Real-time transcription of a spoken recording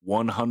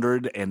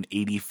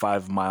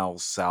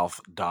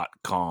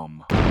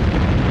185milessouth.com.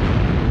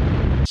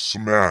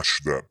 Smash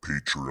that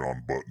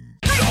Patreon button.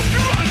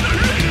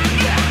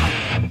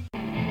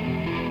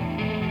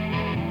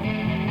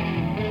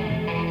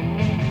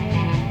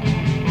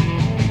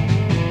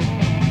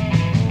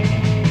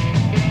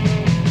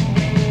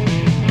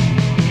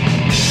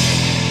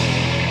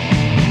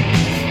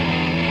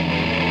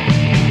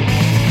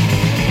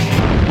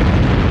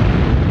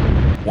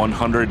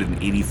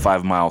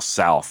 185 Miles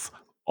South,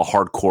 a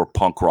hardcore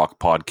punk rock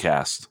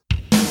podcast.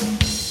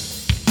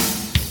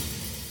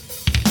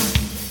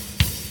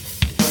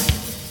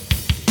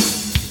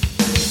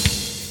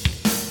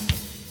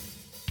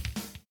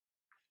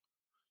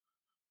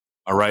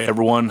 All right,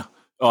 everyone.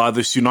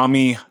 The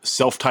Tsunami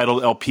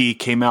self-titled LP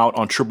came out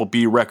on Triple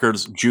B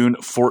Records June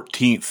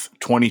 14th,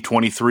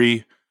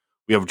 2023.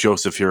 We have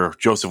Joseph here.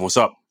 Joseph, what's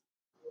up?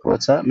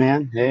 What's up,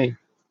 man? Hey.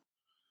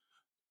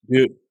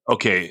 Dude,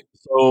 okay,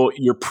 so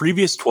your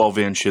previous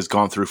 12-inch has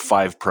gone through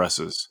 5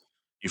 presses.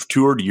 You've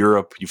toured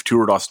Europe, you've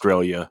toured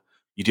Australia,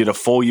 you did a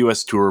full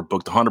US tour,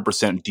 booked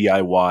 100%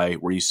 DIY,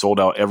 where you sold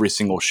out every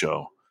single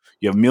show.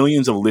 You have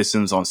millions of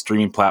listens on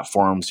streaming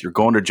platforms, you're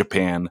going to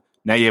Japan,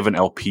 now you have an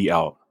LP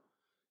out.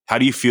 How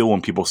do you feel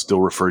when people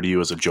still refer to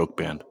you as a joke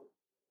band?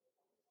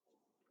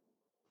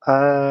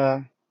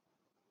 I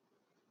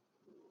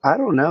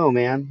don't know,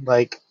 man.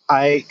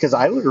 Because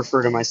I would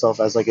refer to myself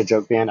as like a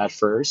joke band at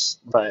first,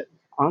 but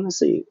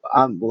honestly,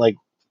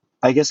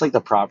 I guess like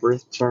the proper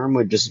term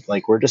would just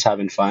like we're just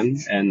having fun,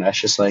 and that's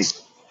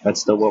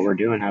still what we're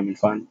doing, having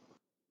fun.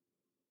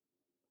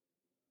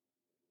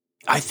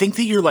 I think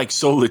that you're like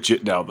so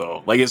legit now,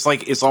 though.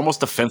 It's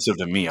almost offensive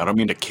to me. I don't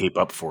mean to cape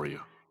up for you.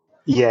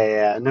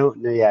 Yeah, no,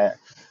 yeah.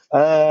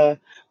 But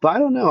I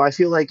don't know. I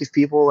feel like if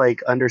people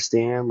like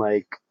understand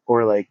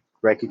or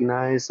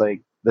recognize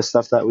like the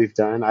stuff that we've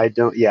done, I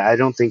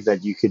don't think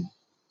that you could.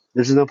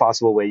 There's no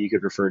possible way you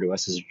could refer to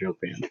us as a joke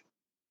band.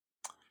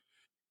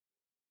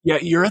 Yeah,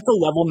 you're at the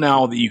level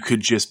now that you could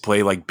just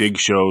play like big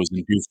shows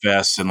and do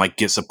fests and like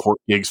get support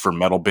gigs for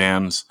metal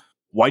bands.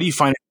 Why do you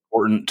find it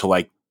important to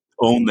like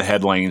own the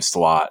headlining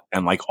slot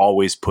and like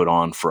always put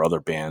on for other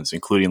bands,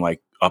 including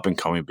like up and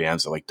coming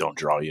bands that like don't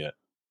draw yet?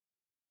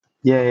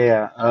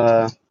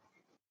 Yeah.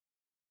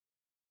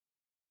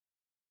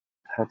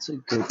 That's a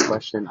good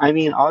question. I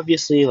mean,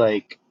 obviously,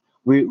 like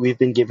we've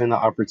been given the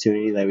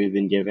opportunity that we've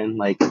been given.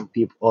 Like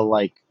people,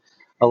 like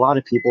a lot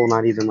of people,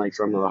 not even like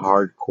from the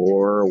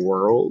hardcore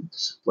world,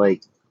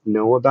 like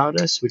know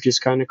about us, which is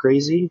kind of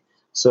crazy.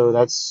 So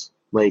that's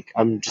like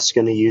I'm just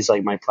gonna use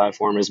like my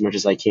platform as much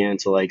as I can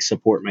to like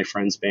support my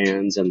friends'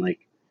 bands and like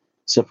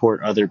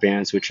support other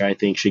bands, which I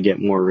think should get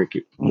more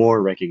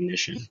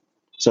recognition.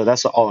 So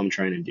that's all I'm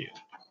trying to do.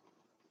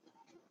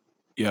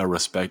 Yeah,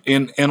 respect.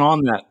 And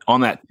on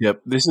that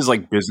tip, this is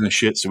like business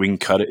shit, so we can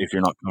cut it if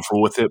you're not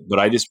comfortable with it. But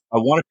I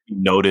want it to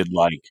be noted,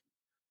 like,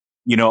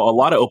 you know, a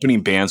lot of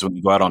opening bands when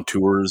you go out on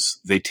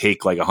tours, they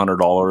take like $100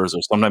 or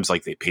sometimes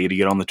like they pay to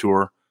get on the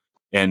tour.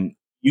 And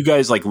you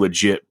guys like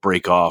legit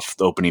break off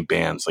the opening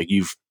bands. Like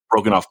you've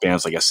broken off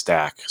bands like a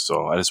Stack.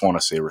 So I just want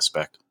to say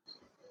respect.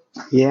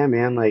 Yeah,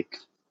 man. Like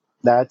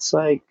that's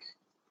like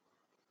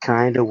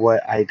kind of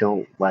what I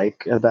don't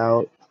like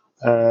about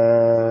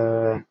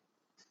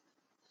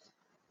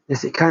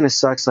is it kind of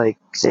sucks like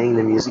saying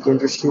the music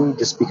industry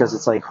just because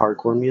it's like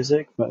hardcore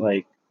music, but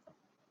like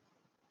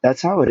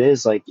that's how it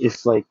is. Like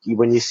if like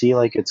when you see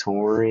like a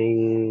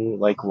touring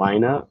like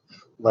lineup,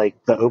 like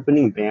the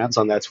opening bands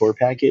on that tour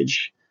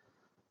package,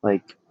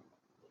 like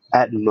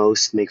at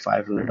most make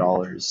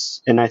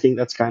 $500, and I think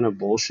that's kind of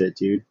bullshit,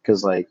 dude.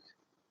 Because like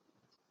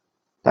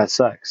that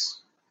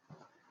sucks.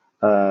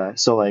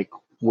 So like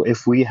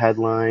if we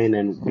headline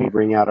and we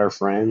bring out our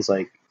friends,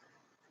 like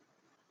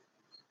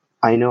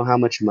I know how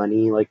much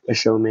money like a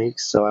show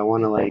makes, so I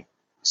want to like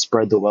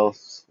spread the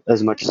wealth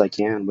as much as I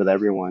can with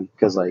everyone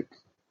because like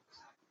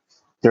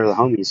they're the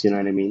homies, you know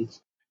what I mean?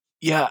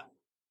 Yeah.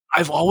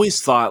 I've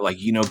always thought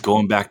like, you know,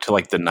 going back to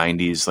like the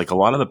 90s, like a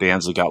lot of the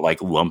bands that got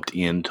like lumped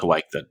into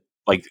like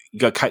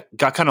got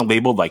kind of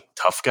labeled like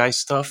tough guy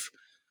stuff.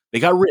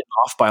 They got written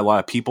off by a lot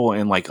of people,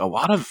 and like a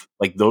lot of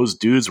like those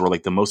dudes were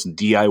like the most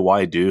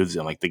DIY dudes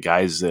and like the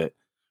guys that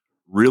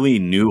really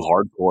knew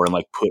hardcore and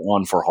like put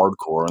on for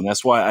hardcore. And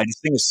that's why I just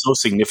think it's so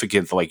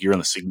significant that like you're in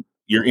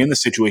the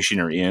situation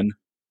you're in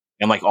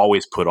and like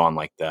always put on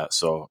like that.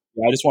 So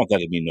yeah, I just want that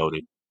to be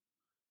noted.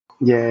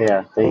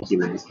 Yeah. Thank you,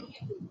 man.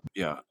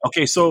 Yeah.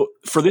 Okay. So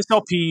for this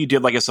LP, you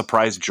did like a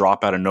surprise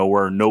drop out of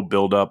nowhere, no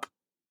build up.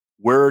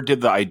 Where did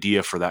the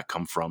idea for that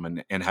come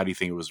from, and how do you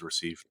think it was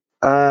received?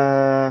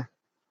 Uh,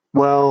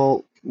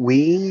 well,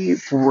 we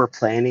were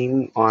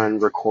planning on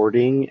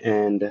recording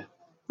and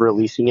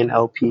releasing an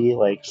LP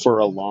like for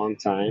a long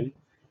time,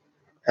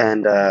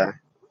 and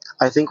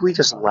I think we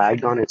just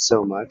lagged on it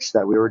so much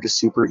that we were just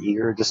super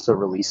eager just to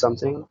release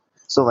something.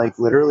 So like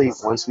literally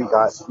once we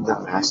got the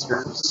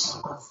masters,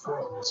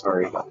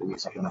 sorry about the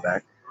music in the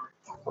back,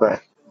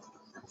 but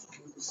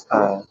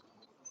uh,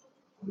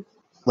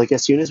 like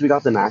as soon as we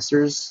got the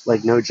masters,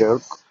 like no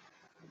joke,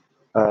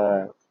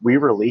 we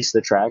released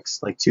the tracks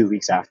like 2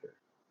 weeks after.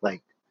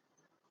 Like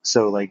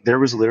so like there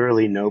was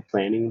literally no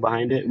planning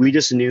behind it. We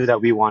just knew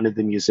that we wanted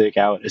the music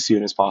out as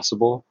soon as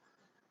possible.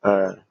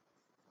 Uh,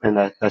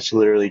 and that's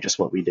literally just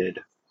what we did.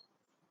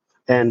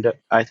 And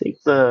I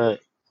think the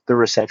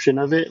reception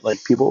of it,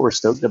 like people were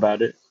stoked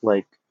about it.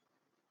 Like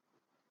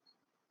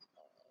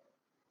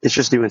it's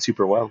just doing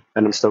super well,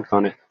 and I'm stoked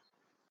on it.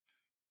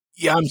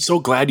 Yeah, I'm so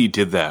glad you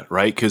did that,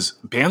 right? Because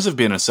bands have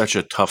been in such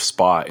a tough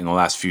spot in the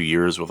last few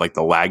years with like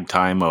the lag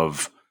time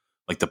of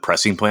like the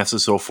pressing plants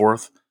and so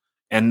forth.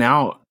 And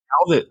now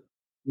that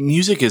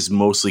music is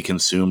mostly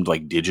consumed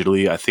like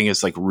digitally, I think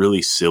it's like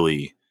really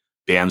silly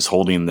bands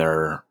holding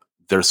their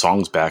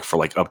songs back for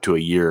like up to a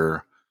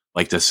year,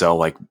 like to sell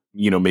like,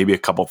 maybe a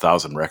couple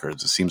thousand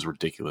records. It seems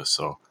ridiculous.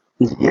 So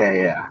Yeah,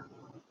 yeah,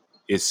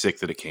 it's sick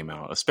that it came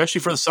out,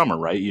 especially for the summer,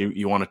 right?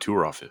 You want to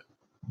tour off it.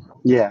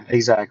 yeah,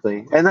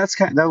 exactly. And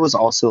that was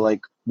also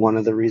like one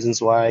of the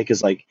reasons why,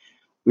 because like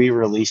we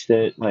released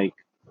it like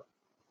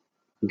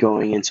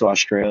going into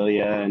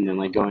Australia and then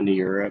like going to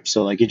Europe,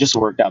 so like it just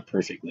worked out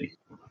perfectly.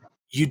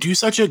 You do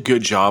such a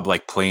good job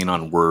like playing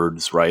on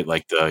words, right?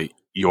 Like the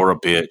 "you're a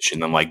bitch"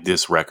 and then like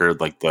this record,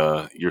 like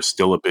the "you're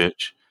still a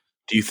bitch."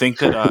 Do you think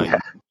that Yeah,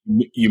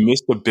 you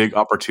missed a big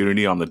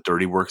opportunity on the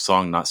Dirty Work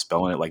song, not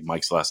spelling it like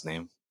Mike's last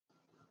name?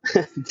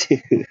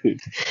 dude.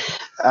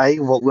 I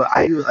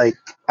like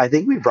I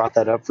think we brought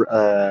that up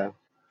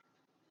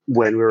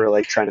when we were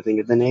like trying to think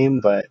of the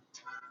name, but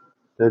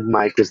the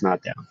mic was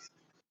not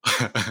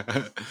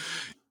down.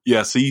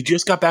 Yeah, so you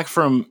just got back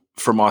from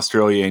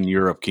Australia and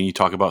Europe. Can you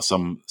talk about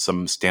some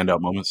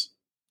standout moments?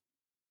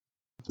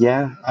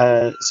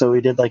 Yeah, so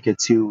we did like a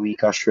 2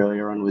 week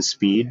Australia run with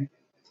Speed,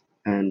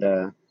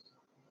 and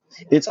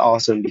it's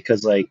awesome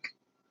because like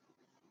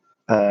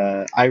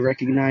I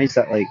recognize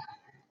that like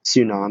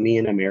Tsunami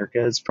in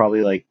America is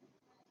probably like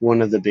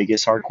one of the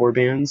biggest hardcore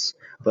bands,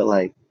 but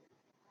like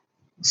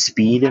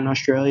Speed in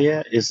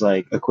Australia is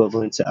like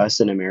equivalent to us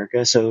in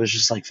America. So it was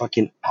just like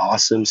fucking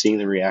awesome seeing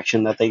the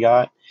reaction that they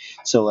got.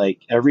 So like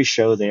every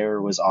show there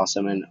was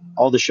awesome, and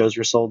all the shows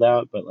were sold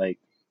out, but like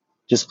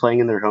just playing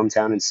in their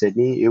hometown in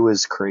Sydney, it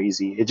was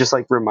crazy. It just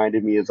like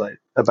reminded me of like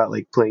about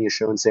like playing a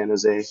show in San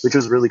Jose, which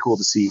was really cool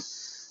to see.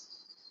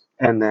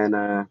 And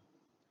then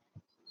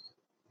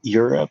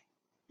Europe,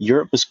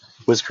 Europe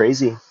was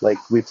crazy. Like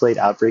we played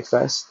Outbreak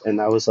Fest, and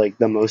that was like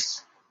the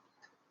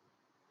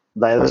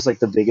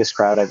biggest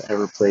crowd I've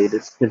ever played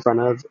in front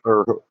of,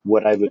 or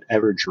what I would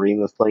ever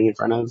dream of playing in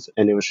front of,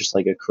 and it was just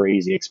like a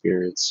crazy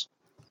experience.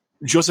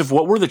 Joseph,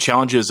 what were the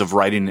challenges of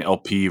writing an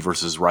LP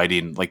versus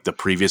writing like the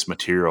previous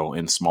material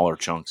in smaller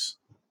chunks?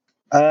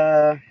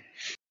 Uh,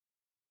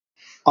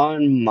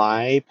 on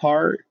my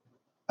part,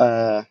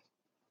 uh,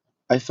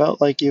 I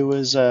felt like it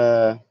was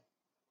I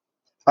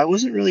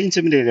wasn't really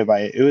intimidated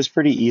by it. It was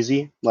pretty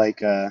easy,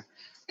 like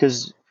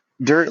because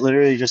Dirt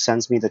literally just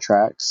sends me the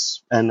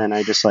tracks, and then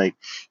I just like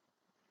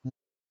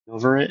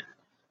over it,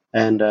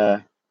 and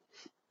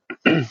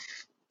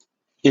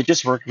it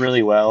just worked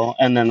really well.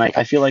 And then like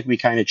I feel like we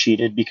kind of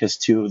cheated because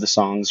two of the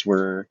songs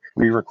were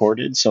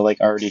re-recorded, so like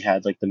I already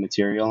had like the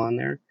material on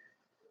there.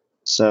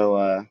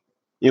 So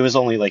it was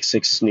only like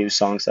six new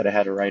songs that I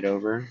had to write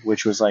over,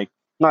 which was like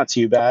not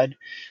too bad.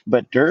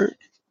 But Dirt,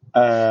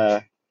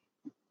 uh,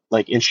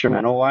 like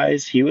instrumental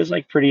wise, he was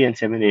like pretty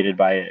intimidated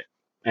by it,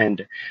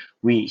 and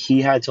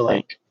he had to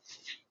like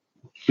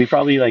we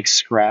probably like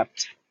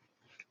scrapped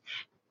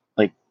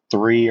like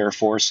three or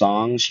four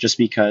songs just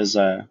because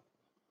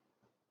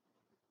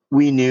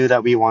we knew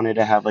that we wanted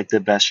to have like the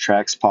best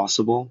tracks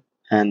possible,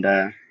 and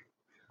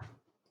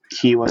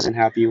he wasn't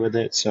happy with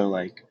it, so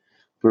like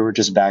we were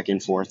just back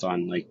and forth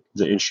on like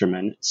the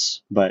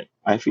instruments, but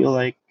I feel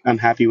like I'm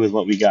happy with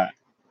what we got.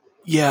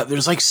 Yeah,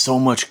 there's like so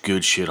much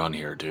good shit on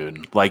here,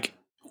 dude. Like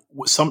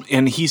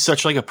and he's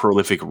such like a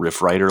prolific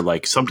riff writer.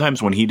 Like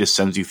sometimes when he just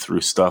sends you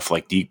through stuff,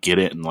 like do you get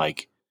it and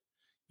like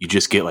you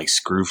just get like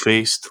screw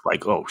faced?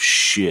 Like, oh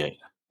shit.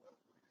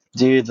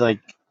 Dude, like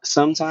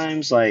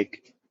sometimes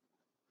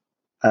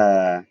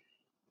uh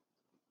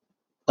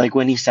like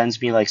when he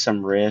sends me like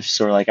some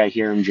riffs, or like I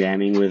hear him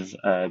jamming with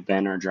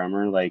Ben, our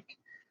drummer, like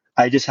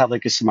I just have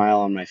like a smile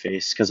on my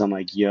face because I'm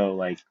like, yo,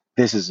 like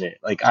this is it.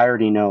 Like I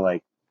already know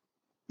like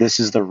this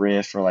is the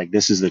riff, or like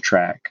this is the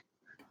track.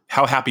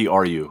 How happy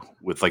are you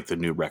with like the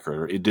new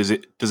record? Does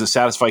it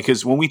satisfy?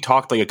 Because when we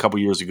talked like a couple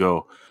years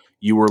ago,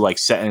 you were like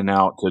setting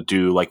out to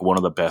do like one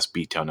of the best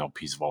Beatdown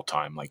LPs of all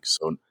time. Like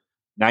so,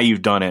 now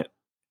you've done it.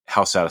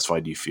 How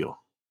satisfied do you feel?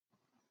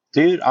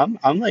 Dude, I'm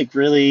like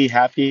really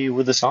happy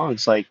with the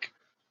songs. Like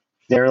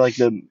they're like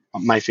the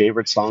my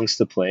favorite songs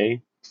to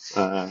play.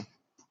 Uh,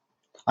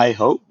 I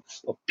hope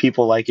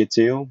people like it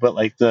too. But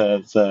like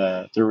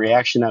the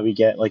reaction that we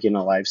get like in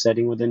a live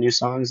setting with the new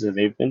songs,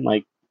 they've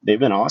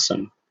been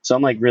awesome. So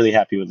I'm like really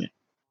happy with it.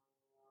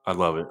 I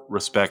love it.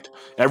 Respect.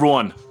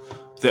 Everyone,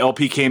 the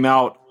LP came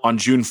out on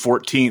June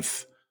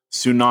 14th.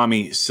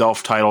 Tsunami,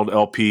 self-titled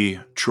LP,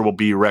 Triple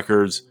B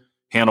Records,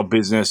 handle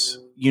business.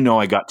 You know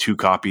I got 2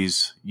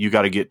 copies. You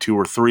got to get 2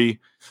 or 3.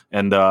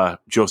 And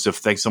Joseph,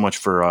 thanks so much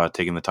for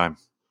taking the time.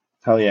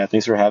 Hell yeah!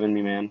 Thanks for having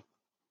me, man.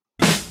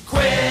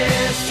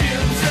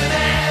 Questions and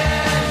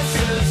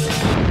answers.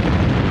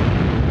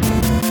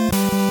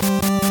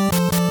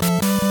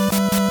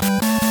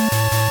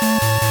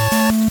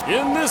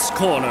 In this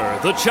corner,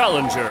 the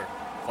challenger,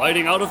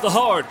 fighting out of the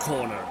hard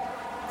corner.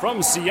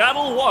 From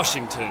Seattle,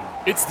 Washington,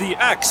 it's the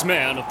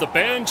Axeman of the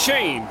band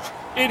Change.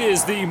 It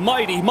is the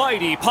mighty,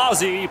 mighty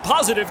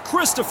Positive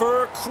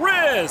Christopher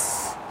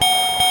Chris.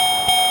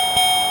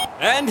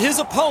 And his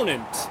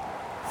opponent,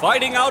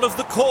 fighting out of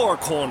the core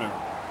corner.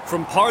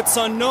 From parts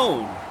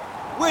unknown,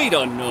 weight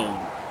unknown.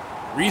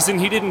 Reason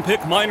he didn't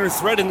pick Minor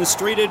Threat in the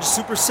Straight Edge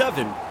Super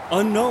 7,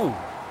 unknown.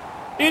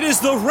 It is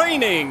the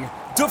reigning,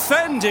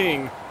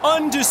 defending,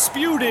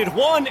 undisputed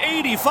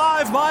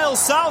 185 Mile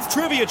South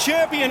Trivia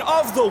Champion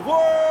of the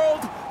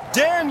world,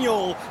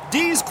 Daniel,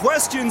 these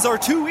questions are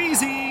too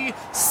easy,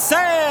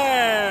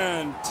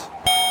 Sant!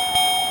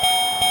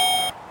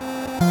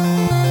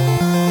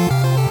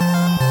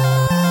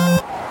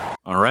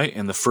 All right,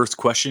 and the first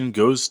question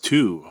goes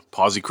to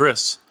Posy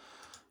Chris.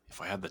 If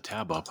I had the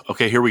tab up.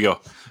 Okay, here we go.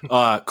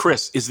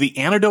 Chris, is the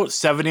Antidote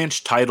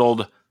 7-inch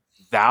titled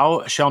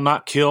Thou Shall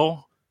Not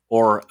Kill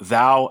or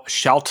Thou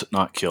Shalt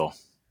Not Kill?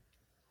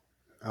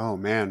 Oh,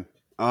 man.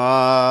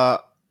 I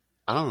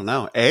don't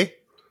know. A?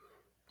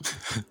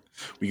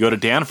 We go to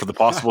Dan for the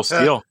possible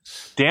steal.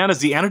 Dan, is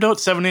the Antidote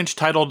 7-inch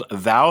titled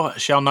Thou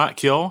Shall Not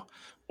Kill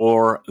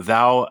or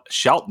Thou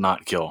Shalt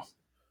Not Kill?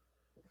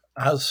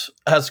 As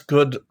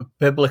good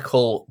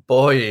biblical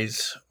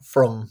boys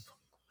from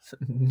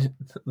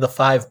the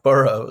 5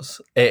 boroughs,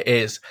 it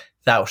is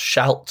Thou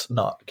Shalt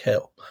Not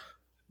Kill.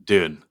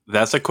 Dude,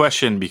 that's a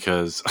question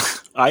because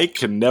I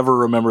can never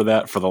remember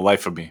that for the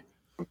life of me.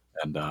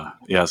 And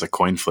yeah, it's a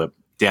coin flip.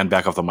 Dan,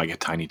 back off the mic a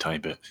tiny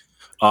bit.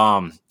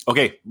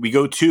 Okay, we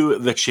go to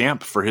the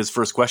champ for his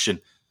first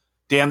question.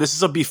 Dan, this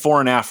is a before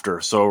and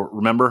after. So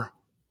remember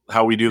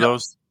how we do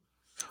those?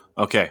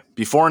 Okay,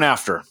 before and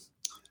after.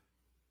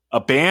 A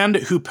band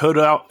who put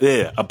out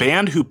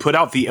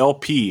the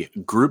LP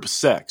Group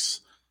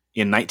Sex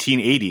in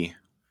 1980,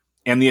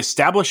 and the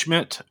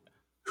establishment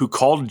who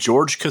called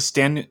George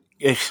Costanza.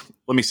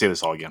 Let me say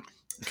this all again.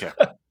 Okay.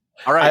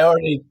 All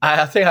right.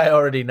 I think I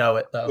already know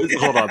it though.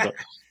 Hold on. Though.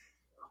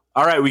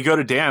 All right, we go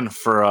to Dan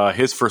for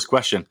his first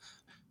question.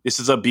 This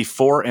is a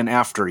before and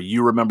after.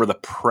 You remember the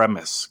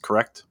premise,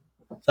 correct?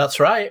 That's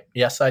right.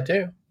 Yes, I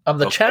do. I'm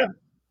the champ.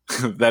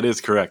 That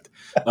is correct.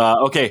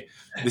 Okay,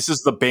 this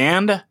is the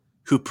band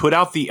who put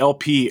out the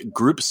LP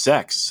Group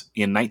Sex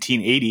in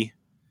 1980,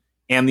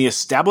 and the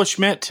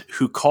establishment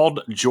who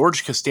called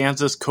George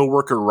Costanza's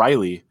coworker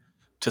Riley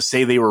to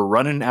say they were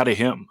running out of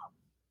him.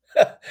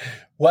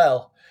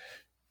 Well,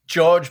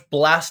 George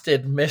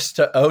blasted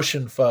Mr.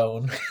 Ocean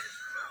Phone.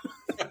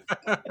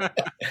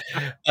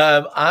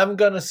 I'm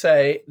going to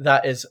say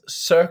that is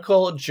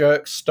Circle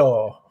Jerk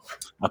Store.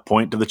 A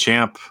point to the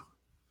champ.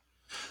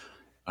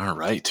 All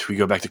right. We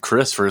go back to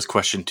Chris for his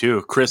question,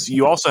 too. Chris,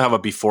 you also have a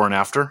before and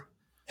after.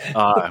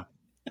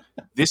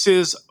 This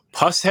is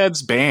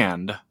Pusshead's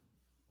band,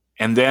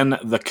 and then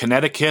the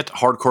Connecticut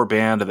hardcore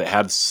band that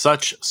had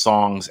such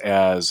songs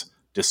as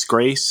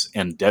Disgrace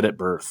and Dead at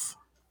Birth.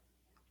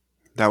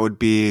 That would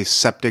be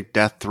Septic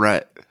Death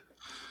Threat.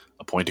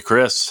 A point to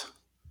Chris.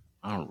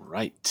 All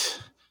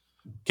right.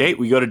 Okay,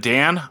 we go to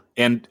Dan.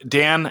 And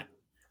Dan,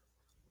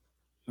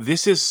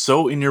 this is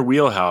so in your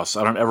wheelhouse.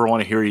 I don't ever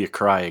want to hear you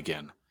cry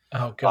again.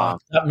 Oh, God.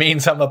 That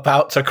means I'm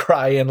about to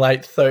cry in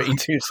like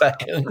 32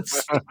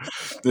 seconds.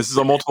 This is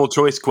a multiple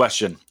choice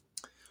question.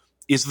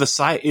 Is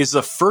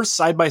the first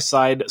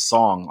side-by-side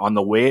song on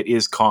the Way It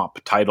Is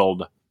comp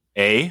titled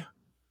A,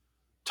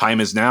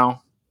 Time Is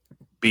Now,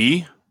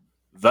 B,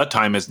 The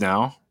Time Is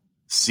Now,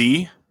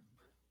 C,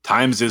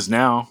 Times Is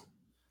Now,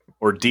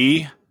 or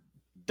D,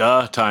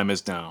 Duh Time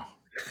Is Now?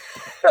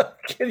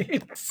 Can you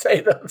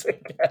say those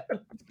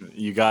again?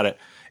 You got it.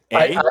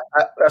 A? I,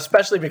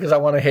 especially because I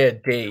want to hear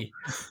D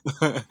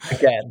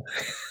again.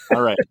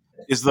 All right.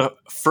 Is the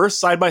first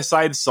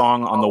side-by-side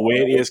song on the Way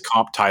It Is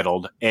comp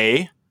titled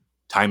A,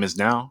 Time Is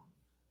Now,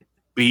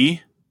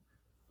 B,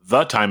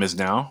 The Time Is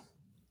Now,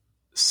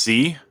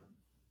 C,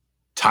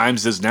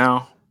 Times Is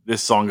Now?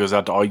 This song goes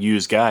out to all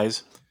yous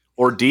guys.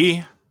 Or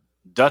D,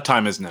 The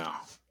Time Is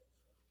Now?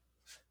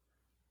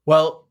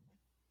 Well,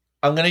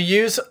 I'm going to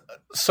use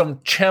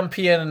some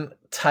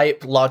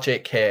champion-type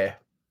logic here.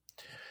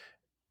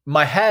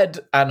 My head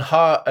and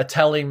heart are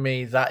telling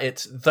me that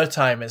it's The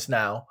Time Is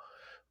Now,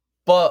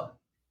 but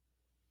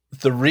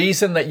the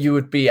reason that you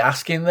would be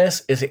asking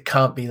this is it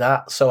can't be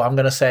that, so I'm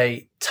going to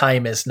say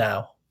Time Is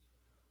Now.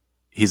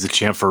 He's a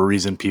champ for a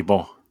reason,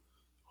 people.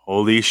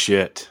 Holy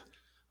shit.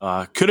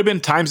 Could have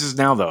been Times Is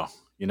Now, though.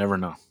 You never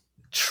know.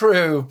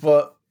 True,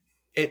 but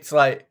it's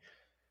like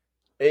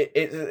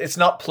it's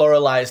not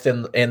pluralized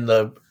in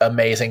the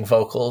amazing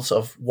vocals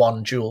of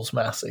one Jules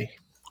Massey.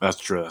 That's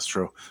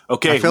true.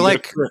 Okay.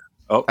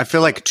 I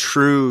feel like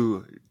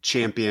true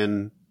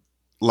champion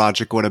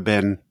logic would have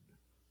been,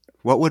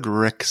 what would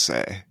Rick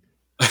say?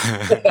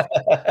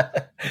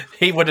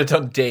 He would have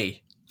done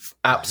D.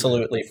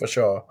 Absolutely, for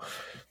sure.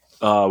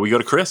 We go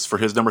to Chris for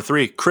his number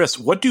 3. Chris,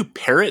 what do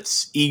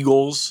parrots,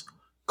 eagles,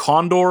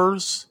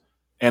 Condors,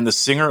 and the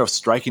singer of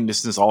Striking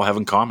Distance all have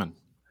in common?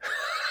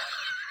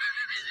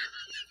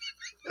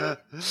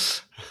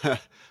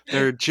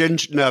 They're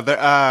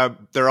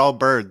they're all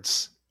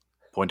birds.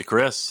 Point to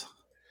Chris.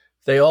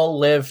 They all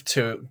live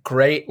to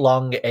great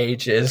long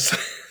ages.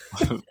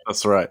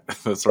 That's right.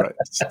 That's right.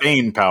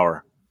 Staying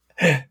power.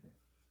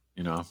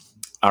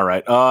 All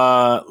right.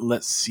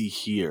 Let's see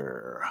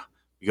here.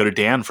 We go to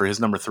Dan for his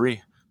number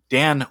 3.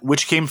 Dan,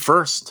 which came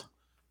first?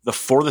 The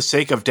For the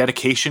Sake of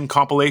Dedication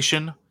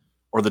compilation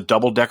or the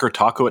Double Decker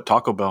Taco at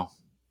Taco Bell?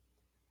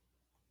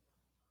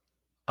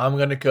 I'm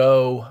going to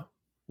go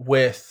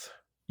with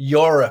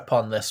Europe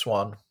on this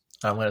one.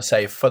 I'm going to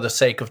say For the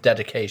Sake of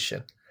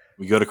Dedication.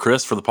 We go to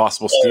Chris for the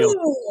possible steal.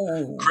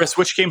 Ooh. Chris,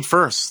 which came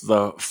first?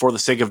 The For the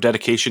Sake of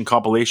Dedication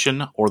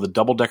compilation or the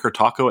Double Decker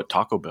Taco at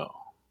Taco Bell?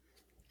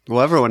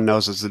 Well, everyone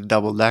knows it's a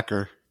double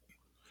decker.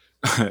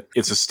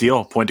 It's a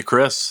steal. Point to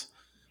Chris.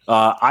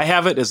 I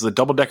have it as the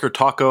Double Decker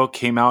Taco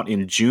came out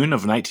in June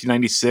of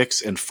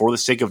 1996, and For the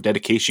Sake of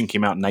Dedication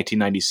came out in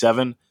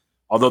 1997.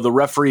 Although the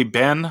referee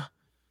Ben,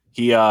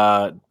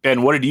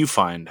 Ben, what did you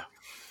find?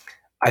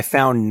 I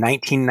found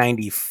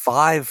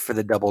 1995 for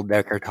the Double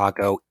Decker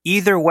Taco.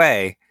 Either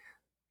way,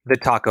 the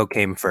taco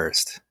came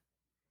first.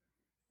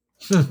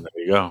 There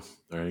you go.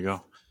 There you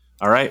go.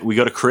 All right, we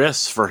go to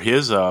Chris for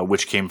his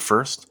which came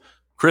first.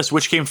 Chris,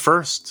 which came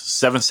first?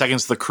 7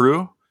 Seconds the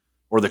Crew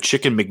or the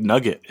Chicken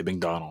McNugget at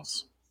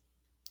McDonald's?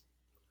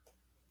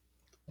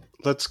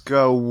 Let's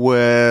go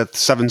with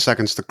 7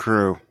 Seconds the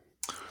Crew.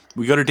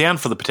 We go to Dan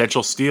for the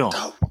potential steal.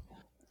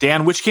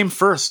 Dan, which came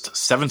first?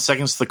 7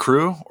 Seconds the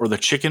Crew or the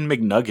Chicken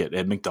McNugget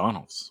at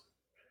McDonald's?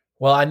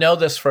 Well, I know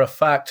this for a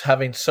fact,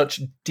 having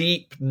such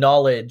deep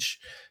knowledge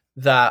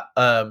that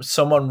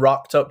someone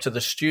rocked up to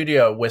the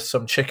studio with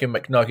some Chicken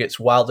McNuggets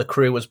while the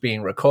crew was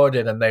being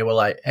recorded, and they were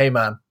like, hey,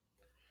 man,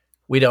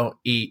 we don't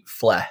eat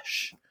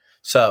flesh.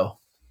 So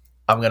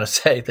I'm going to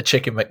say the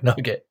Chicken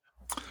McNugget.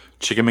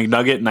 Chicken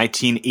McNugget,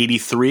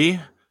 1983.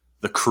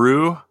 The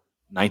Crew,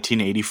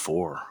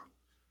 1984.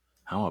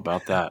 How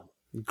about that?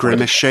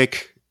 Grimace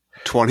Shake,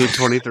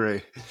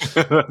 2023.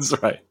 That's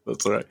right.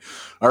 That's right.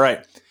 All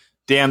right.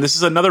 Dan, this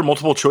is another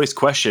multiple choice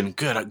question.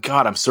 Good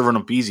God, I'm serving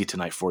up easy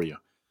tonight for you.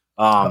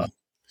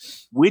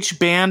 Which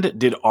band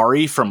did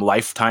Ari from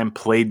Lifetime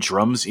play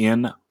drums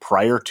in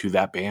prior to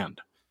that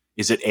band?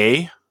 Is it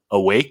A,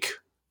 Awake,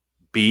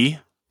 B,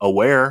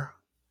 Aware,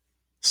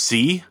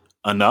 C,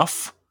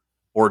 Enough,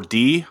 or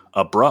D,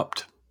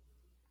 Abrupt?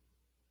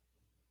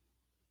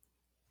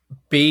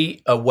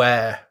 Be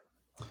aware.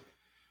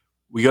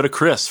 We go to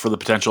Chris for the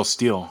potential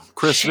steal.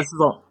 Chris, this is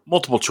a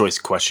multiple choice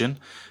question.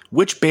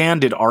 Which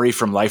band did Ari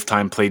from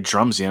Lifetime play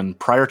drums in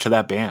prior to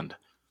that band?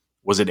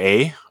 Was it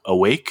A,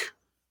 Awake,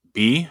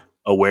 B,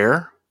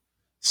 Aware,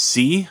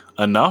 C,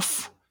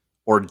 Enough,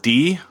 or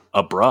D,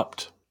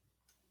 Abrupt?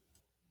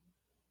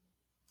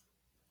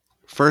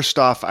 First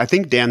off, I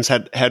think Dan's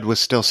head was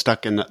still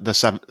stuck in the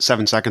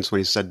 7 seconds when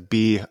he said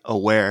be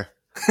aware.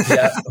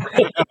 Yeah.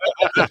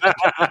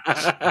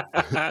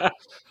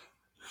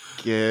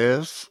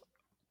 Give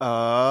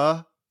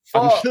I'm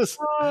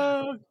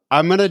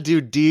gonna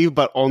do D,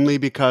 but only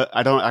because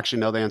I don't actually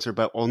know the answer,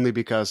 but only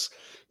because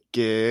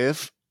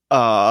give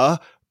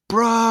abrupt.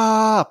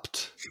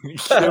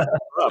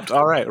 Abrupt.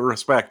 All right,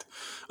 respect.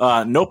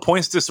 No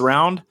points this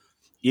round.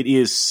 It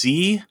is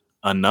C,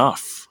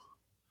 Enough.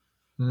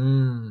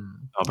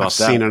 How about I've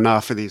that? seen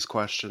enough of these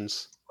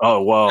questions.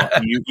 Oh, well,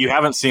 you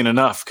haven't seen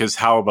enough, because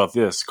how about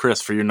this?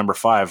 Chris, for your number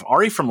 5.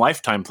 Ari from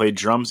Lifetime played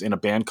drums in a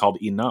band called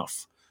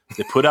Enough.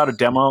 They put out a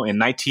demo in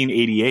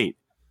 1988.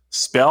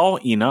 Spell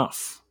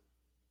Enough.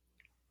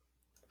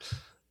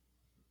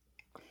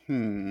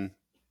 I'm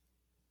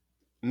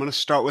going to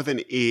start with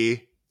an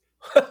E.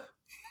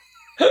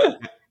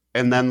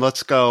 And then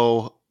let's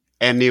go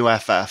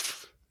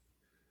NUFF.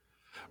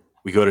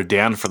 We go to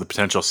Dan for the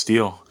potential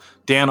steal.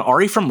 Dan,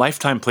 Ari from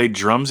Lifetime played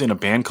drums in a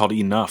band called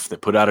Enough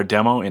that put out a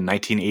demo in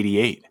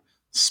 1988.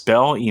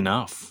 Spell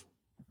Enough.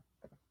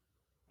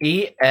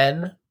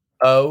 ENOUGH.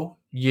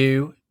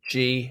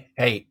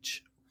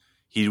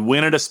 He'd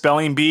win at a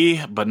spelling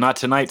bee, but not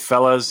tonight,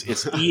 fellas.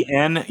 It's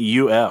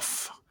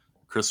ENUF.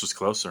 Chris was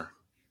closer.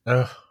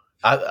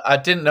 I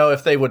didn't know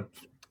if they would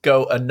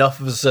go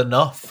enough's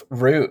enough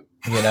route,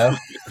 you know?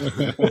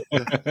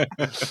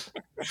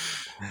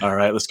 All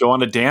right, let's go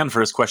on to Dan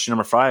for his question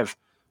number 5.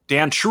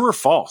 Dan, true or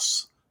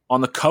false?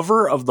 On the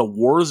cover of the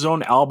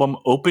Warzone album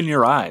Open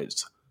Your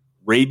Eyes,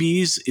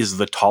 Rabies is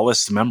the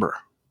tallest member.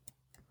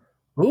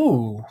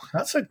 Ooh,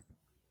 that's a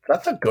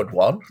good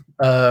one.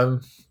 I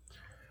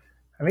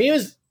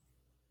mean,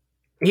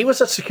 he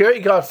was a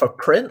security guard for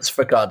Prince,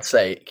 for God's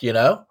sake, you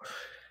know?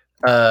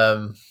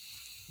 I'm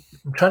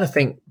trying to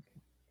think.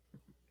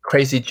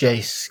 Crazy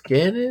J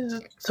Skin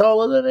is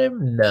taller than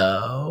him?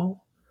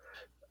 No.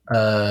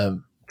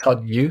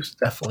 Todd Hughes,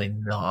 definitely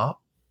not.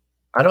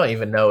 I don't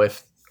even know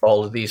if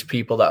all of these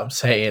people that I'm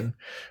saying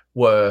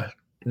were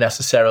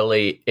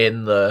necessarily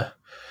in the...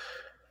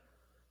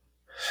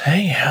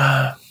 Hey,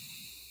 I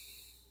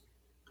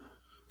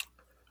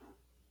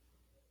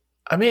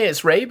mean,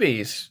 it's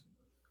Rabies.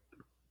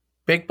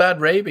 Big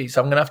Bad Rabies.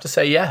 I'm going to have to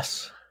say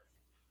yes.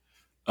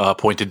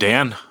 Point to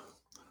Dan.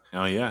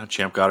 Oh, yeah.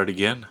 Champ got it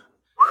again.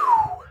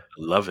 I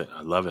love it.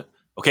 I love it.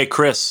 Okay,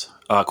 Chris,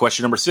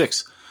 question number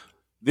 6.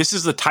 This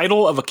is the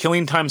title of a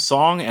Killing Time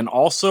song and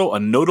also a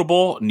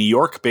notable New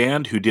York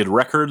band who did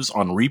records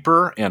on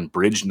Reaper and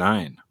Bridge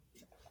 9.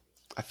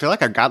 I feel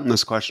like I've gotten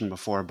this question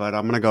before, but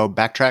I'm going to go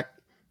backtrack.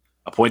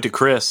 A point to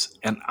Chris.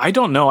 And I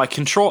don't know. I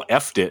Control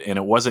F'd it and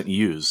it wasn't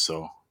used.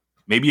 So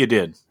maybe you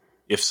did.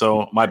 If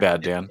so, my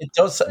bad, Dan. It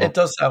does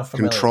sound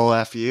familiar. Control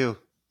F you.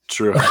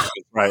 True.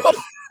 Right.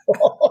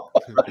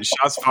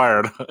 Shots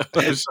fired.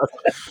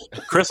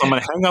 Chris, I'm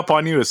going to hang up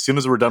on you as soon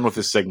as we're done with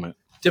this segment.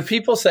 Do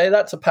people say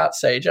that to Pat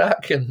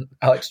Sajak and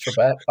Alex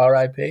Trebek,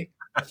 R.I.P.?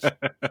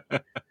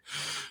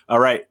 All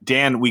right,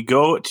 Dan, we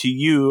go to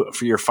you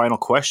for your final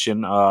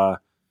question,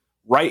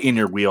 right in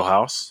your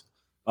wheelhouse.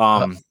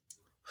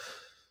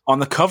 On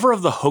the cover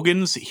of the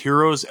Hogan's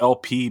Heroes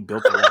LP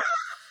built around...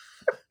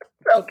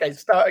 Okay,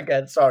 start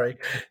again. Sorry.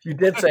 You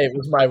did say it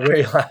was my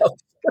wheelhouse.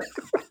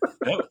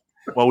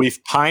 Well,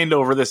 we've pined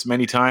over this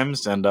many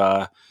times, and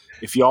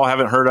if y'all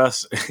haven't heard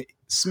us,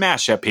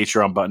 smash that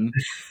Patreon button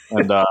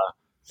and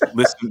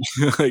listen,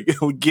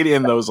 get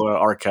in those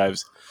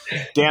archives.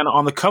 Dan,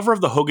 on the cover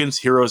of the Hogan's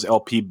Heroes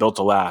LP Built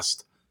to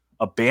Last,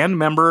 a band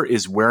member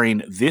is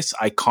wearing this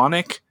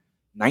iconic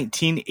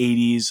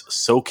 1980s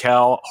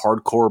SoCal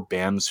hardcore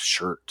band's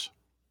shirt.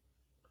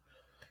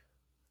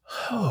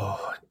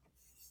 Oh,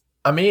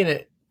 I mean,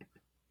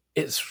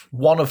 it's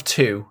one of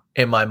two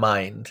in my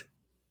mind.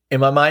 In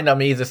my mind,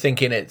 I'm either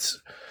thinking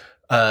it's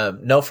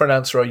No for an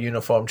Answer or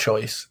Uniform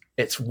Choice.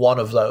 It's one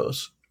of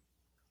those.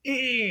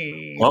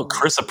 Well,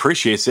 Chris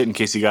appreciates it in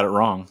case he got it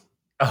wrong.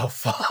 Oh,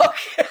 fuck.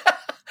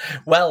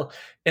 Well,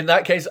 in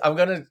that case, I'm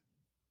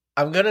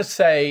gonna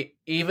say,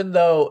 even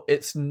though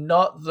it's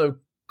not the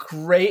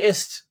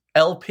greatest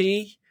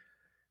LP,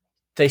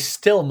 they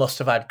still must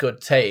have had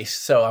good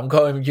taste. So I'm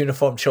going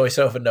Uniform Choice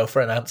over No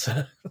for an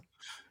Answer.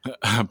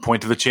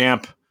 Point to the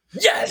champ.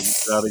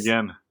 Yes! Out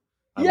again.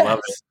 I Yes! love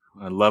it.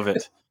 I love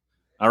it.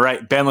 All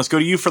right, Ben, let's go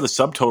to you for the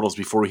subtotals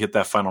before we hit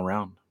that final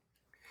round.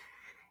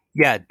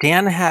 Yeah,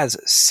 Dan has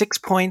 6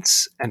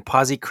 points and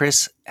Posy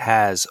Chris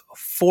has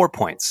 4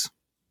 points.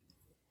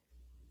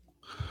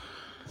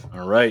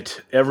 All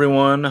right,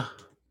 everyone,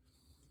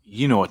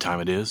 you know what time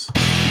it is.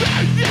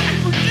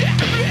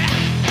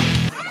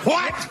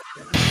 What?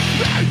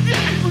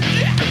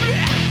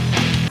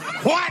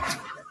 What?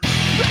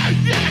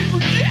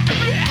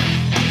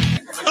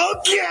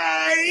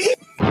 Okay.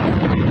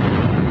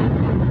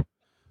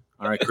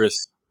 All right,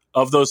 Chris,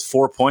 of those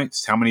 4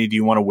 points, how many do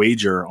you want to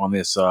wager on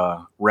this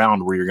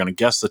round where you're going to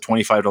guess the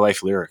 25 to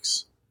life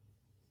lyrics?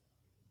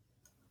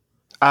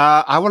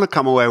 I want to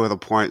come away with a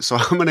point, so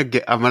I'm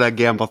gonna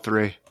gamble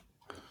 3.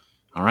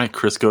 All right,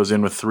 Chris goes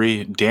in with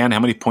 3. Dan, how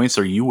many points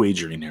are you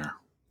wagering here?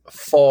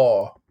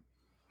 4.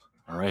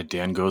 All right,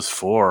 Dan goes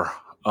 4.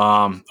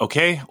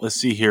 Okay, let's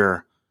see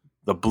here.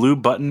 The blue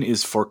button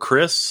is for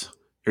Chris.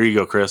 Here you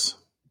go, Chris.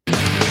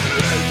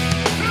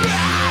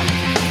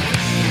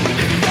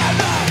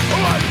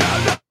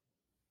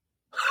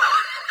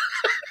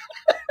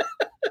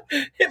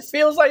 It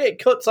feels like it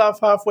cuts off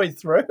halfway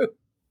through.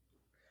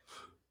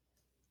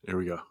 Here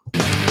we go.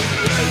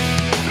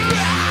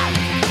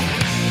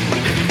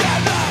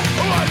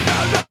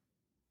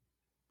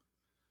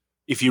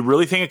 If you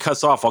really think it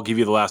cuts off, I'll give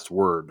you the last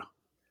word.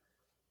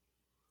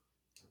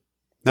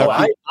 No,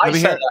 I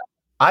said that.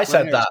 I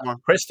said hear that. some more.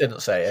 Chris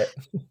didn't say it.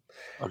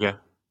 Okay.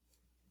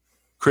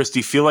 Chris, do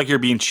you feel like you're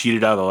being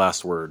cheated out of the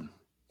last word?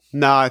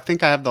 No, I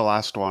think I have the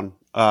last one.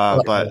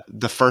 Okay. But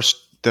the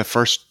first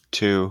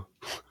 2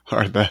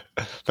 are the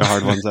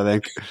hard ones, I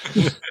think.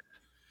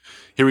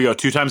 Here we go.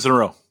 2 times in a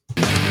row.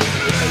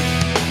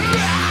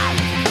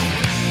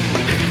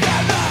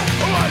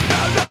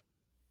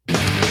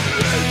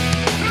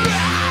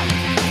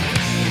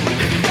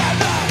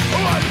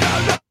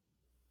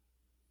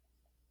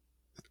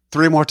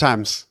 Three more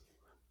times.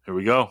 Here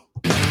we go.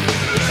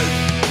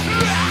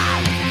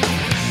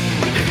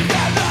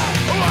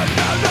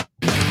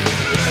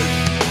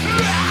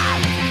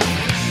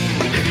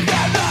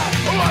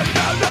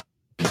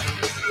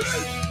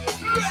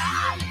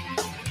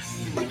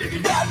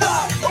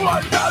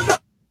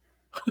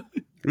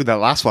 Ooh, that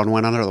last one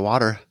went under the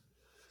water.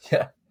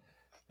 Yeah.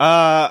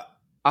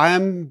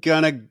 I'm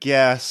gonna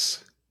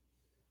guess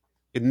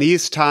in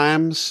these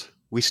times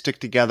we stick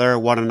together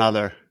one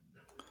another.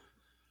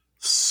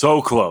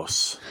 So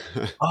close.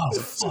 Oh,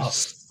 fuck.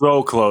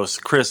 So close.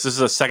 Chris, this is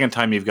the second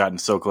time you've gotten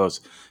so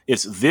close.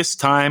 It's this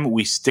time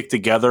we stick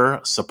together,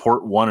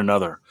 support one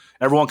another.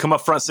 Everyone come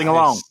up front, sing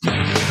along.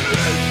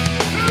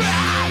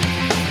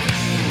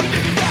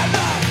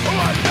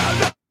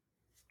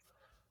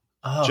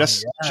 Oh,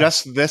 just yeah.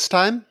 this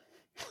time?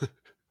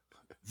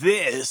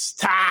 This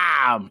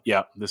time.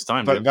 Yeah, this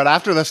time. But dude. but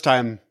after this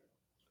time,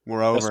 we're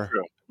That's over.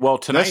 true. Well,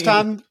 tonight,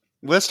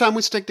 This time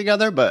we stick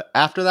together, but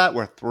after that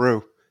we're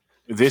through.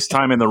 this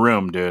time in the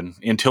room, dude,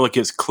 until it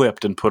gets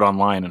clipped and put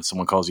online and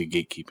someone calls you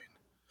gatekeeping,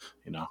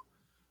 you know?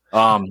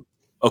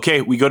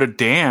 Okay, we go to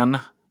Dan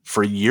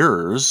for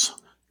yours.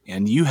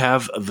 And you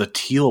have the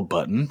teal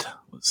button.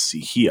 Let's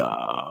see here.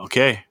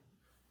 Okay. Here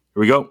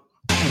we go.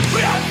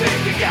 We are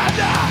stick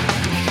together.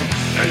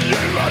 And you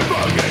are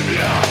fucking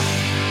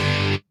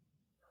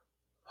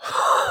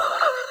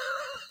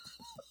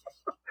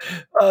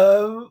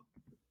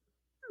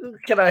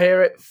Can I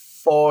hear it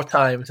 4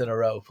 times in a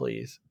row,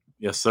 please?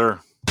 Yes, sir.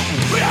 We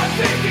are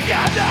stick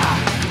together.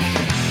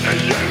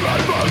 And you are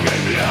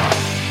fucking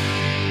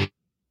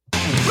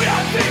We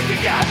are stick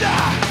together.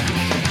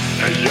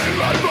 And you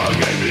are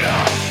fucking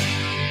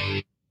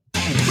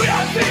We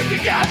are stick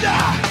together.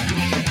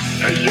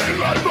 And you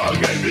are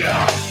fucking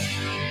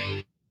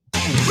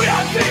We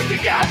are stick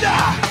together.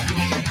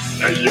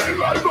 And you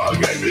are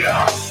fucking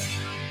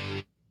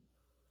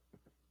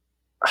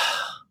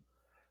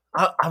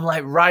I'm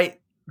like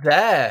right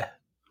there.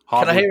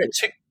 Can I hear it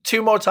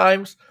 2 more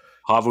times?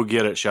 Hav will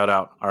get it. Shout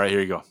out. All right, here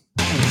you go.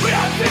 We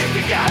are stick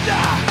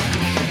together.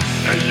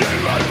 And you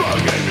are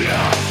fucking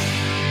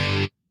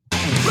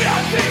We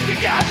are stick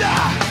together.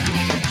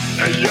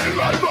 And you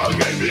are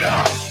fucking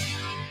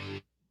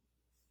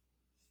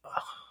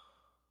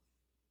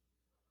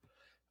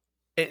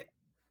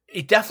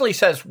It definitely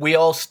says we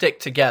all stick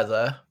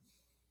together.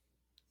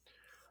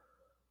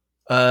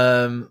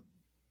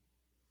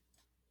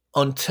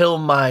 Until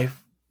my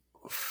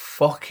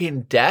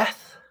fucking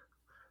death.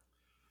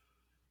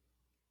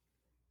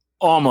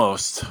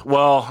 Almost.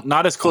 Well,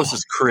 not as close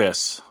as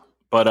Chris,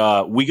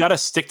 but we got to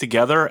stick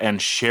together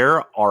and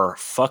share our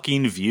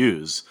fucking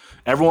views.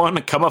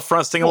 Everyone, come up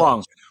front, sing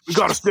along. We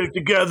got to stick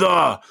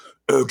together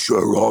and share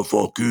our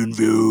fucking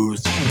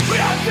views. We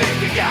are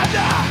stick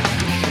together.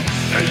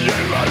 And you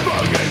are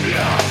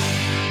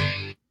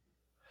fucking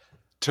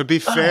To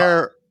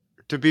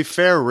be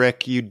fair,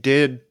 Rick, you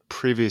did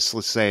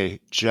previously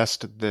say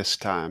just this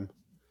time.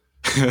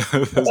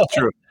 That's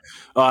true.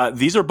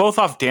 These are both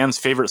off Dan's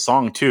favorite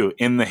song too,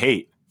 "In the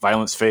Hate,"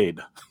 Violence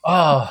Fade.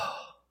 Oh,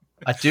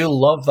 I do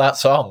love that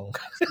song.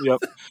 Yep,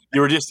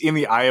 you were just in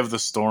the eye of the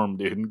storm,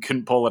 dude, and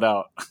couldn't pull it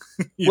out.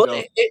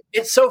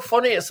 It's so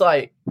funny. It's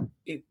like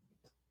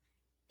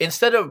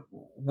instead of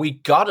 "we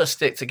gotta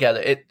stick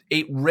together,"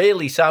 it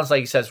really sounds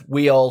like he says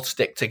 "we all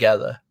stick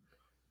together."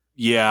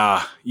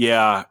 Yeah.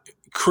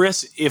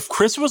 Chris, if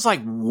Chris was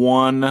like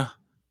one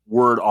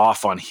word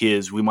off on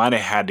his, we might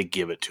have had to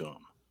give it to him.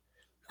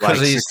 Because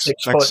he's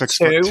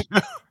 6'2".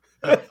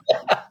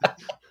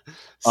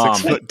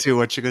 6'2".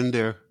 What you gonna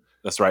do?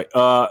 That's right.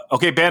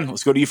 Okay, Ben,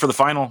 let's go to you for the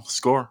final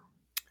score.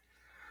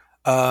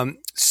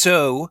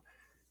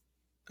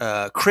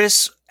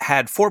 Chris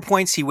had 4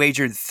 points. He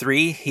wagered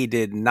 3. He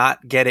did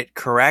not get it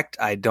correct.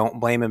 I don't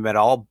blame him at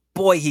all.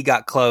 Boy, he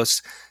got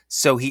close.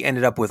 So he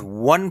ended up with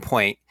 1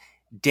 point.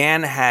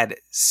 Dan had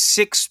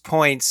 6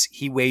 points.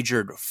 He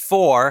wagered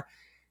 4.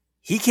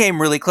 He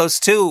came really close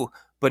too,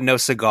 but no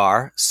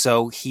cigar.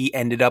 So he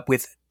ended up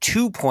with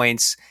 2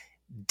 points.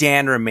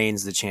 Dan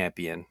remains the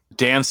champion.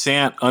 Dan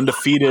Sant,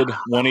 undefeated,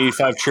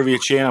 185 trivia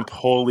champ.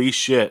 Holy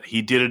shit.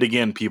 He did it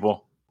again,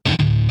 people.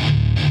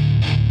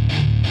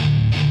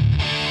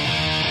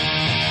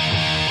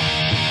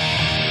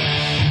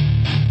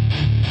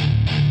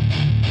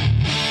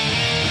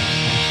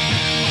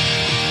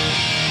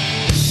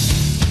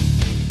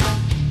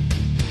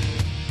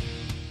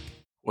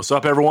 What's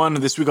up, everyone?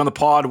 This week on the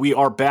pod, we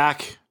are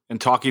back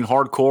and talking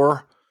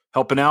hardcore,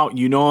 helping out.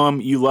 You know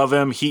him. You love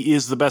him. He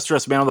is the best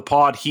dressed man on the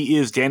pod. He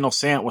is Daniel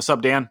Sant. What's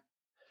up, Dan?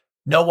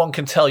 No one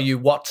can tell you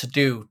what to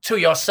do. To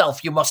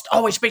yourself, you must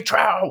always be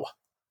true.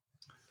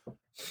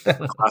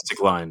 Classic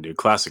line, dude.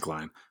 Classic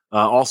line.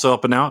 Also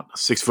up and out,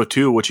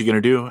 6'2". What you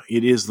gonna do?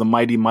 It is the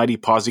mighty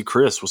Posy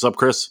Chris. What's up,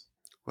 Chris?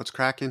 What's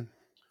cracking?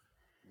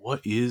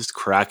 What is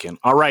cracking?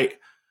 All right.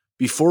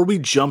 Before we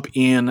jump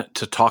in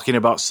to talking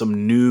about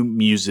some new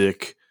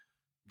music,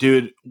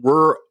 dude,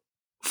 we're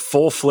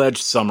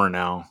full-fledged summer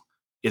now.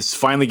 It's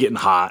finally getting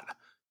hot.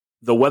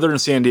 The weather in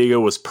San Diego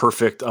was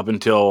perfect up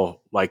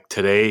until like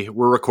today.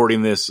 We're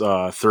recording this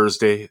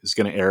Thursday. It's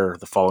going to air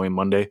the following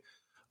Monday.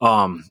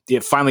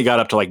 It finally got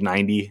up to like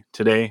 90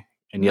 today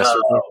and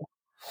yesterday.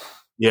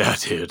 Yeah,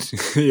 dude.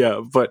 Yeah,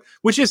 but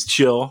which is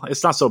chill.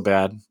 It's not so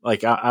bad.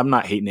 Like I'm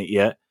not hating it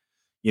yet.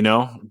 You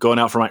know, going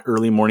out for my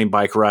early morning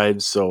bike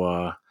rides.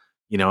 So,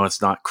 you know,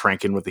 it's not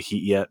cranking with the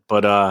heat yet.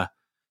 But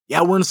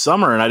yeah, we're in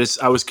summer, and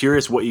I was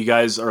curious what you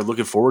guys are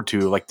looking forward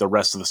to, like the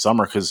rest of the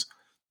summer, because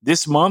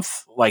this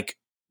month, like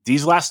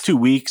these last 2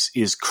 weeks,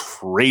 is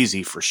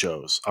crazy for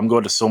shows. I'm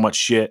going to so much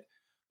shit.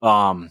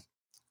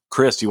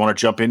 Chris, do you want to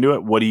jump into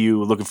it? What are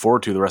you looking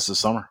forward to the rest of the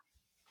summer?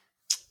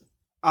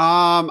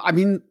 I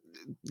mean,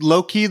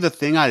 low key, the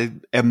thing I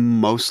am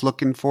most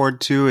looking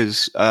forward to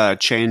is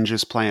Change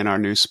is playing our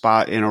new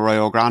spot in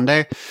Arroyo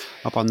Grande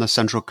up on the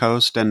Central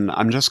Coast, and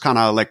I'm just kind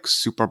of like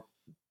super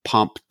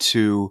pumped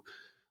to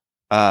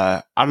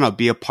I don't know,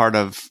 be a part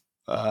of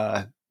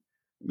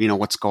you know,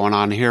 what's going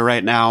on here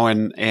right now,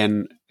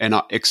 and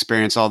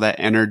experience all that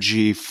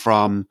energy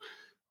from,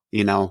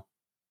 you know,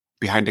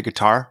 behind a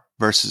guitar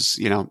versus,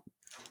 you know,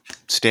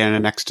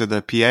 standing next to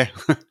the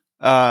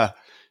PA.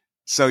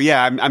 So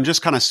yeah, I'm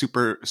just kind of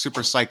super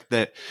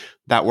psyched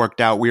that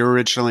worked out. We were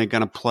originally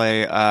going to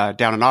play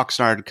down in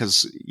Oxnard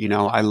because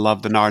I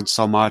love the Nard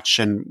so much,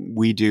 and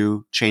we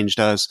do, Change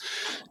does.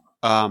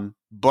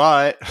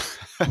 But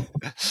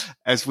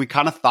as we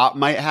kind of thought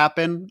might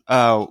happen,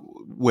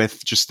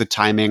 with just the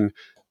timing,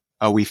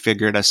 we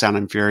figured a Sound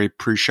and Fury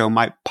pre-show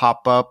might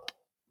pop up,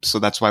 so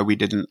that's why we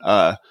didn't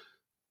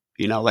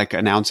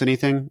announce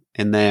anything,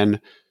 and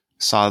then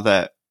saw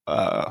that.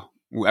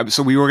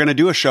 So we were going to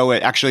do a show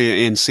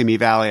actually in Simi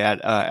Valley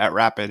at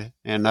Rapid,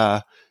 and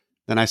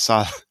then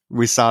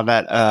we saw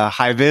that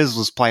High Viz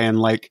was playing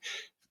like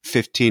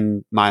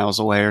 15 miles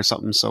away or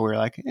something. So we were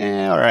like,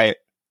 all right,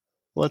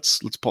 let's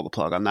pull the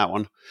plug on that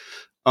one.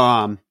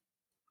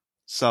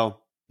 So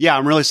yeah,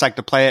 I'm really psyched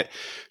to play it.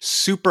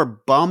 Super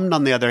bummed,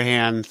 on the other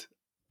hand,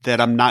 that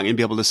I'm not going to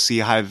be able to see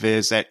High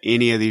Viz at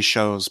any of these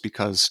shows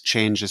because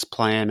Change is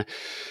playing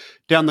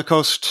down the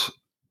coast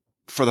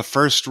for the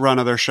first run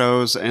of their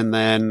shows, and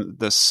then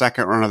the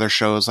second run of their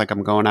shows, like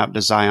I'm going out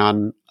to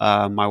Zion,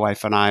 my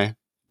wife and I,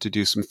 to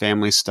do some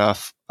family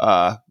stuff,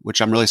 which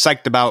I'm really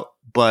psyched about,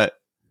 but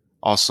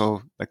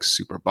also like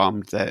super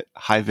bummed that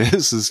High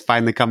Viz is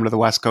finally coming to the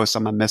West Coast.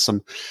 I'm gonna miss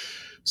them.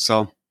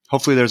 So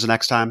hopefully there's a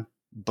next time.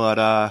 But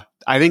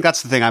I think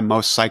that's the thing I'm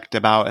most psyched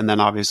about, and then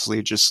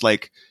obviously just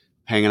like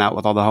hanging out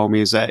with all the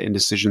homies at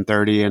Indecision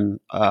 30, and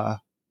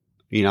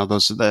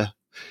those are the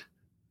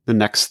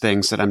next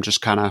things that I'm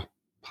just kind of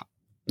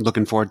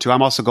looking forward to.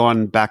 I'm also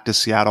going back to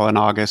Seattle in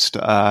August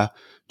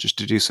just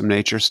to do some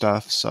nature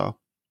stuff. So,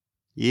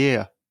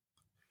 yeah.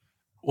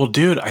 Well,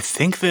 dude, I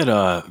think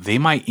that they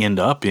might end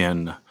up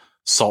in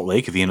Salt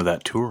Lake at the end of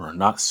that tour.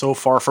 Not so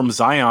far from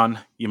Zion.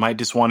 You might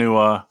just want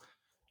to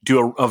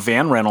do a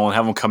van rental and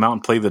have them come out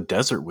and play the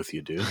desert with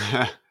you, dude.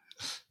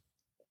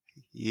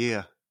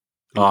 Yeah.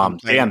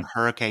 Dan,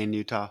 Hurricane,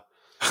 Utah.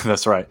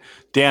 That's right.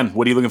 Dan,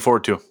 what are you looking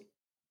forward to?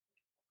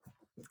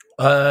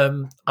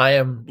 I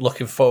am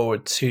looking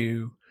forward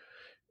to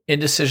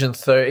Indecision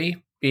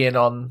 30 being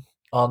on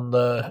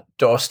the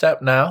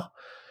doorstep now,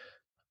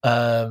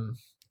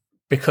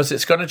 because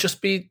it's going to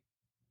just be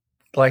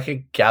like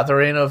a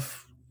gathering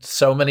of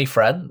so many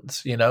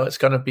friends. It's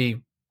going to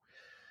be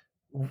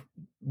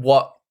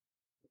what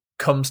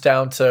comes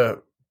down to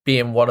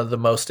being one of the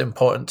most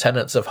important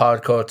tenets of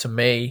hardcore to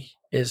me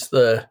is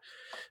the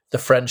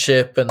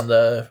friendship and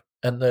the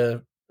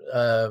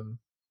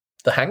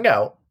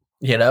hangout.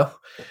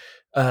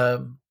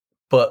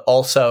 But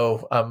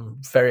also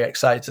I'm very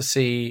excited to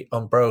see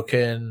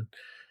Unbroken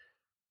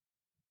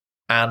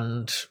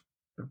and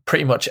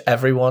pretty much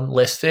everyone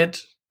listed.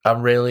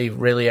 I'm really,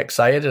 really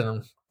excited,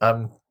 and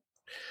I'm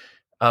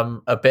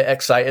a bit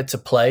excited to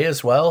play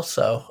as well.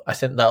 So I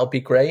think that'll be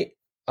great.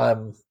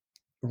 I'm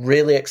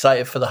really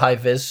excited for the High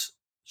Viz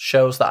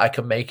shows that I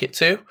can make it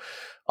to.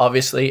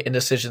 Obviously,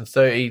 Indecision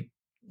 30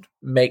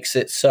 makes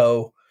it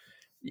so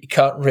you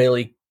can't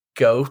really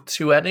go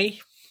to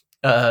any.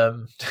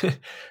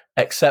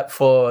 Except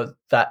for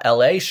that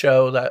LA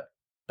show that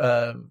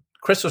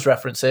Chris was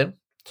referencing.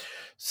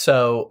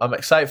 So I'm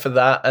excited for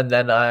that. And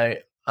then I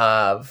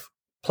have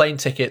plane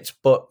tickets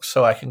booked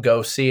so I can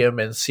go see him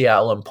in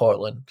Seattle and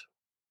Portland.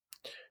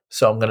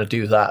 So I'm going to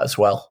do that as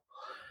well.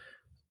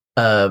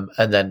 And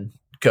then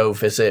go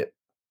visit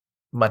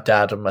my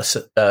dad and my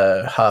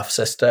half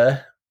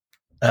sister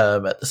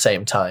at the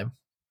same time.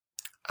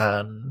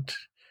 And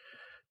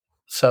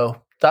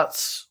so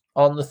that's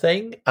on the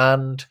thing.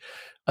 And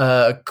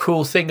a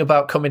cool thing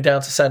about coming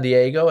down to San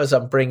Diego is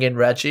I'm bringing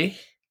Reggie.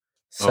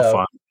 So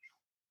fun.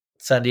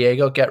 San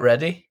Diego, get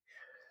ready.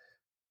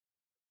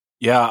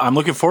 Yeah, I'm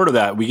looking forward to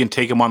that. We can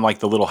take him on like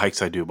the little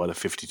hikes I do by the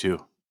 52.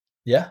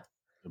 Yeah.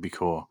 That'd be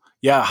cool.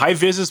 Yeah, High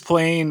Viz is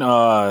playing,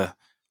 let's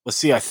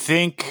see, I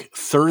think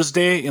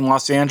Thursday in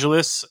Los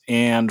Angeles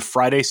and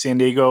Friday San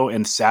Diego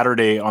and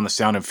Saturday on the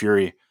Sound and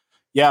Fury.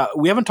 Yeah,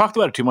 we haven't talked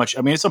about it too much.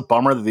 I mean, it's a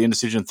bummer that the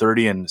Indecision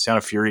 30 and Sound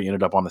and Fury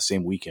ended up on the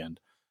same weekend.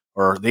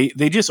 Or they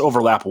just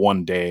overlap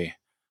one day.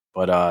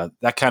 But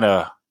that kind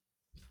of,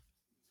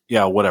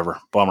 yeah, whatever.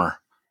 Bummer.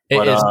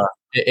 It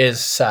is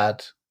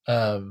sad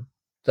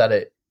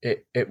that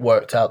it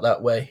worked out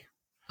that way.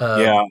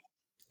 Yeah.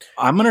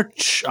 I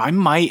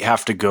might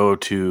have to go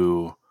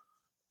to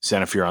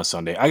Santa Fe on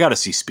Sunday. I got to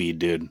see Speed,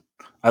 dude.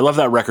 I love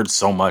that record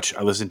so much.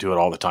 I listen to it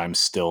all the time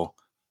still.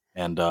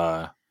 And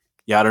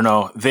yeah, I don't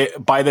know.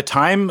 By the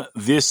time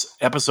this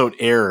episode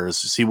airs,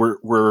 see,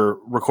 we're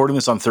recording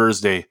this on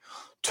Thursday.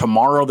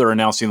 Tomorrow they're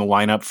announcing the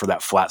lineup for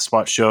that Flat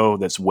Spot show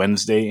that's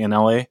Wednesday in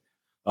LA,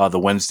 the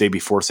Wednesday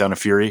before Sound of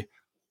Fury.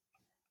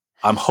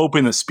 I'm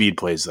hoping that Speed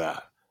plays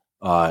that.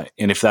 And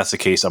if that's the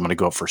case, I'm going to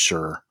go for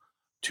sure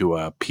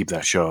to peep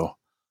that show.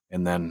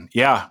 And then,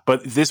 yeah,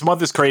 but this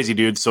month is crazy,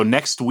 dude. So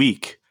next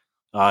week,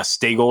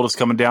 Stay Gold is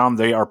coming down.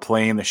 They are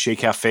playing the Shea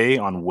Cafe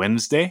on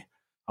Wednesday.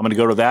 I'm going to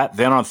go to that.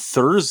 Then on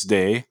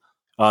Thursday,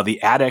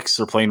 the Addicts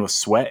are playing with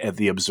Sweat at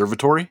the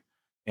Observatory.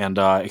 And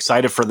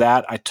excited for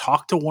that. I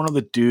talked to one of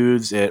the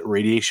dudes at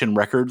Radiation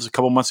Records a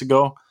couple months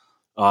ago.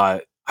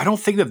 I don't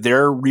think that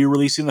they're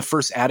re-releasing the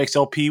first Addicts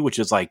LP, which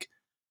is like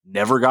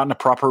never gotten a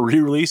proper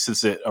re-release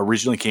since it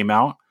originally came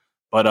out.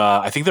 but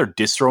I think they're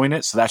distroing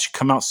it, so that should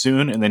come out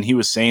soon. And then he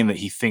was saying that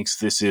he thinks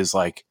this is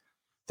like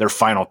their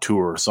final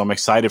tour, so I'm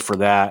excited for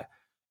that.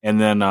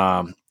 And then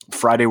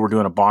Friday we're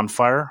doing a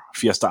bonfire,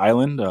 Fiesta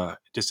Island.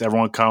 Just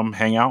everyone come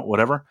hang out,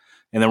 whatever.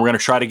 And then we're gonna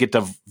try to get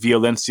to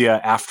Violencia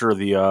after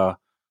the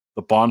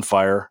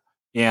bonfire.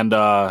 And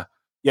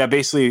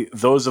basically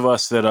those of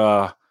us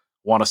that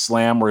want to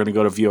slam, we're gonna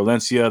go to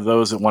Violencia.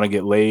 Those that want to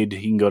get laid,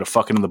 you can go to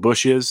Fucking in the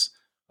Bushes.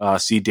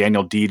 See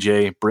Daniel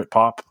DJ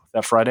Britpop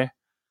that Friday.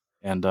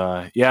 And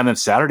and then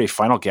Saturday,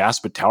 Final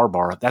Gasp at Tower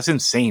Bar. That's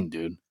insane,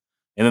 dude.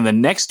 And then the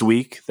next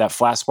week, that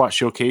Flat Spot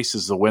Showcase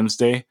is the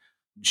Wednesday.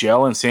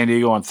 Gel in San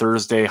Diego on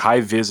Thursday.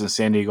 High Viz in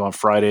San Diego on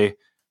Friday.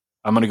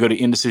 I'm going to go to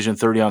Indecision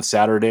 30 on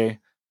Saturday.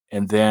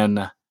 And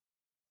then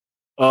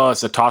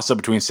it's a toss-up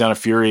between Sound of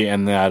Fury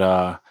and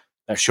that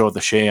show at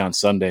the Shea on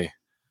Sunday.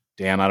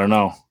 Dan, I don't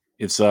know.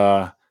 It's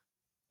a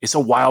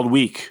wild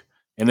week.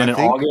 And then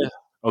August...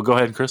 Oh, go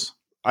ahead, Chris.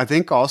 I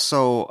think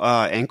also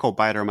Ankle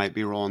Biter might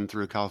be rolling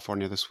through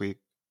California this week.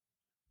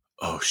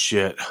 Oh,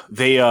 shit.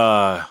 They...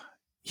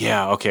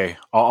 okay.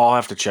 I'll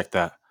have to check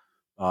that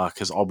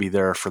because I'll be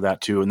there for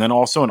that too. And then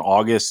also in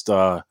August,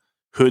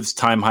 Hood's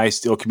Time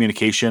Heist, Ill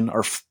Communication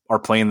are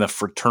playing the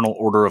Fraternal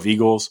Order of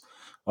Eagles.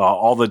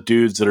 All the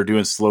dudes that are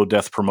doing Slow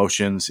Death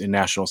promotions in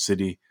National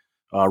City,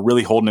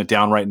 really holding it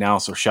down right now.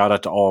 So shout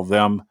out to all of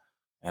them,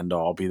 and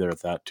I'll be there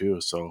at that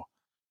too. So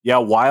yeah,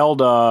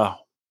 wild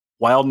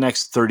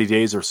next 30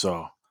 days or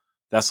so.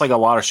 That's like a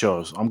lot of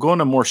shows. I'm going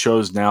to more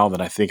shows now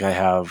than I think I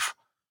have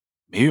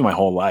maybe my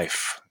whole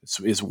life.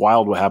 It's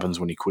wild what happens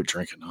when you quit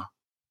drinking, huh?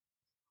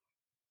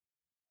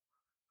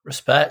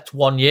 Respect.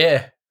 1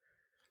 year.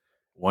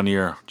 1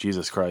 year.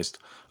 Jesus Christ.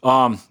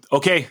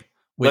 Okay.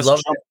 We love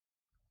it.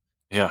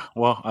 Yeah.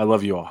 Well, I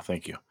love you all.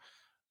 Thank you.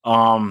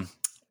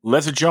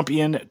 Let's jump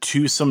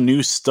into some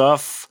new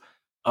stuff.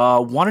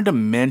 Wanted to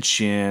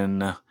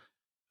mention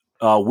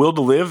Will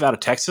to Live out of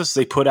Texas.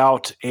 They put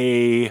out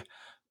a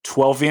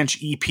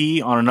 12-inch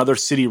EP on Another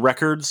City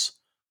Records.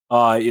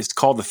 It's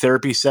called The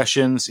Therapy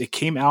Sessions. It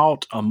came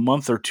out a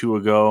month or two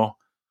ago.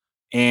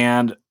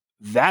 And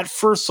that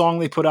first song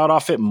they put out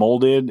off it,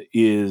 Molded,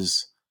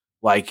 is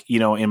like,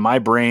 in my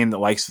brain that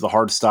likes the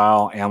hard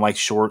style and like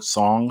short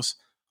songs,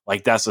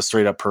 like that's a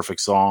straight up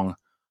perfect song.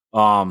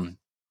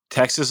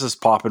 Texas is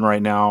popping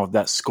right now.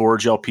 That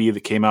Scourge LP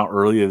that came out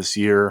earlier this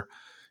year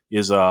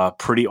is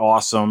pretty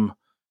awesome.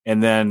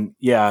 And then,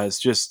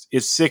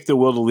 it's sick that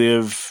Will to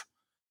Live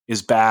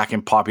is back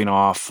and popping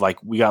off.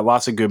 Like, we got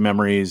lots of good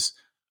memories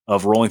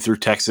of rolling through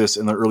Texas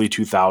in the early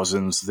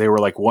 2000s. They were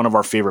like one of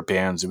our favorite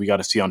bands that we got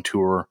to see on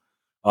tour.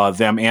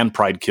 Them and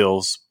Pride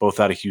Kills, both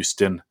out of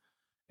Houston.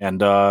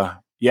 And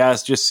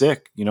it's just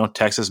sick,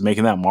 Texas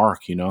making that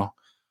mark,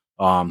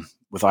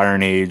 with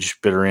Iron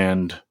Age, Bitter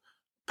End,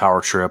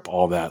 Power Trip,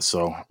 all that.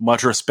 So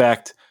much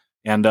respect.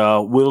 And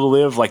Will to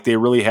Live, like, they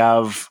really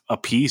have a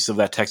piece of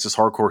that Texas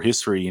hardcore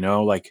history,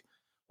 like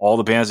all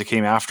the bands that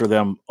came after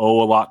them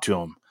owe a lot to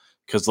them,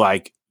 because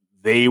like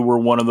they were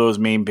one of those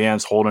main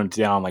bands holding it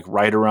down, like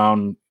right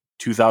around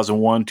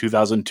 2001,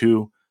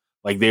 2002,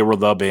 like they were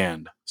the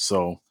band.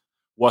 So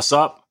what's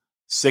up?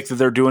 Sick that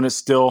they're doing it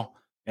still.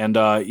 And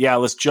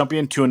let's jump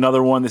into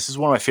another one. This is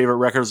one of my favorite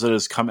records that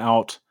has come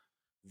out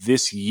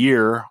this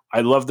year.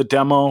 I love the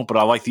demo, but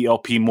I like the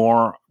LP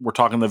more. We're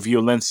talking the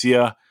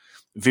Violencia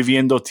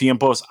Viviendo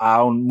Tiempos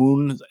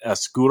Aún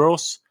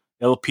Oscuros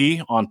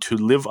LP on To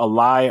Live a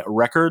Lie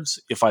Records.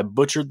 If I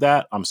butchered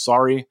that, I'm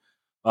sorry.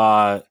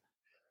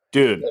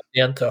 Dude.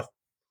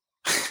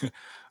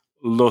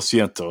 Lo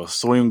siento.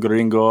 Soy un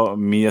gringo.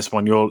 Mi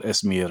español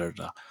es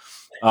mierda.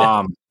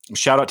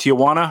 Shout out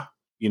Tijuana,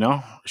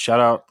 shout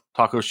out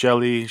Taco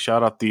Shelly,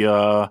 shout out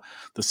the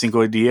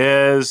Cinco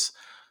Diez,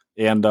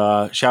 and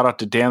shout out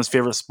to Dan's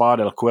favorite spot,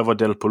 El Cueva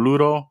del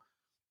Peludo.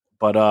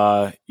 But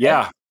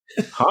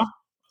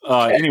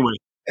anyway,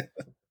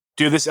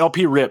 dude, this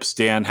LP rips.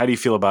 Dan, how do you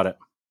feel about it?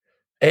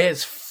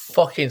 It's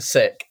fucking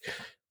sick.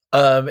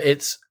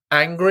 It's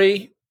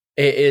angry.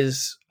 It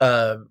is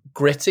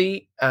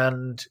gritty,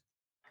 and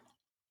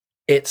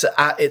it's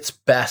at its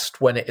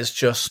best when it is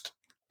just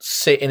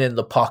sitting in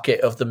the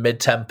pocket of the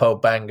mid-tempo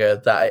banger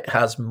that it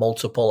has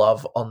multiple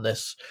of on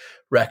this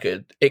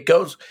record. It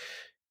goes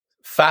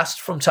fast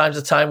from time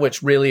to time,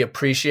 which really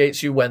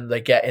appreciates you when they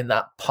get in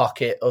that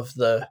pocket of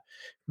the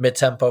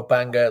mid-tempo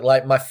banger.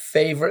 Like, my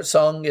favorite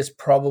song is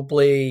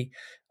probably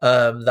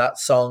that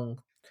song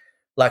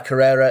La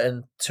Carrera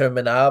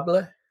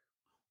Interminable.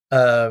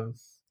 I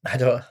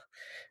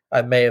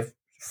may have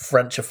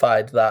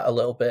Frenchified that a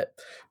little bit,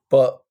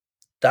 but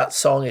that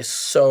song is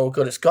so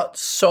good. It's got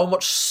so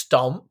much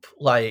stomp,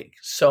 like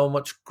so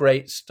much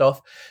great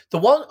stuff.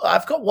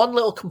 I've got one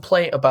little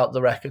complaint about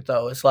the record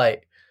though. It's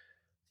like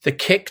the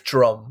kick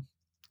drum,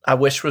 I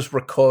wish was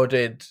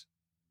recorded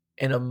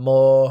in a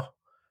more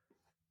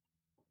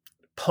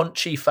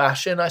punchy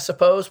fashion, I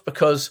suppose,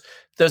 because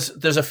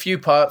there's a few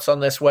parts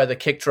on this where the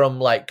kick drum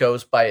like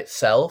goes by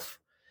itself,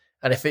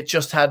 and if it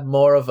just had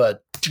more of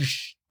a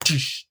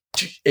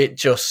it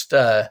just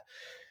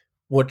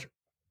would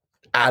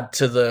add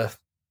to the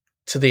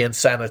to the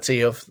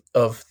insanity of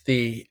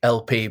the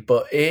LP,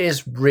 but it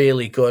is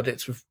really good.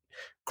 It's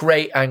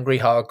great angry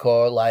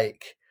hardcore,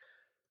 like,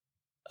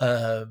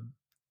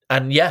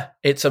 and yeah,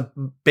 it's a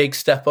big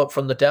step up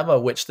from the demo,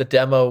 which the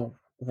demo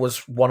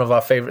was one of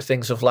our favorite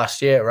things of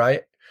last year,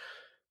 right?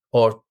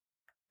 Or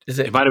is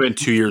it? It might have been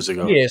 2 years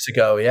ago. Years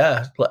ago,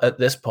 yeah. At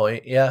this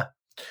point, yeah.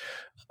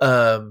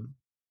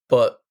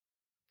 But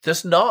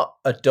there's not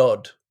a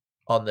dud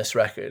on this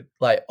record.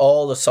 Like,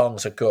 all the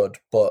songs are good,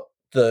 but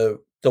the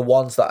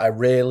ones that I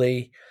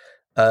really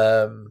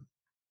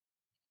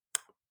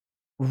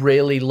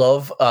really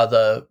love are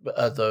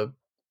the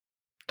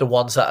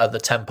ones that are the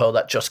tempo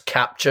that just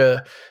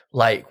capture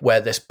like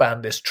where this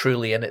band is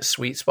truly in its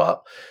sweet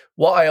spot.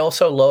 What I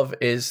also love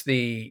is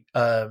the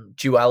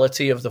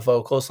duality of the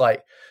vocals.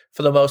 Like,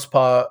 for the most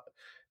part,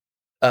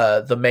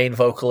 the main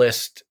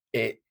vocalist,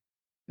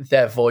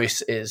 their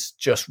voice is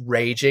just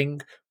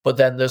raging, but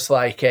then there's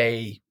like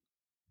a,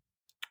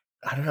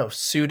 I don't know,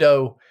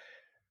 pseudo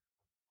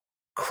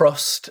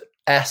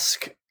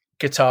Crust-esque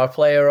guitar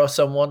player or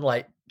someone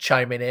like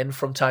chiming in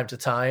from time to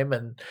time,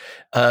 and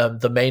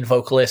the main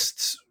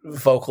vocalist's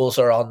vocals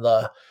are on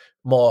the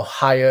more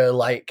higher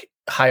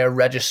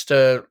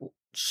register,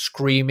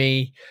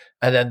 screamy,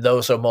 and then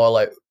those are more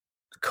like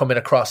coming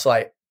across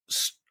like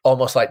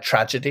almost like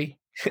tragedy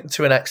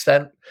to an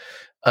extent,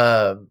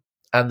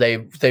 and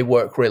they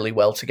work really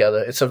well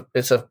together.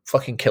 It's a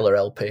fucking killer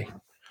LP.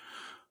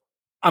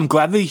 I'm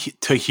glad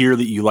to hear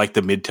that you like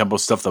the mid-tempo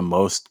stuff the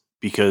most,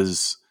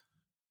 because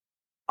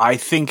I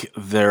think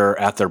they're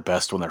at their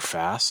best when they're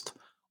fast.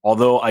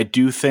 Although I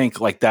do think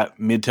like that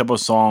mid-tempo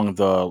song,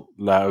 the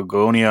La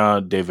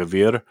Agonia de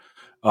Vivir,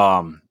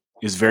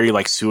 is very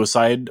like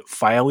Suicide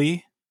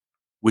File-y,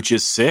 which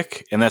is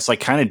sick. And that's like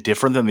kind of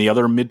different than the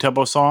other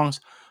mid-tempo songs.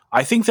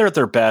 I think they're at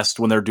their best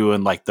when they're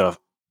doing like the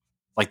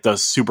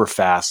super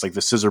fast, like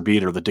the scissor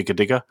beat or the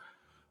dicka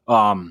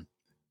dicka.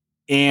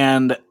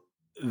 And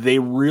they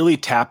really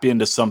tap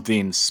into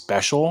something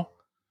special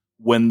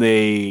when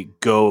they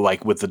go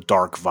like with the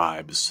dark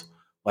vibes,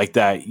 like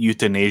that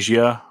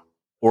Euthanasia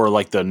or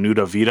like the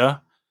Nuda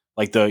Vida,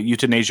 like the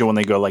Euthanasia when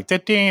they go like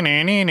and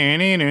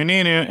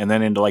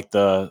then into like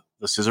the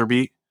scissor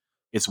beat.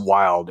 It's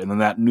wild. And then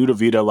that Nuda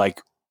Vida,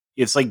 like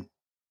it's like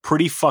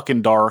pretty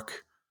fucking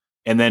dark,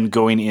 and then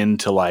going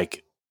into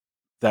like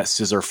that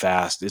scissor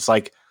fast. It's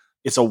like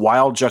it's a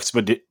wild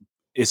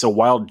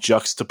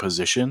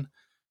juxtaposition,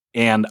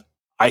 and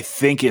I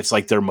think it's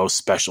like their most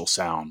special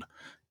sound.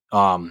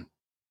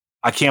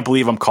 I can't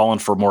believe I'm calling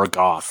for more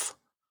goth,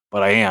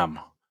 but I am.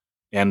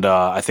 And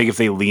I think if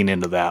they lean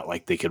into that,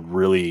 like they could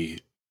really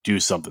do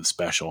something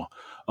special.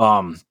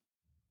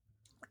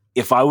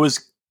 If I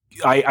was,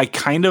 I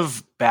kind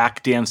of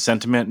back Dan's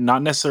sentiment,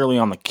 not necessarily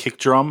on the kick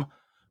drum,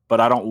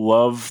 but I don't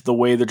love the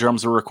way the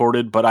drums are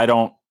recorded, but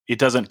it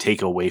doesn't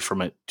take away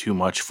from it too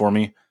much for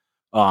me.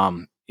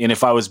 And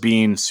if I was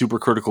being super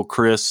critical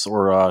Chris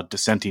or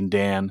dissenting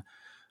Dan,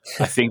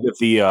 I think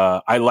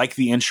that I like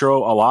the intro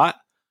a lot,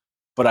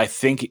 but I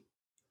think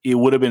it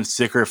would have been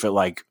sicker if it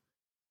like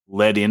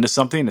led into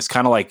something. It's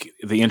kind of like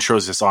the intro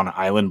is just on an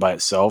island by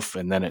itself,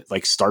 and then it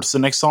like starts the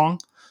next song.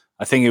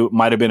 I think it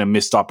might have been a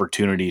missed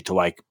opportunity to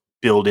like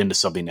build into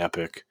something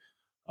epic.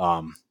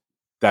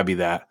 That'd be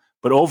that.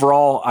 But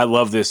overall, I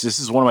love this. This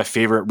is one of my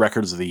favorite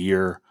records of the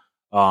year.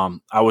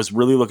 I was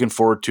really looking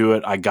forward to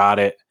it. I got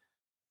it,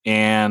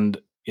 and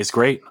it's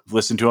great. I've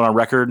listened to it on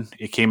record.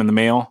 It came in the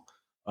mail.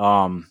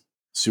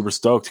 Super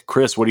stoked.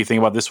 Chris, what do you think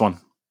about this one?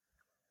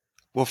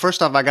 Well,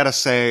 first off, I gotta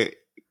say,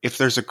 if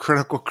there's a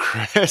critical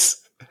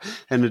Chris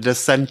and a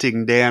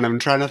dissenting Dan, I'm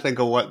trying to think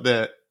of what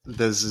the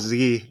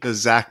Z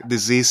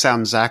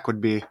sound Zach would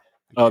be.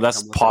 Oh,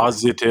 that's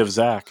positive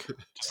Zach.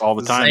 Just all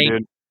the time,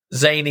 dude.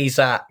 Zany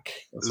Zach.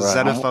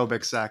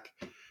 Xenophobic Zach.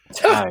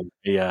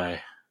 Yeah.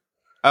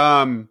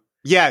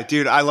 Yeah,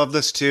 dude, I love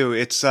this too.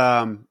 It's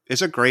a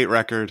great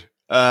record.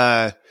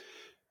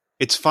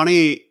 It's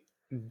funny.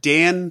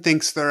 Dan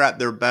thinks they're at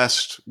their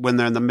best when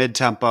they're in the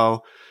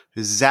mid-tempo.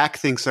 Zach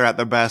thinks they're at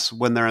their best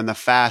when they're in the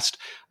fast.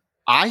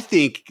 I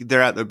think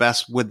they're at their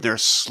best when they're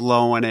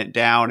slowing it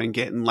down and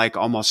getting like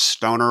almost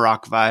stoner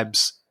rock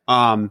vibes.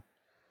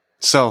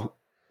 So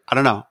I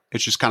don't know.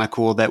 It's just kind of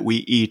cool that we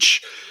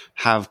each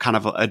have kind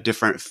of a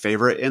different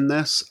favorite in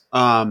this.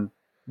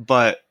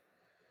 But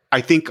I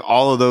think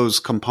all of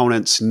those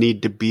components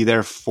need to be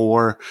there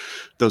for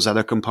those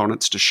other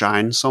components to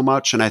shine so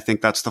much. And I think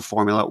that's the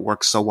formula that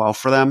works so well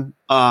for them.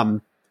 I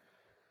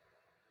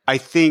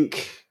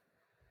think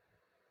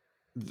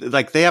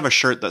like they have a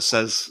shirt that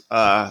says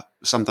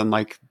something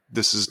like,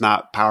 "This is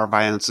not power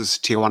violence, this is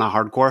Tijuana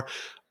hardcore."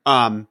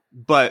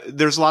 But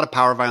there's a lot of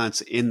power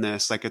violence in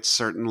this. Like it's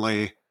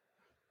certainly,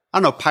 I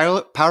don't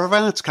know, power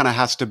violence kind of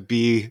has to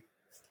be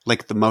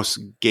like the most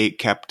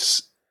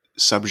gate-kept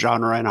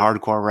subgenre in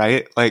hardcore,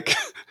 right? Like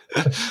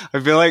I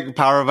feel like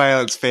power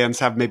violence fans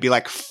have maybe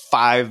like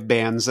 5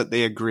 bands that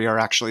they agree are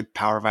actually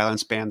power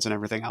violence bands, and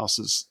everything else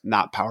is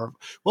not power.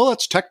 Well,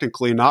 it's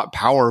technically not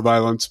power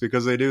violence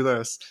because they do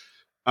this.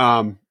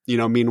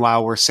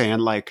 Meanwhile, we're saying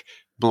like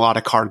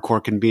melodic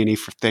hardcore can be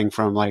anything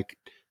from like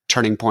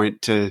turning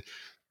point to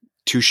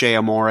touche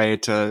amore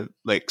to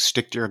like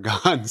stick to your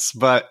guns.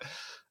 But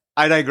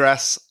I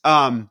digress.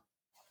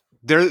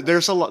 There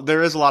is a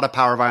lot of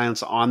power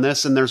violence on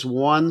this, and there's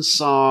one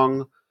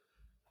song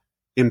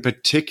in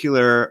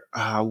particular.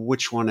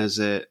 Which one is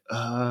it?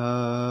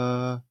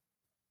 I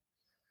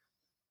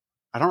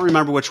don't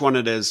remember which one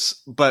it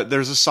is, but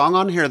there's a song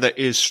on here that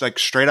is like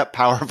straight up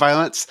power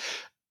violence.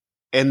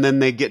 And then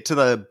they get to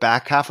the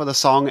back half of the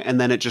song,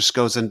 and then it just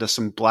goes into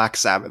some Black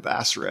Sabbath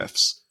ass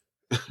riffs.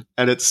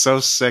 And it's so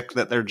sick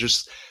that they're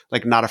just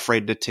like not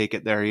afraid to take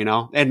it there, you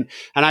know? And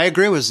I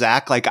agree with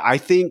Zach. Like, I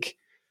think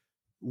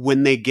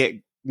when they get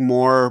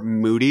more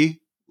moody,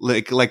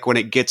 like when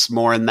it gets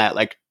more in that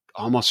like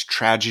almost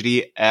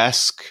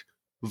tragedy-esque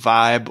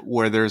vibe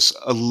where there's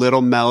a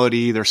little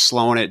melody, they're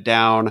slowing it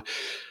down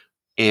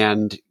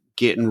and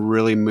getting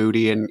really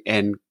moody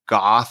and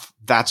goth,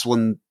 that's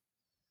when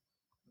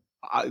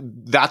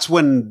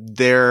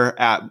they're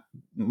at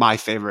my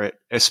favorite,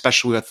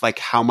 especially with like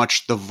how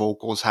much the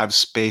vocals have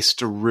space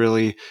to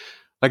really,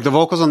 like, the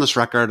vocals on this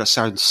record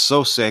sound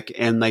so sick,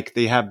 and like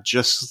they have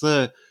just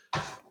the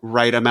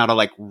right amount of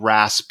like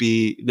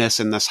raspiness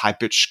in this high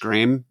pitched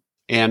scream,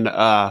 and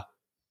I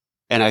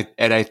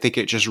think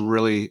it just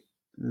really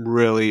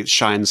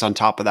shines on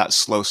top of that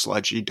slow,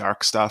 sludgy,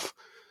 dark stuff.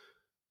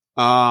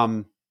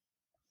 And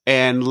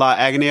La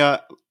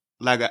Agonia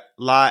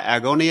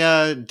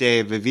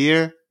de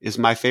Vivir is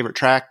my favorite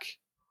track,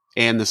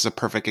 and this is a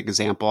perfect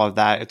example of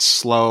that. It's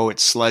slow,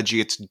 it's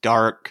sludgy, it's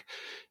dark,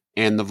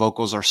 and the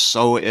vocals are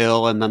so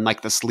ill, and then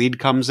like this lead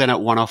comes in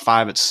at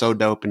 105. It's so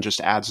dope and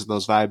just adds to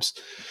those vibes.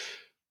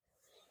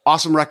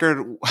 Awesome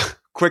record.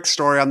 Quick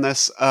story on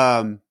this.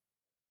 I've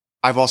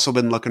also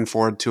been looking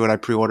forward to it. I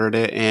pre-ordered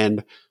it,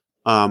 and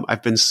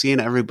I've been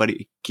seeing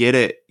everybody get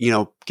it,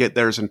 get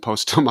theirs and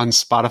post them on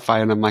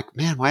Spotify, and I'm like,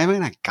 man, why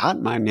haven't I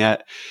gotten mine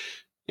yet?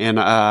 And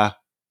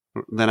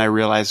then I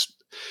realized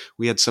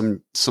we had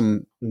some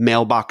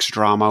mailbox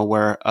drama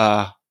where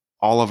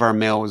all of our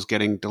mail was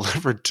getting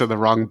delivered to the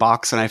wrong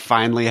box, and I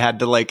finally had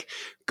to like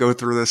go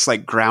through this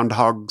like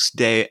Groundhog's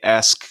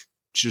Day-esque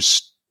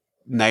just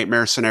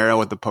nightmare scenario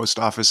with the post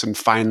office, and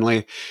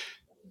finally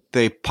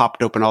they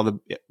popped open all the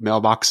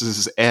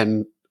mailboxes,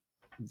 and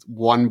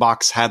one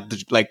box had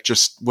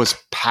just was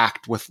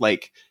packed with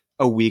like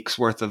a week's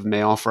worth of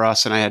mail for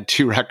us, and I had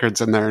 2 records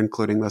in there,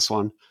 including this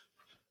one.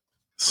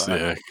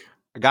 Sick.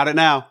 I got it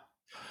now.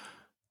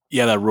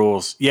 Yeah, that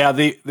rules. Yeah,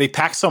 they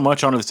pack so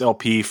much onto this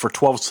LP for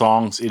 12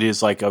 songs. It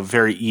is like a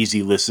very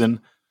easy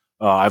listen.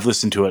 I've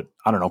listened to it,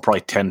 I don't know,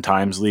 probably 10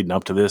 times leading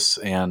up to this,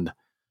 and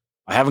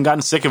I haven't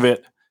gotten sick of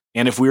it.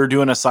 And if we were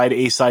doing a side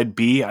A, side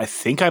B, I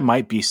think I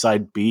might be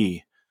side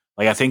B.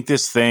 Like, I think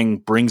this thing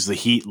brings the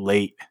heat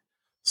late.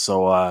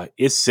 So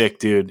it's sick,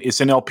 dude. It's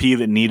an LP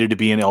that needed to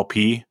be an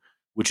LP,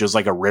 which is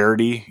like a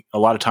rarity. A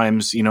lot of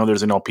times,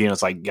 there's an LP and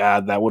it's like,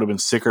 God, that would have been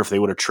sicker if they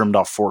would have trimmed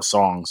off 4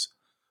 songs.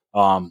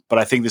 But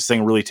I think this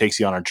thing really takes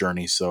you on a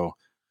journey. So,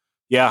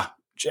 yeah,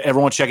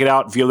 everyone check it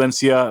out.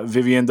 Violencia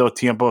Viviendo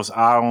Tiempos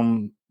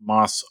Aún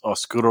Más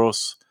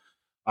Oscuros.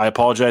 I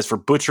apologize for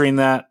butchering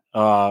that,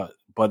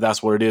 but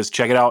that's what it is.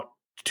 Check it out.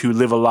 To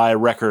Live a Lie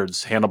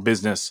Records. Handle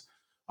business.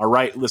 All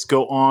right, let's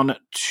go on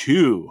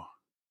to,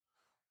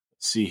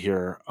 let's see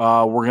here.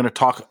 We're going to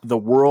talk The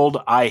World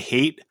I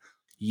Hate.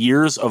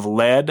 Years of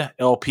Lead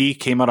LP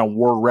came out on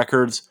War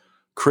Records.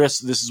 Chris,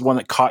 this is one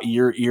that caught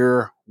your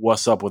ear.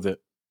 What's up with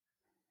it?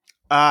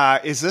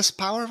 Is this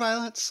power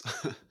violence?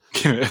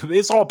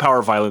 It's all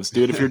power violence,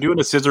 dude. If you're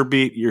doing a scissor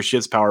beat, your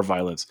shit's power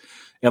violence.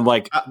 And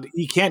like,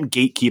 you can't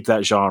gatekeep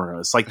that genre.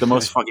 It's like the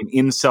most fucking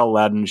incel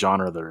Latin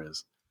genre there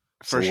is.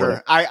 For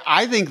sure.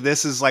 I think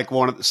this is like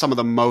some of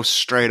the most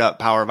straight up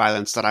power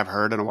violence that I've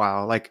heard in a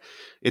while. Like,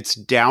 it's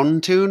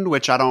down-tuned,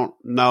 which I don't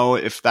know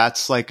if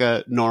that's like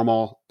a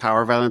normal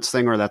power violence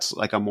thing or that's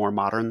like a more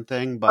modern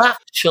thing. But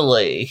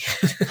actually,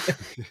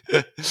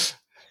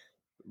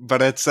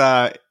 but it's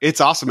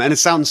awesome, and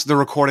the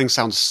recording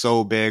sounds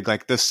so big.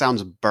 Like, this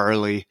sounds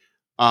burly,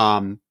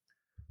 and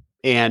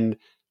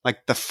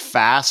like the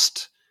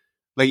fast,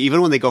 like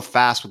even when they go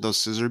fast with those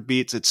scissor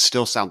beats, it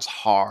still sounds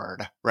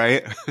hard,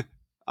 right?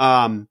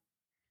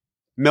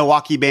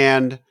 Milwaukee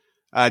band.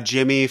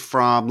 Jimmy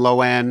from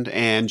Low End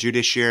and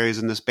Judiciary is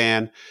in this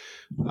band.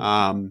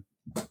 Yeah,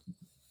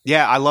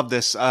 I love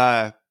this.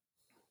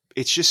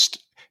 It's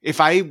just, if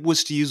I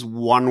was to use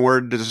one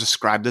word to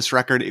describe this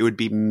record, it would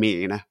be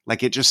mean.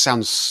 Like, it just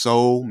sounds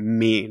so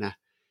mean.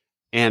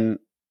 And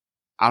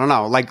I don't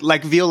know, like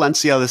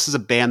Violencia, this is a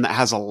band that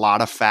has a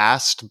lot of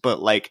fast,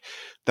 but like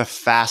the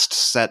fast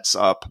sets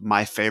up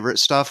my favorite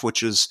stuff,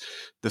 which is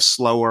the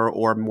slower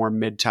or more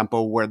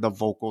mid-tempo where the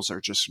vocals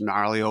are just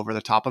gnarly over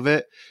the top of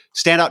it.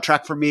 Standout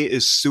track for me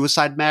is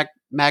Suicide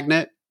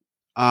Magnet,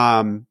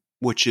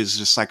 which is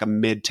just like a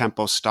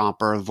mid-tempo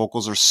stomper. The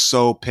vocals are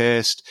so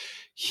pissed.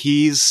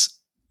 He's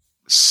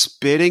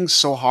spitting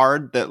so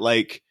hard that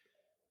like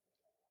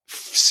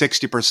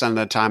 60% of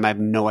the time I have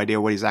no idea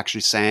what he's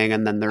actually saying.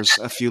 And then there's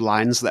a few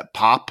lines that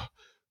pop.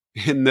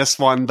 In this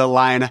one, the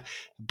line,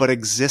 "But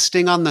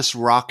existing on this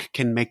rock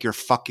can make your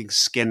fucking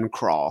skin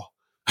crawl."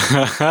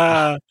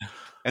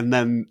 And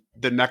then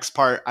the next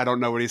part, I don't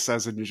know what he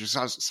says, and it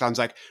just sounds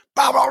like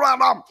bow, bow,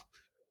 bow,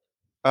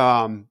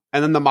 bow.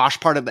 And then the mosh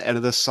part at the end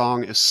of this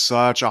song is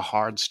such a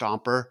hard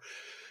stomper.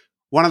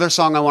 One other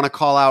song I want to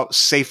call out,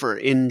 Safer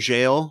in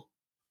Jail.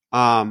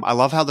 I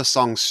love how the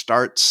song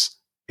starts.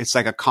 It's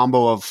like a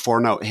combo of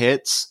 4-note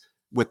hits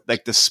with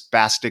like the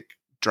spastic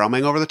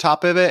drumming over the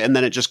top of it. And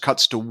then it just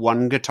cuts to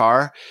one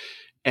guitar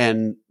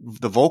and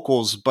the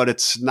vocals, but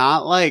it's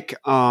not like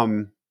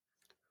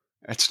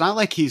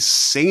he's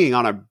singing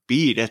on a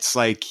beat. It's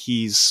like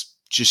he's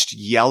just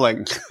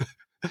yelling.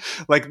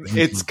 Like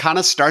it's kind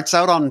of starts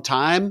out on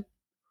time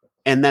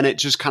and then it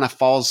just kind of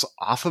falls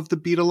off of the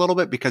beat a little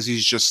bit because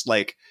he's just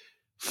like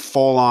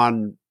full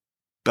on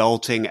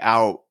belting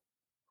out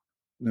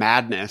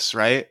madness,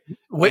 right?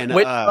 Which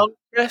song,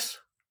 Chris?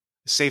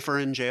 Safer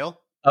in Jail.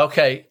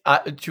 Okay.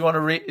 Do you want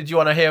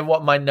to hear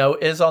what my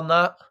note is on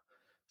that?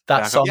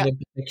 That song in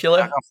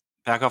particular?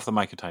 Back off the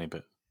mic a tiny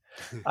bit.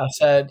 I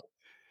said,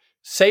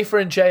 Safer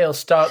in Jail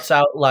starts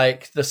out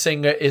like the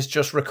singer is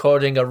just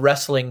recording a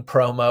wrestling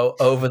promo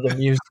over the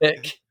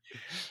music.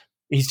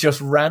 He's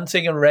just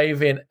ranting and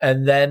raving.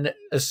 And then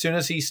as soon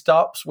as he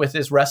stops with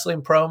his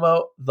wrestling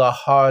promo, the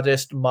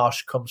hardest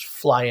mosh comes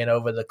flying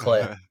over the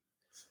cliff.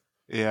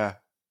 Yeah.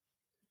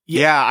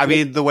 I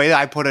mean, the way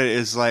I put it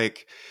is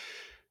like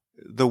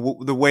the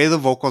way the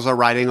vocals are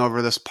riding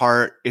over this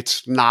part,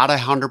 it's not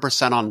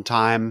 100% on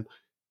time.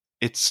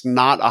 It's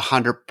not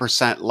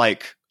 100%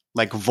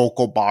 like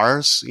vocal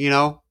bars, you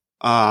know,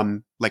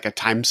 like a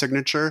time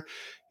signature.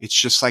 It's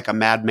just like a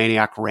mad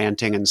maniac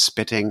ranting and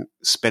spitting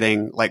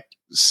like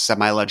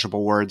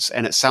semi-legible words.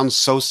 And it sounds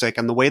so sick.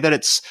 And the way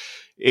that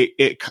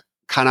it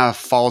kind of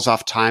falls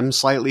off time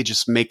slightly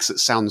just makes it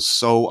sound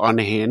so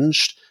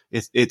unhinged.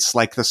 It's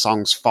like the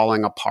song's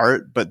falling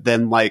apart. But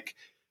then like,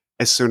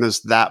 as soon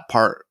as that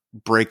part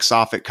breaks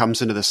off, it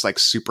comes into this like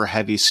super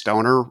heavy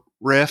stoner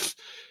riff.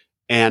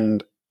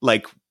 And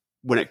like,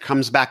 when it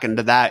comes back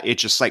into that, it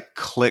just like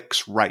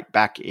clicks right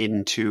back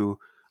into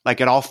like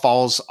it all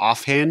falls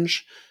off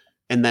hinge.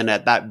 And then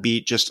at that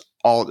beat, just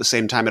all at the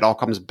same time, it all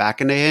comes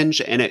back into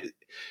hinge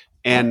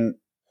and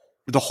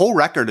the whole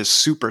record is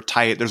super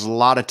tight. There's a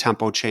lot of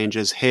tempo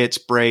changes, hits,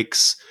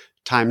 breaks,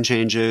 time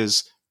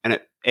changes,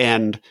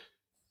 and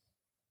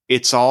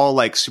it's all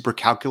like super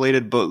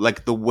calculated, but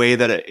like the way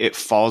that it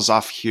falls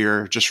off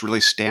here just really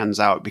stands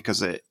out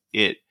because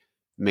it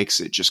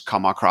makes it just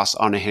come across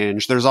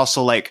unhinged. There's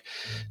also like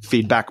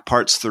feedback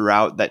parts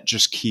throughout that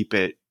just keep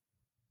it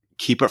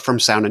from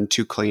sounding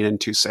too clean and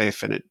too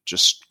safe. And it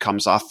just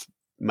comes off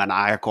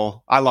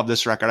maniacal. I love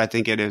this record. I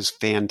think it is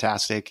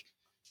fantastic.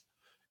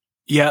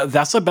 Yeah.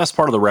 That's the best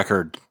part of the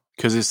record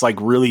because it's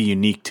like really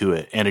unique to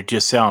it. And it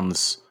just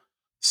sounds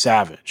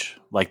savage.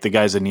 Like the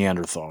guy's a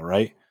Neanderthal,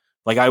 right?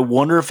 Like, I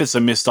wonder if it's a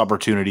missed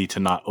opportunity to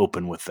not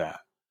open with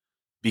that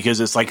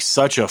because it's like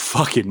such a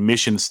fucking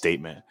mission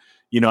statement.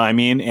 You know what I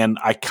mean? And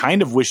I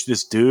kind of wish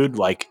this dude,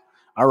 like,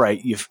 all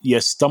right, you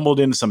stumbled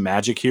into some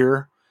magic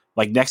here.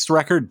 Like, next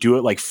record, do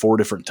it like 4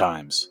 different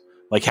times.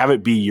 Like, have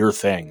it be your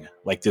thing,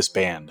 like this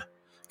band.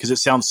 Because it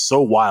sounds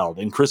so wild.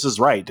 And Chris is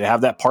right, to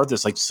have that part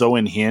that's like so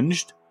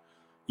unhinged,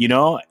 you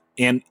know?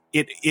 And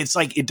it's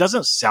like, it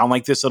doesn't sound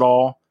like this at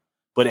all,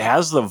 but it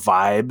has the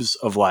vibes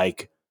of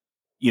like,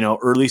 you know,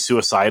 early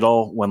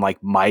Suicidal when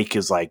like Mike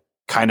is like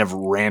kind of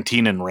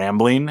ranting and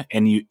rambling.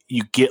 And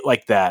you get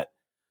like that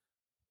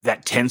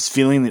tense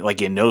feeling that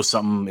like, you know,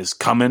 something is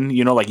coming,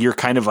 you know, like you're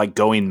kind of like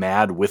going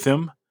mad with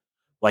him.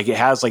 Like it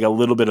has like a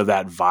little bit of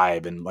that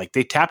vibe and like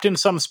they tapped into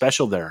something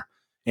special there.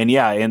 And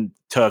yeah, and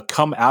to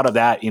come out of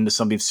that into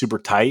something super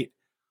tight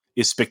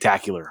is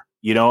spectacular,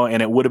 you know,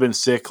 and it would have been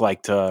sick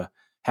like to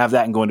have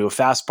that and go into a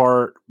fast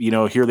part, you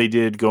know, here they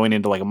did going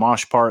into like a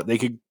mosh part. They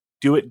could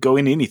do it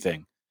going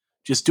anything.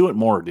 Just do it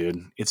more, dude.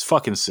 It's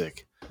fucking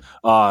sick.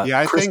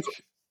 I think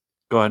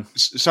go ahead.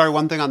 Sorry,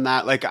 one thing on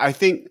that. Like, I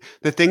think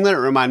the thing that it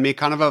reminded me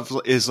kind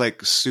of is like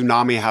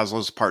Tsunami has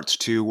those parts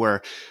too,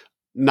 where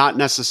not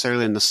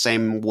necessarily in the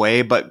same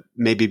way, but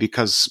maybe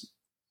because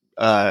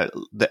a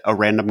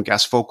random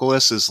guest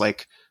vocalist is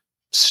like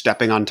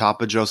stepping on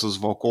top of Joseph's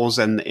vocals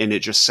and it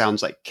just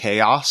sounds like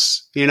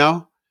chaos, you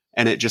know?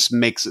 And it just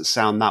makes it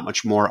sound that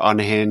much more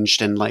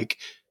unhinged and like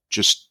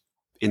just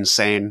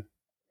insane.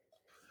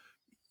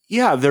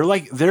 Yeah,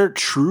 they're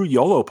true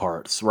YOLO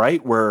parts,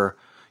 right? Where,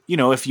 you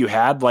know, if you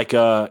had like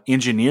a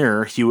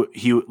engineer, he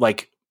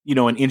like, you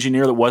know, an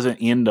engineer that wasn't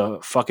into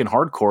fucking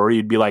hardcore,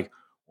 you'd be like,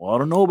 well, I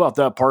don't know about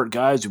that part,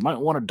 guys. You might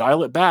want to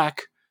dial it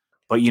back.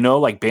 But, you know,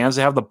 like bands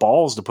that have the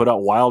balls to put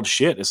out wild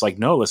shit, it's like,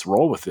 no, let's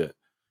roll with it.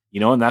 You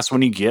know, and that's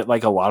when you get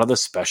like a lot of the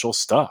special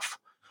stuff.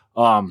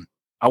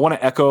 I want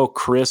to echo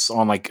Chris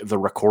on like the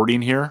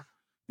recording here.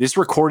 This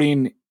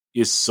recording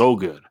is so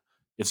good.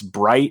 It's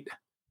bright.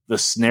 The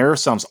snare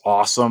sounds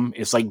awesome.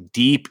 It's like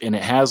deep and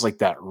it has like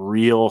that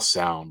real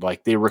sound.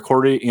 Like they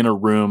recorded it in a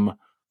room.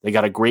 They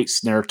got a great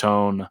snare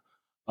tone.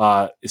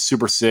 It's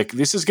super sick.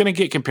 This is going to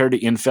get compared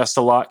to Infest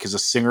a lot because the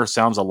singer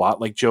sounds a lot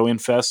like Joe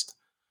Infest.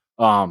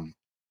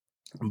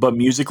 but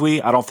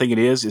musically, I don't think it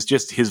is. It's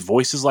just his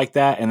voice is like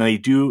that, and they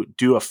do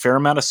a fair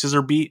amount of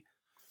scissor beat.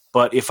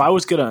 But if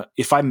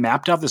I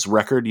mapped out this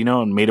record,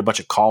 and made a bunch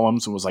of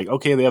columns and was like,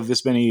 okay, they have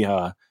this many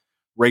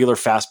regular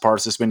fast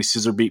parts, this many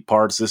scissor beat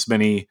parts, this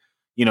many,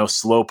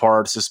 slow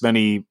parts, this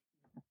many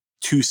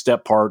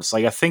two-step parts.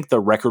 Like, I think the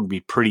record would be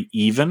pretty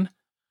even.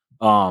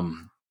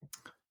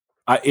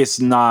 It's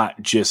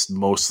not just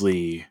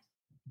mostly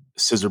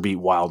scissor beat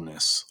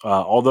wildness,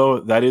 although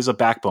that is a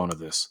backbone of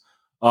this.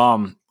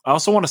 I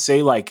also want to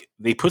say, like,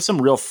 they put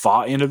some real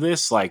thought into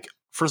this. Like,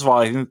 first of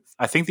all,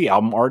 I think the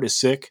album art is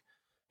sick.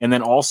 And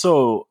then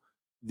also,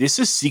 this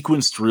is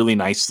sequenced really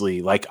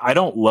nicely. Like, I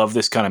don't love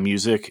this kind of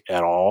music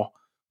at all.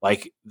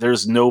 Like,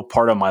 there's no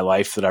part of my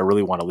life that I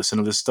really want to listen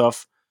to this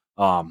stuff.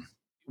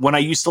 When I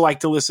used to like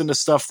to listen to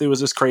stuff that was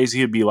this crazy,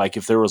 it'd be like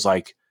if there was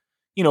like,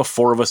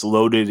 4 of us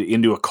loaded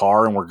into a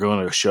car and we're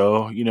going to a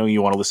show,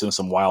 you want to listen to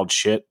some wild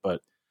shit.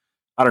 But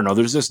I don't know.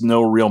 There's just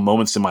no real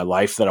moments in my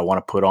life that I want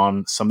to put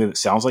on something that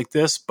sounds like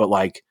this. But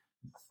like,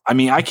 I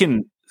mean, I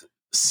can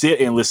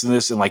sit and listen to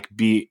this and like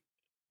be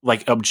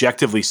like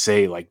objectively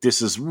say like,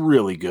 this is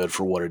really good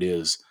for what it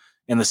is.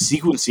 And the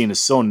sequencing is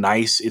so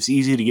nice. It's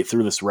easy to get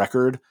through this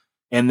record.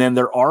 And then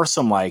there are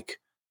some like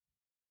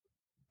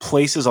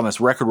places on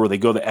this record where they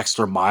go the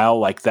extra mile,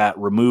 like that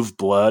Remove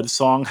Blood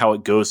song, how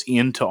it goes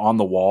into On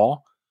the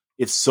Wall.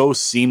 It's so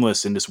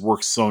seamless and just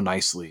works so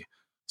nicely.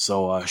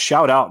 So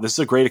shout out. This is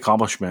a great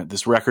accomplishment.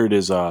 This record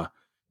is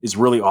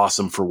really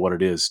awesome for what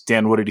it is.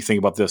 Dan, what did you think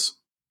about this?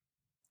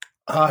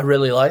 I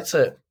really liked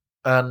it.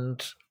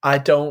 And I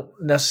don't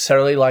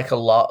necessarily like a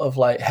lot of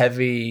like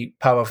heavy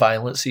power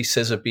violence-y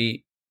scissor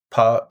beat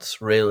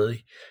parts,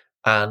 really.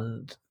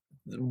 And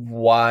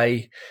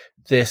why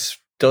this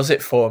does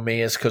it for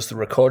me is because the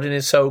recording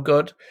is so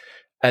good.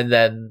 And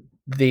then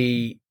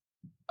the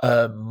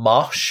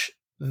mosh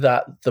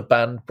that the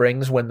band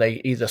brings when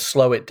they either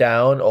slow it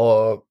down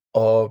or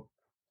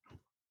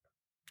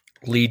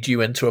lead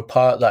you into a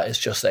part that is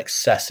just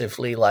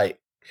excessively like,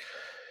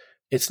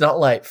 it's not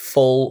like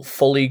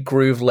fully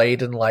groove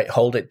laden, like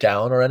Hold It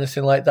Down or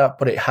anything like that,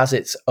 but it has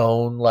its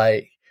own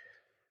like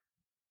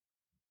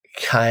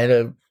kind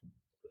of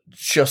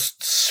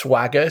just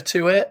swagger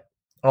to it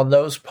on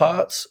those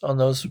parts, on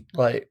those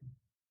like,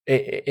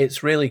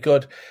 it's really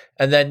good.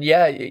 And then,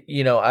 yeah,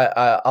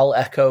 I'll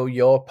echo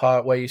your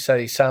part where you said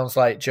he sounds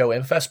like Joe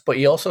Infest, but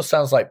he also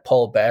sounds like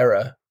Paul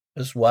Bearer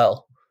as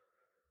well.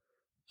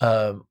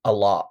 A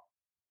lot,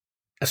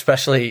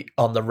 especially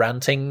on the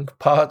ranting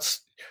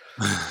parts.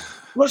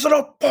 Listen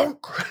up,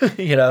 punk,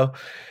 Yeah.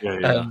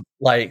 And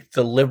like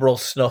the Liberal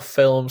Snuff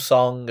Film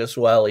song as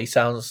well. He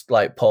sounds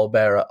like Paul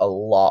Bearer a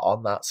lot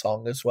on that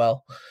song as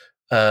well.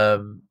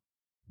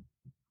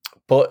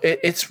 But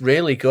it's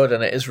really good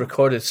and it is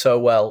recorded so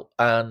well.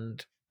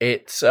 And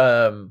it's,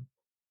 you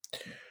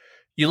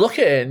look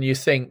at it and you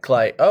think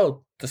like,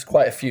 oh, there's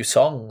quite a few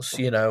songs,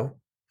 and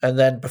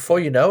then before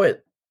you know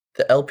it,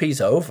 the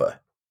LP's over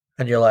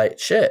and you're like,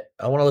 shit,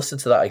 I want to listen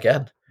to that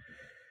again.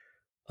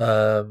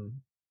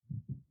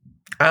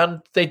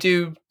 And they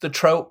do the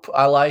trope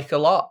I like a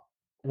lot,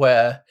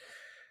 where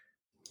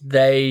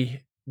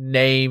they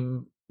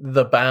name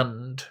the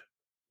band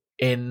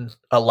in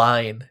a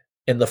line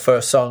in the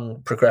first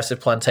song, Progressive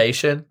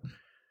Plantation.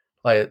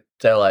 Like,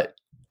 they're like,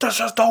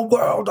 this is the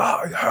world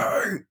I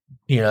hate,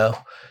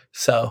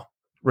 So,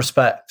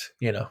 respect,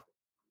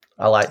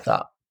 I like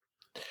that.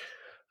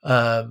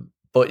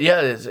 But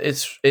yeah,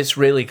 it's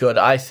really good.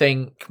 I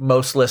think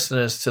most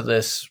listeners to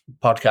this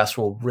podcast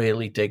will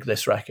really dig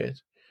this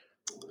record.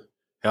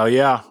 Hell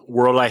yeah.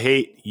 World I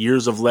Hate,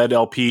 Years of Lead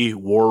LP,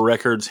 War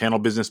Records, Handle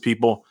Business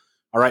People.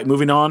 All right,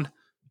 moving on.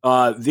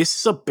 This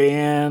is a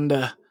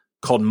band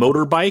called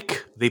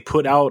Motorbike. They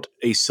put out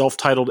a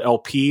self-titled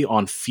LP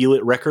on Feel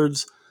It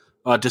Records.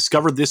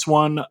 Discovered this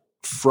one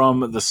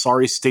from the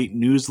Sorry State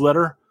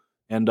newsletter,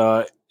 and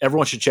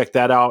everyone should check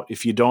that out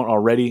if you don't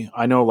already.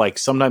 I know like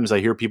sometimes I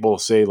hear people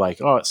say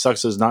like, oh, it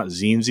sucks there's not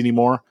zines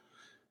anymore.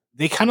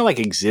 They kind of like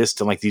exist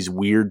in like these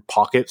weird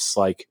pockets.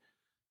 Like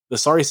the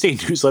Sorry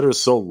State newsletter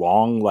is so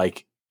long,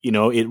 like,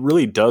 it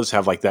really does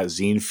have like that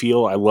zine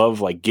feel. I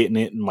love like getting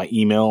it in my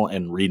email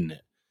and reading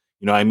it.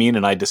 You know what I mean?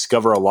 And I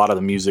discover a lot of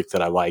the music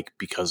that I like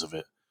because of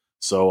it.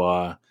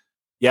 So,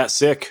 yeah,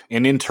 sick.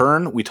 And in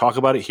turn, we talk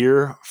about it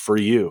here for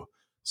you.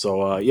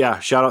 So, yeah,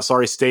 shout out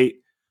Sorry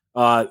State.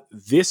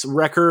 This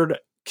record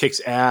kicks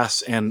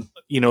ass. And,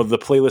 the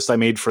playlist I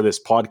made for this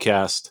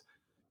podcast,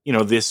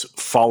 this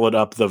followed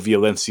up the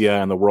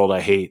Violencia and the World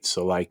I Hate.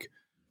 So, like,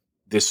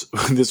 this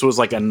was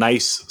like a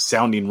nice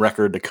sounding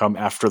record to come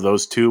after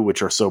those two,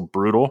 which are so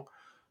brutal.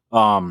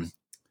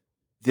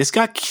 This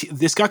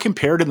got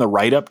compared in the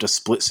write-up to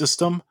Split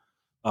System,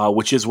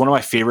 which is one of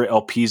my favorite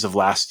LPs of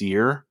last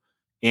year.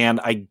 And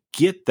I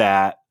get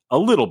that a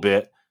little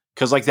bit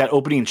because like that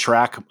opening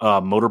track,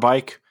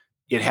 Motorbike,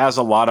 it has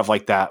a lot of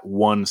like that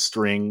one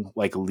string,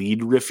 like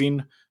lead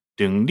riffing,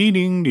 ding ding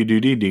ding ding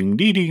ding ding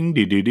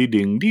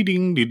ding ding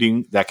ding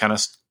ding, that kind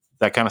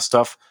of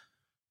stuff.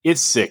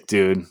 It's sick,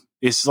 dude.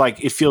 It's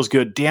like, it feels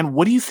good. Dan,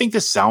 what do you think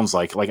this sounds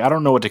like? Like, I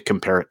don't know what to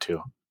compare it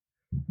to.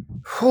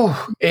 Whew,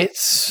 it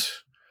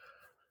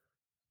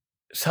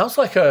sounds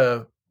like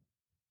a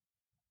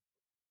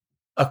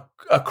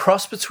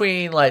cross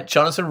between like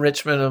Jonathan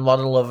Richman and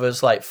Modern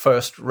Lovers' like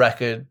first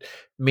record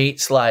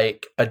meets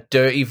like a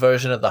dirty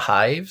version of the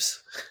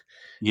Hives.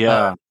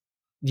 Yeah.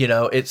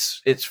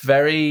 It's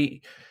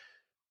very.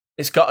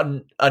 It's got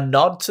a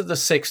nod to the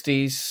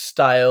 60s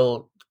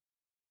style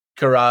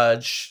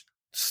garage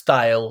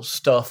style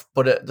stuff,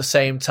 but at the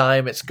same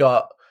time it's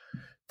got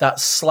that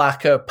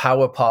slacker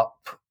power pop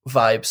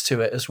vibes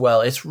to it as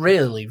well. It's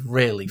really,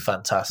 really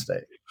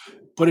fantastic.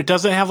 But it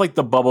doesn't have like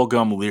the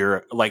bubblegum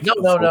lyric. Like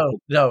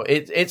No.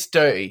 It's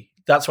dirty.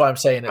 That's why I'm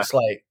saying it's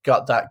like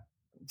got that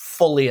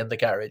fully in the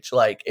garage.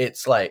 Like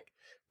it's like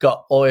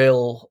got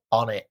oil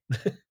on it.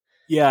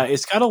 Yeah,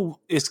 it's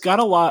got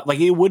a lot. Like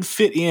it would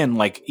fit in.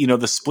 Like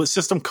the split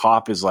system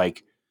cop is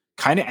like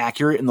kind of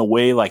accurate in the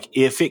way. Like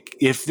if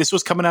this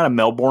was coming out of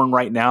Melbourne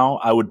right now,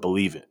 I would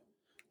believe it.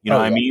 You know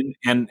what I mean?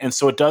 And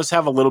so it does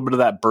have a little bit of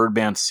that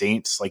Birdman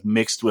Saints like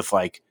mixed with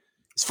like.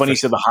 It's funny you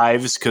said the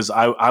Hives because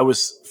I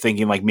was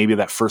thinking like maybe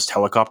that first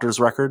Helicopters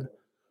record,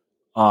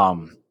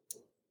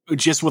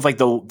 just with like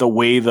the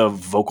way the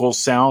vocals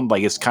sound.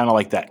 Like it's kind of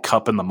like that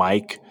cup in the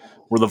mic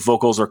where the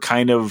vocals are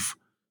kind of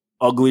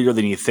uglier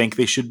than you think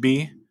they should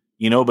be,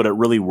 but it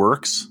really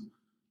works.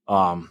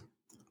 I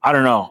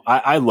don't know.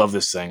 I love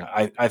this thing.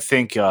 I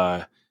think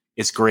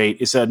it's great.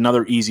 It's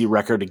another easy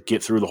record to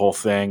get through the whole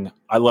thing.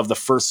 I love the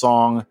first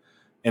song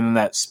and then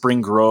that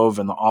Spring Grove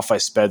and the Off I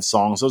Sped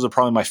songs. Those are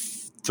probably my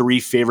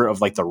three favorite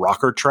of like the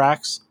rocker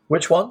tracks.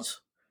 Which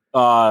ones?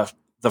 The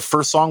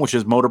first song, which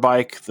is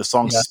Motorbike, the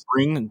song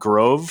Spring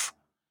Grove,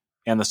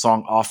 and the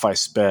song Off I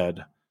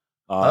Sped.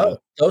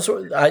 Those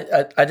were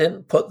I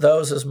didn't put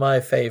those as my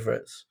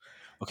favorites.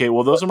 Okay,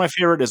 well, those are my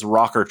favorite as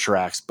rocker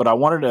tracks, but I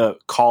wanted to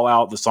call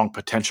out the song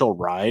Potential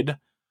Ride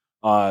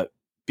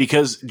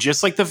because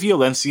just like the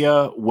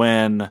Violencia,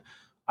 when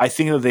I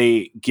think that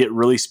they get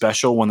really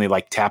special when they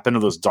like tap into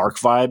those dark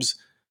vibes,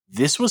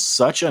 this was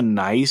such a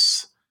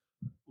nice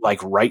like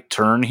right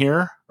turn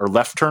here or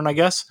left turn, I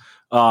guess.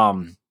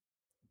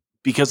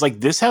 Because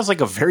like this has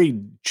like a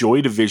very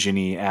Joy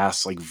Division-y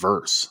ass like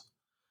verse.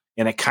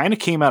 And it kind of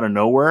came out of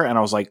nowhere and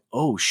I was like,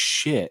 oh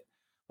shit.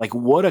 Like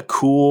what a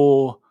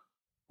cool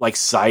like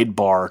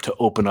sidebar to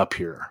open up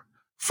here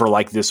for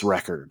like this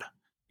record.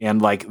 And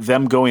like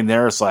them going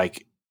there, it's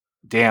like,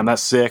 damn,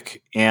 that's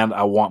sick. And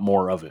I want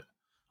more of it.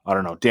 I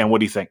don't know. Dan, what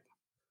do you think?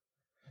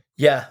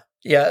 Yeah.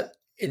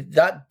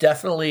 That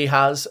definitely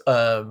has,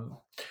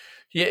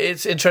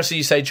 it's interesting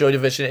you say Joy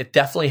Division. It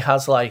definitely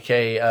has like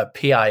a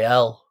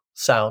PIL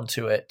sound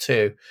to it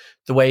too.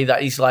 The way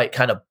that he's like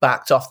kind of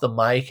backed off the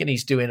mic and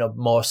he's doing a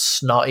more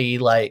snotty,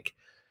 like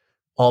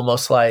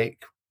almost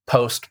like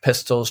post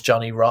Pistols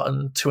Johnny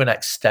Rotten to an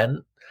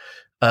extent.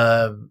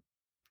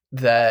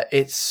 There,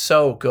 it's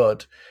so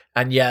good.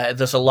 And yeah,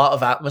 there's a lot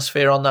of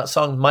atmosphere on that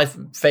song. My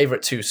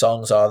favorite two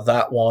songs are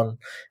that one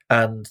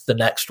and the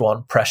next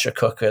one, Pressure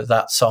Cooker.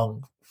 That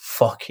song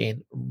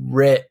fucking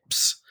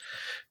rips.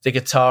 The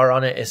guitar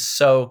on it is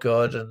so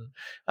good, and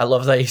I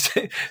love that he's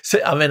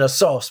I'm in a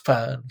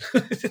saucepan.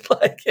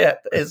 Like, yeah,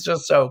 it's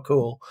just so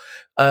cool.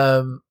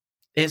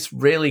 It's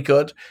really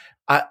good.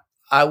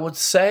 I would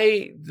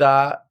say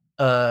that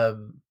the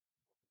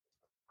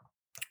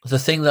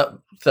thing that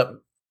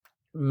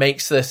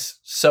makes this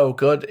so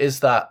good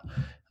is that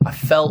I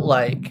felt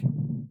like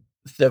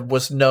there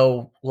was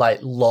no like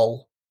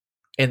lull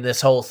in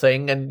this whole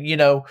thing, and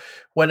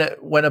when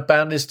a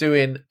band is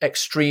doing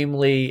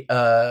extremely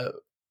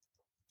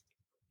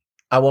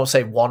I won't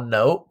say one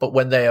note, but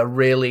when they are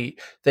really,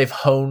 they've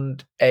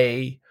honed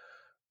a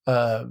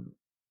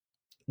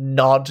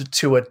nod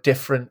to a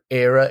different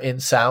era in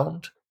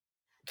sound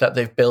that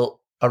they've built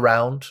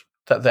around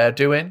that they're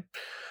doing.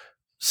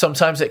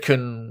 Sometimes it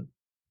can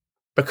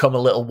become a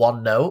little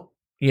one note,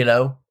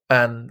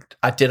 and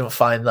I didn't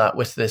find that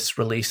with this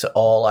release at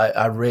all.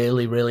 I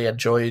really, really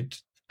enjoyed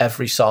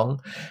every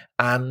song.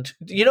 And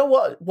you know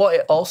what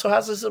it also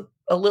has is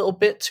a little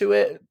bit to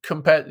it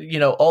compared,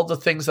 all the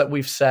things that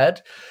we've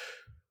said.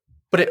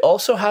 But it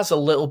also has a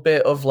little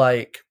bit of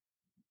like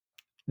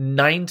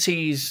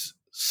 90s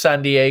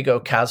San Diego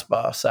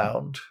Casbah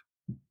sound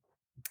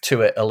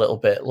to it a little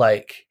bit,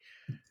 like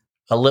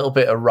a little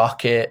bit of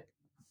Rocket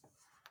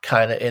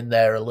kind of in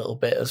there a little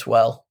bit as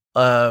well.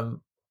 But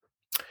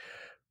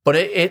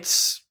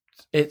it's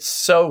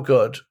so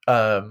good.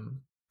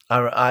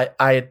 I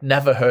had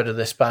never heard of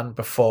this band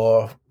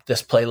before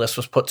this playlist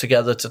was put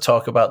together to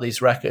talk about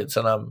these records,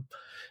 and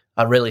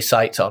I'm really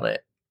psyched on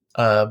it.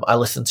 I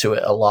listened to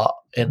it a lot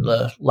in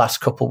the last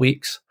couple of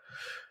weeks,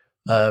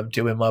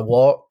 doing my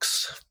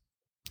walks,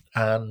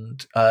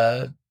 and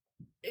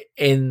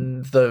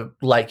in the,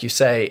 like you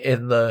say,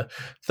 in the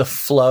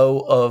flow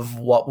of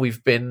what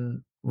we've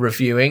been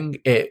reviewing,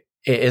 it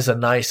is a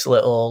nice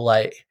little,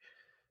 like,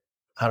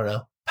 I don't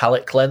know,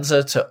 palette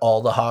cleanser to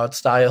all the hard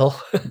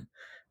style,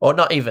 or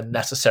not even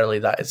necessarily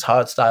that it's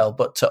hard style,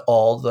 but to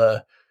all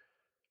the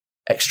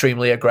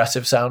extremely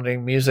aggressive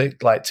sounding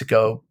music, like to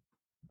go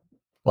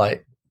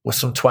like with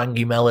some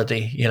twangy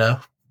melody,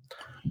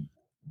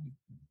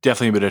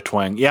 Definitely a bit of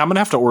twang. Yeah, I'm gonna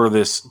have to order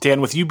this.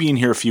 Dan, with you being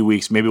here a few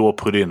weeks, maybe we'll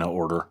put in an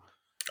order.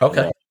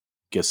 Okay.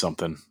 Get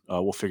something.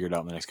 We'll figure it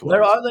out in the next couple.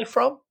 Where days. are they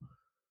from?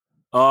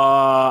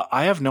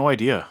 I have no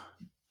idea.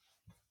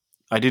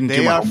 I didn't. They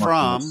do my are homework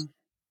on this. from.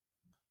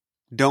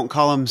 Don't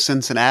call them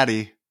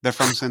Cincinnati. They're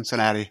from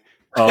Cincinnati.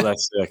 Oh,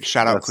 that's sick.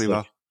 Shout out That's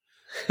Clevo.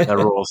 sick. That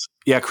rules.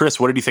 Yeah, Chris,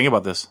 what did you think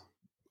about this?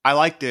 I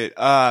liked it.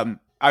 I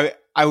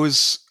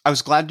was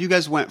glad you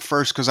guys went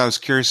first because I was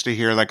curious to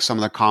hear like some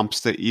of the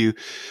comps that you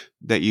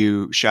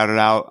shouted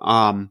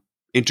out.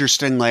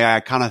 Interestingly, I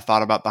kind of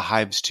thought about the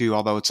Hives too,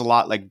 although it's a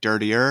lot like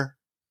dirtier.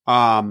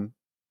 And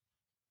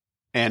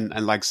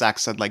like Zach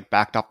said, like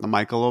backed up the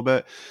mic a little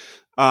bit.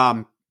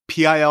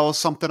 PIL is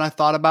something I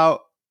thought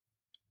about.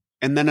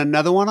 And then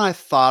another one I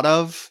thought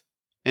of,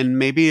 and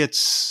maybe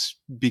it's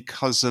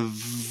because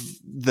of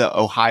the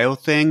Ohio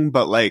thing,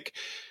 but like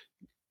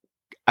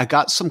I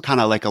got some kind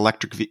of like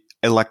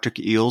Electric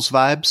Eels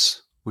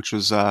vibes, which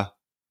was a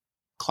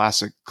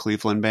classic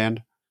Cleveland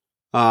band.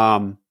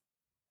 Yeah,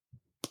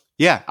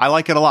 I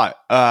like it a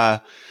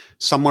lot.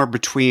 Somewhere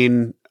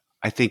between,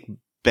 I think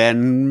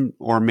Ben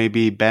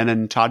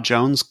and Todd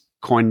Jones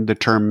coined the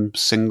term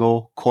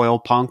single coil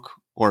punk,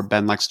 or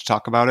Ben likes to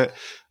talk about it.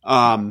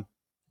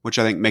 Which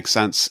I think makes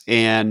sense.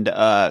 And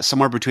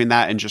somewhere between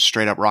that and just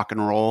straight up rock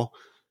and roll.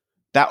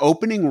 That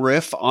opening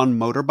riff on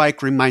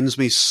Motorbike reminds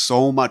me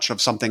so much of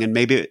something, and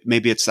maybe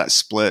it's that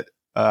split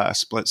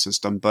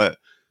system, but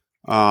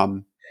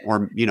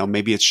or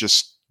maybe it's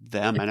just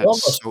them, and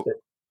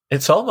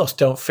it's almost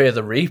Don't Fear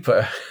the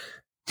Reaper.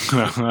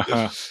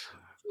 I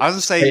was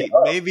gonna say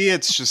maybe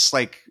it's just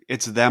like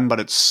it's them,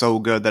 but it's so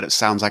good that it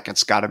sounds like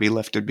it's got to be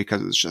lifted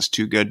because it's just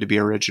too good to be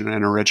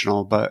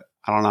original. But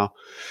I don't know.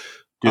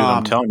 Dude,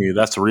 I'm telling you,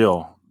 that's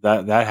real.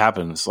 That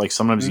happens. Like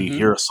sometimes you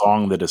hear a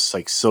song that is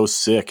like so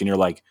sick, and you're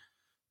like,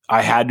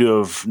 I had to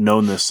have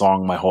known this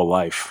song my whole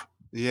life.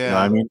 Yeah, you know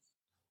what I mean,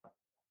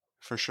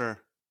 for sure.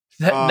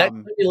 Next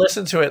time you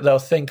listen to it, though,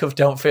 think of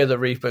 "Don't Fear the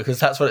Reaper" because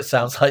that's what it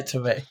sounds like to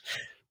me.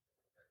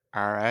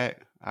 All right,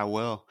 I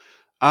will.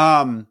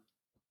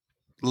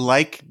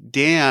 Like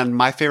Dan,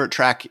 my favorite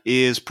track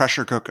is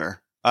Pressure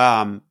Cooker.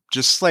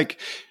 Just like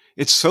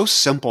it's so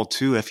simple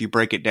too if you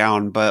break it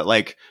down, but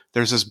like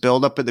there's this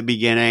build up at the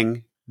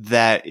beginning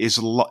that is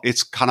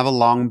it's kind of a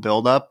long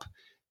build up,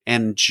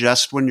 and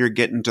just when you're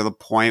getting to the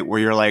point where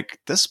you're like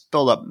this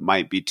build up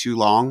might be too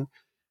long,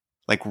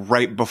 like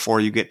right before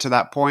you get to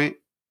that point,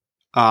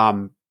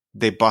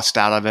 they bust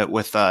out of it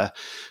with a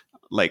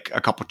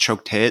couple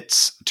choked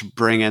hits to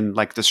bring in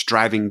like this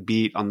driving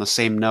beat on the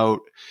same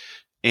note.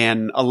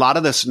 And a lot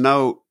of this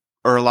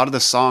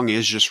song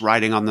is just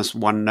riding on this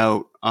one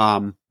note,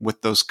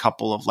 with those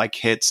couple of like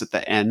hits at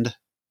the end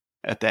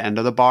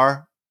of the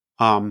bar.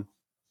 And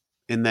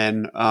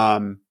then,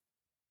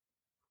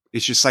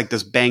 it's just like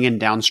this banging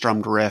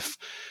downstrummed riff.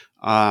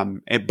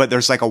 But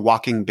there's like a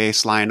walking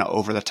bass line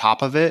over the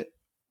top of it.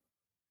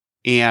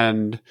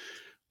 And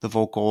the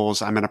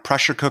vocals, I'm in a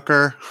pressure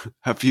cooker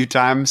a few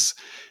times.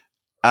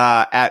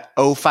 At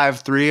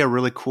 053, a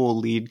really cool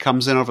lead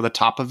comes in over the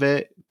top of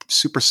it.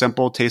 Super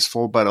simple,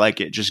 tasteful, but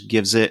like it just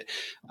gives it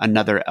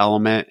another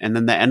element. And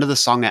then the end of the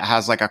song, it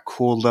has like a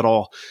cool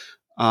little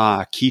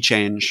key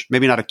change.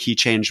 Maybe not a key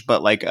change,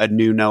 but like a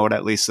new note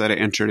at least that it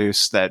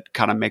introduced that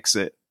kind of makes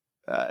it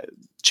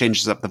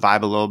changes up the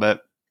vibe a little bit.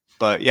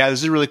 But yeah,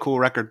 this is a really cool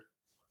record.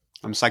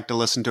 I'm psyched to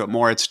listen to it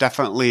more.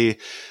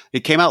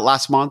 It came out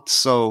last month,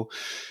 so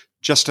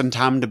just in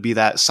time to be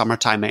that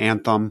summertime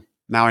anthem.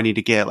 Now I need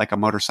to get like a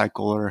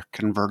motorcycle or a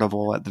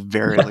convertible at the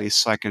very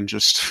least so I can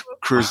just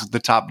cruise with the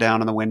top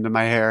down and the wind in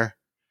my hair.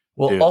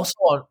 Well, Dude. Also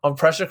on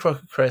Pressure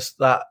Cooker, Chris,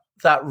 that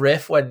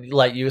riff when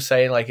like you were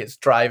saying, like it's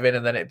driving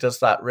and then it does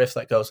that riff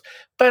that goes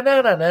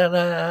banana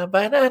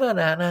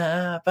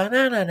banana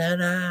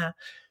banana.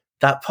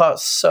 That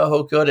part's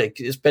so good.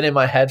 It's been in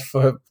my head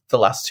for the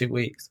last 2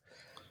 weeks.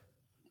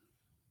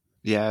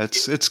 Yeah,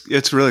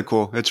 it's really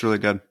cool. It's really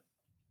good.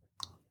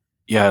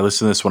 Yeah, I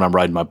listen to this when I'm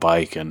riding my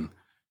bike and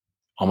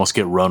almost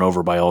get run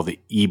over by all the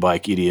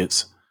e-bike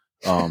idiots.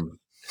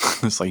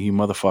 It's like, you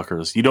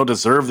motherfuckers, you don't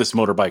deserve this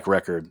motorbike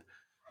record,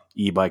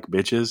 e-bike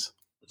bitches.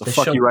 The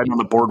fuck you riding on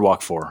the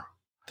boardwalk for?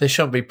 They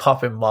shouldn't be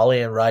popping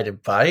Molly and riding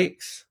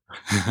bikes.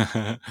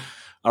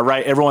 All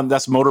right, everyone,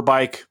 that's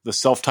Motorbike. The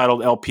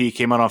self-titled LP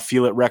came out on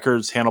Feel It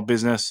Records, Handle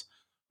Business.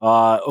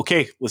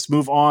 Okay, let's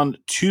move on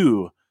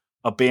to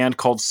a band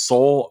called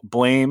Soul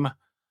Blame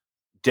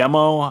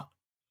Demo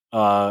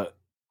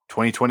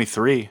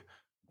 2023.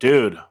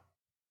 Dude,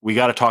 we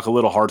got to talk a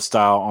little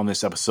hardstyle on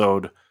this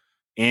episode.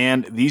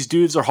 And these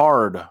dudes are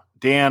hard.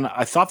 Dan,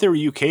 I thought they were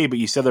UK, but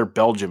you said they're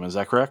Belgium. Is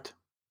that correct?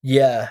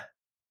 Yeah.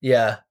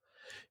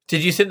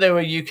 Did you think they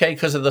were UK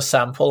because of the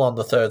sample on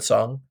the third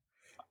song?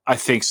 I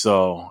think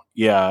so.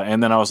 Yeah.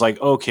 And then I was like,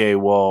 okay,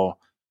 well,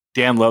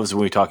 Dan loves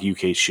when we talk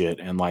UK shit.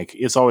 And like,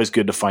 it's always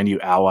good to find you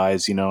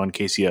allies, in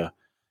case you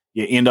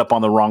end up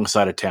on the wrong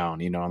side of town,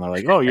 and they're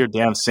like, oh, you're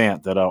Dan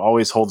Sant that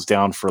always holds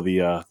down for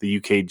the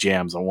UK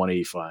jams on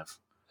 185.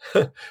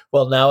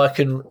 Well, now I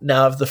can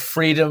have the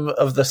freedom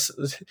of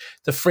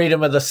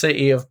the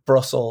city of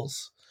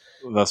Brussels.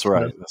 That's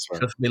right. That's right.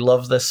 Because we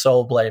love this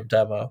Soul Blame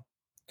demo.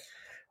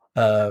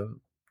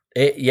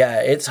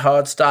 It's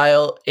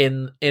hardstyle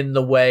in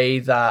the way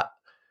that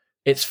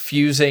it's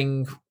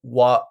fusing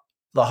what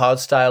the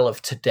hardstyle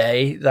of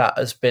today that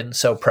has been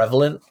so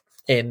prevalent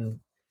in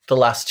the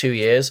last 2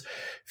 years,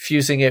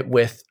 fusing it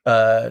with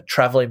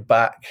traveling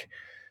back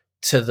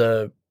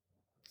to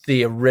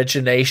the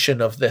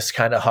origination of this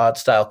kind of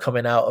hardstyle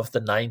coming out of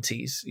the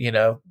 90s. You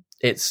know,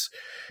 it's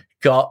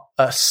got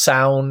a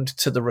sound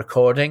to the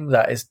recording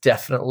that is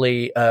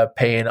definitely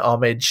paying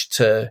homage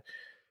to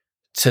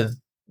the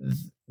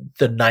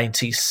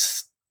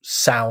 90s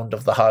sound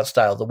of the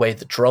hardstyle, the way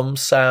the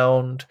drums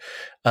sound,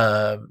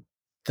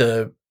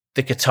 the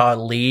guitar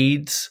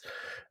leads,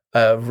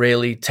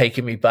 really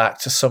taking me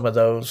back to some of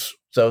those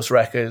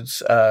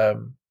records,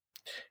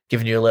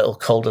 giving you a little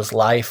Cold as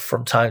Life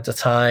from time to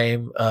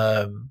time.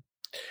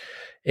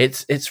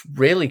 It's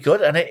really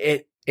good, and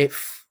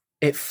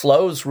it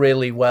flows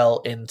really well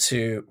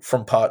into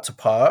from part to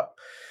part,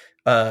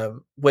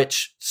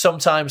 which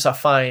sometimes I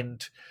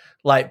find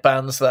like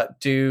bands that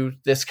do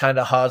this kind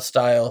of hard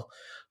style,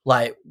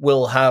 like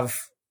will have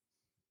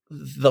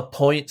the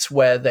points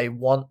where they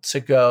want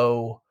to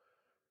go,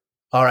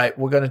 all right,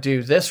 we're going to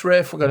do this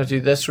riff, and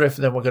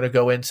then we're going to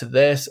go into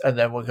this, and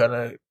then we're going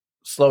to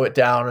slow it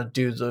down and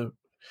do the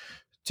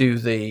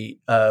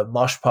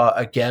mosh part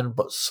again,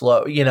 but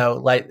slow. You know,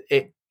 like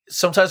it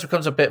sometimes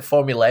becomes a bit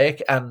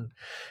formulaic, and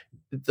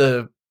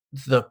the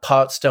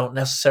parts don't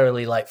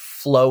necessarily like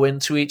flow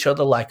into each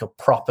other like a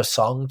proper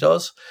song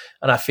does.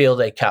 And I feel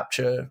they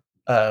capture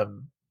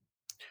the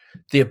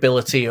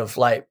ability of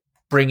like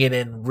bringing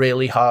in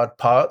really hard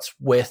parts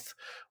with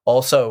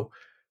also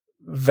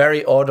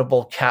very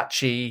audible,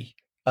 catchy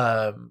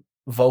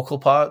vocal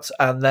parts.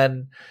 And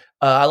then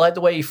I like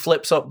the way he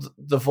flips up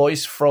the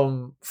voice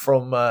from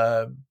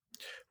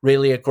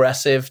really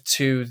aggressive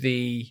to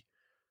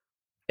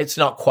it's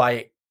not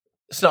quite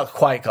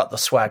got the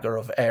swagger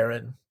of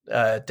Aaron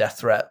Death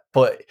Threat,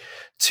 but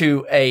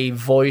to a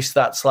voice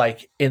that's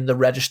like in the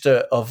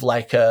register of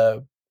like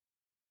an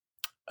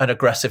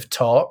aggressive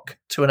talk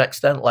to an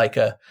extent, like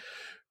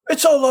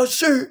it's all I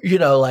see, you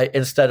know, like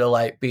instead of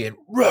like being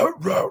rah,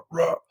 rah,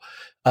 rah.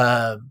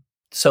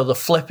 So the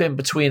flipping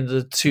between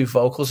the two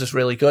vocals is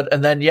really good.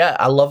 And then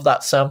I love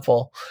that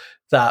sample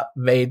that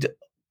made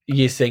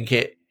you think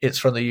it's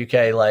from the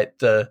UK,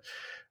 like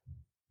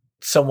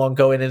someone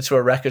going into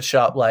a record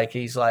shop, like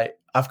he's like,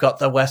 I've got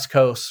the West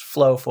Coast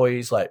flow for you.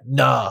 He's like,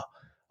 nah,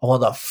 I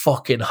want that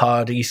fucking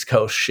hard East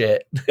Coast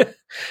shit.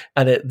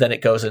 And then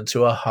it goes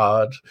into a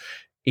hard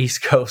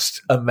East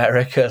Coast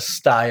America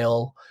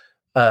style,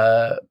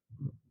 banger.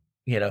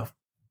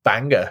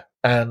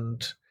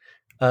 And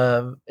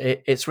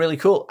it's really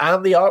cool.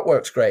 And the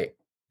artwork's great.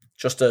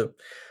 Just a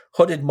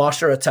hooded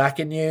mosher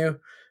attacking you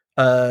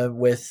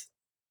with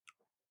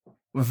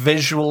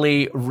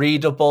visually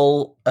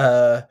readable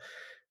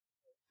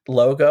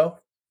logo,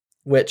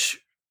 which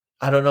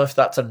I don't know if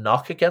that's a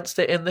knock against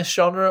it in this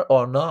genre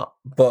or not,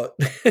 but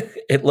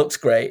it looks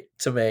great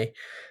to me.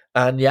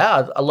 And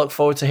I look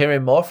forward to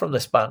hearing more from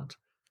this band.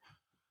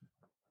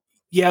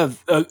 Yeah,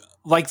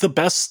 like the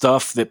best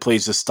stuff that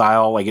plays the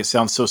style, like it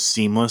sounds so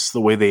seamless the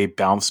way they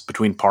bounce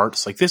between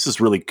parts. Like this is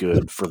really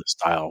good for the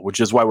style, which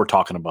is why we're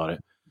talking about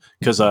it.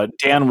 Because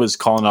Dan was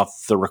calling out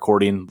the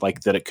recording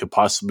like that it could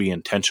possibly be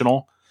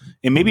intentional.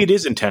 And maybe it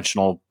is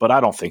intentional, but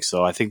I don't think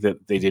so. I think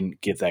that they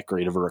didn't get that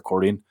great of a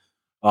recording.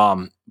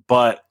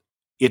 But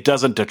it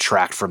doesn't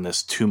detract from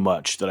this too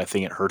much that I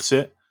think it hurts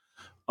it.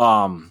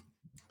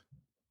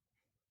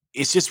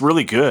 It's just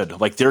really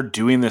good. Like they're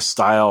doing this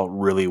style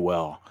really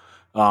well.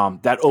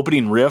 That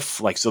opening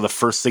riff, like, so the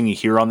first thing you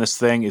hear on this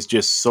thing is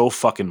just so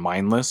fucking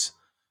mindless.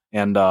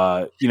 And,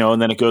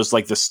 and then it goes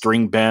like the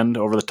string bend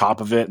over the top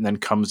of it and then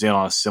comes in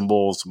on a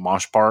cymbals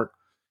mosh part.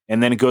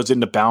 And then it goes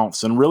into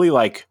bounce. And really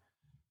like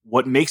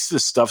what makes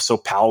this stuff so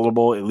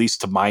palatable, at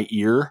least to my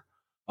ear,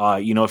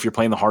 if you're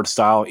playing the hard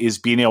style, is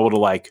being able to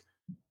like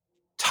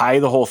tie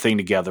the whole thing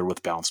together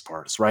with bounce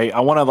parts, right?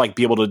 I want to like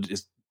be able to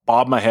just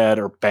bob my head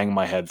or bang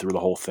my head through the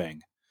whole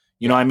thing.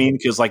 You know what I mean?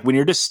 Because like when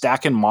you're just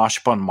stacking mosh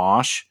upon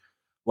mosh,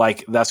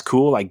 like that's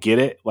cool. I get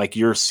it. Like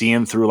you're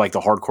seeing through like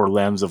the hardcore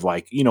lens of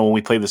like, when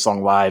we play the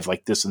song live,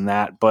 like this and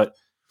that. But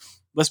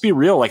let's be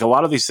real. Like a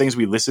lot of these things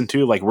we listen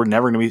to, like we're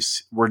never going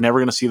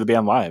to see the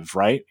band live.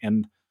 Right.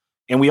 And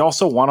we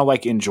also want to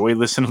like enjoy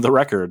listening to the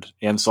record.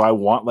 And so I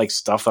want like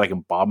stuff that I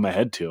can bob my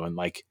head to. And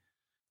like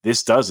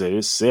this does it.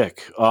 It's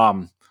sick.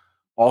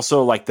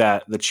 Also like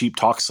the Cheap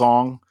Talk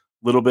song,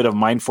 little bit of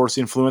Mind Force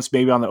influence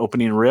maybe on the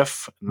opening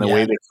riff and the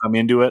way they come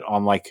into it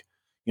on like,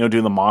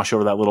 doing the mosh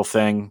over that little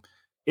thing.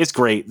 It's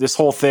great. This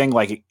whole thing,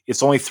 like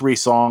it's only 3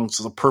 songs.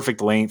 It's a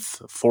perfect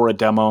length for a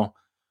demo.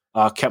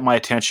 Kept my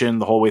attention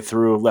the whole way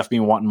through, left me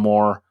wanting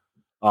more.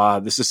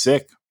 This is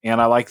sick. And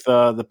I like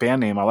the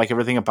band name. I like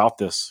everything about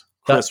this.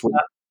 Chris.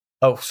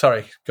 Oh,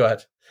 sorry. Go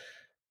ahead.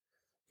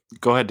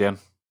 Go ahead, Dan.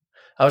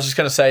 I was just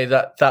going to say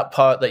that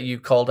part that you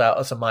called out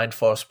as a Mind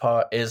Force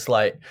part is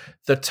like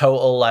the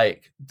total,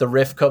 like the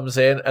riff comes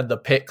in and the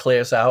pit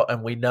clears out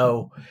and we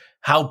know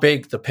how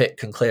big the pit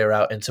can clear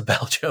out into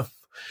Belgium.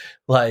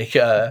 Like,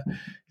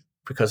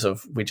 because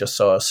we just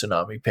saw a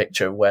tsunami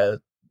picture where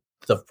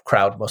the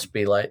crowd must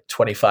be like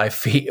 25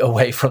 feet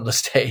away from the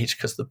stage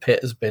because the pit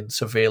has been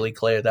severely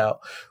cleared out.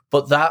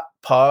 But that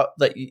part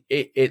that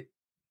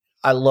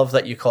I love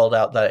that you called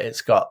out that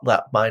it's got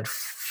that Mind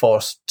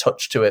Force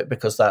touch to it,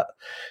 because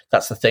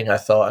that's the thing I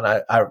thought,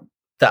 and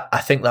I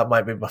think that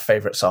might be my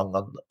favorite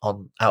song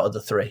on out of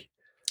the three.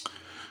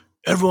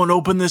 Everyone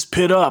open this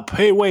pit up.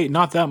 Hey, wait,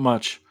 not that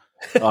much.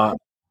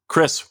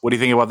 Chris, what do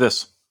you think about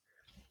this?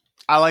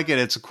 I like it.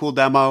 It's a cool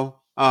demo.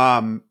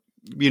 The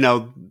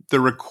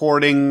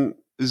recording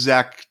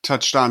Zach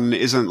touched on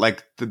isn't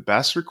like the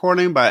best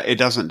recording, but it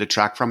doesn't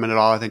detract from it at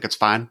all. I think it's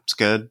fine. It's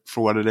good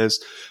for what it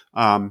is.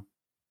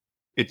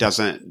 It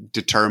doesn't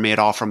deter me at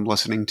all from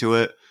listening to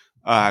it.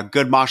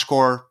 Good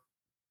moshcore,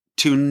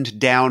 tuned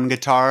down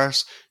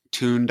guitars,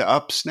 tuned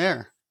up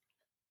snare,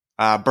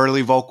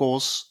 burly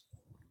vocals.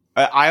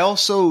 I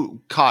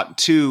also caught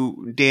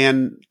too,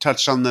 Dan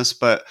touched on this,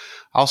 but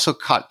I also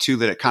caught too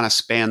that it kind of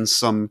spans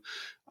some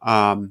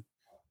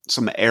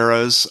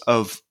eras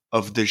of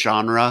the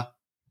genre.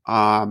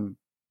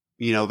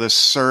 There's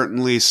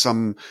certainly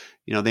some,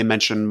 they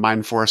mentioned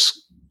Mind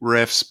Force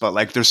riffs, but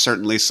like there's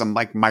certainly some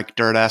like Mike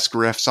Dirt-esque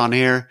riffs on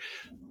here.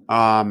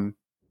 And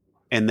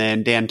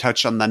then Dan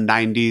touched on the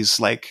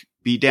 90s like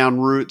beatdown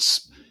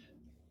roots,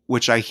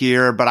 which I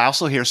hear, but I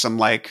also hear some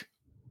like,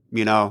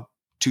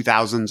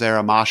 2000s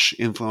era mosh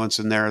influence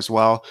in there as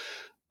well.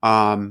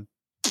 Kind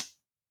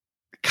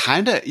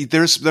of,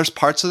 there's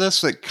parts of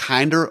this that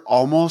kind of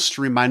almost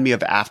remind me of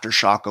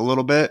Aftershock a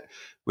little bit,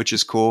 which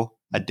is cool.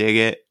 I dig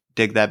it.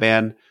 Dig that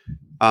band.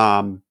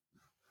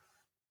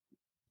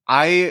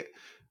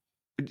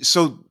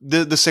 So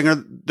the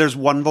singer, there's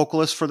one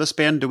vocalist for this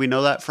band. Do we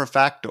know that for a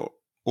fact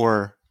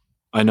or?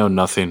 I know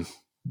nothing.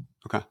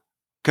 Okay.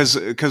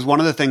 Cause one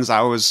of the things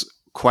I was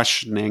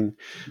questioning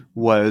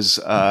was,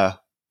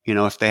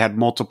 if they had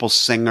multiple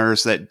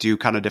singers that do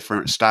kind of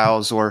different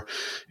styles, or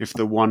if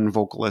the one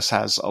vocalist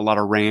has a lot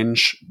of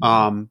range,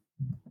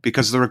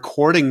 because the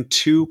recording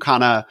too,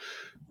 kind of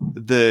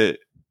the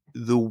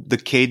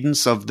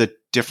cadence of the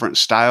different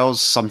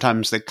styles,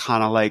 sometimes they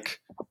kind of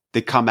like,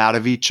 they come out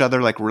of each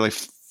other like really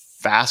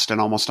fast and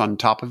almost on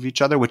top of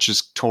each other, which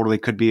is totally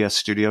could be a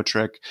studio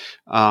trick.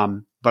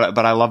 But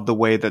I love the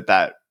way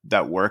that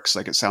works.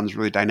 Like it sounds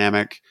really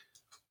dynamic.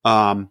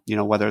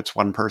 Whether it's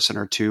one person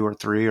or two or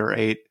three or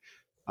eight.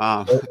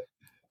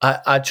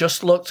 I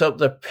just looked up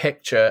the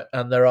picture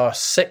and there are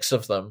 6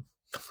 of them.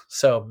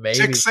 So maybe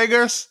 6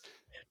 singers?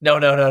 No.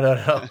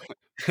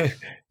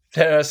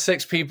 There are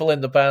 6 people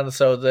in the band,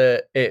 so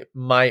it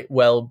might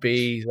well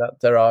be that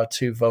there are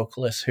 2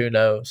 vocalists. Who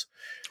knows?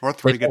 Or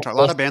 3 guitar. A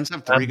lot of bands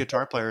have 3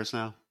 guitar players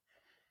now.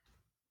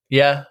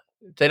 Yeah,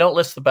 they don't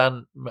list the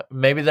band.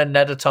 Maybe they're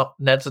Ned's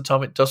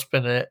Atomic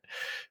Dustbin in it,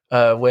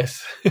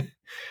 with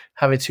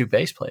having 2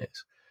 bass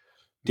players.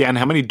 Dan,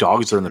 how many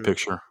dogs are in the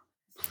picture?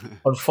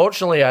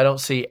 Unfortunately, I don't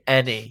see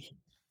any.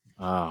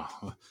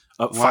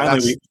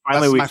 Finally,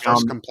 we my found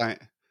first complaint.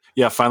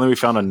 Yeah, finally we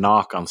found a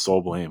knock on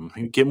Soul Blame.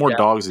 Get more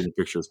dogs in your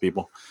pictures,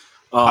 people.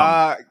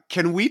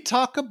 Can we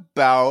talk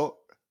about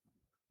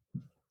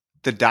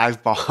the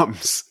dive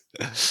bombs?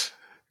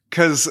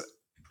 Because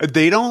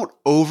they don't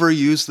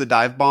overuse the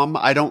dive bomb.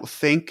 I don't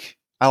think.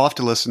 I'll have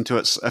to listen to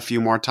it a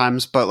few more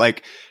times, but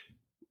like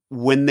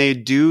when they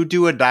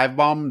do a dive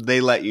bomb,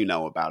 they let you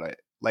know about it.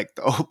 Like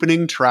the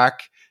opening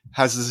track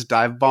has this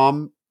dive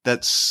bomb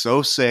that's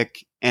so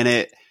sick, and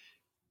it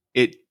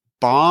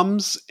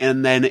bombs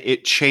and then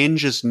it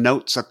changes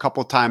notes a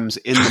couple times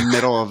in the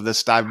middle of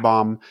this dive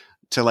bomb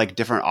to like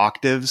different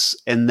octaves,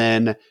 and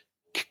then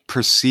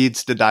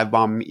proceeds to dive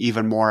bomb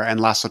even more and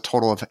lasts a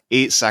total of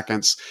 8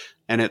 seconds,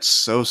 and it's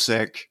so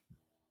sick.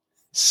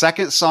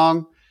 Second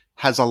song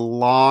has a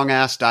long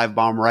ass dive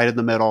bomb right in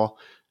the middle,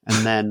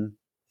 and then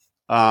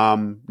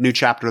New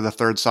Chapter, the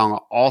third song,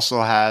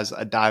 also has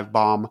a dive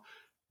bomb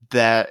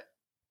that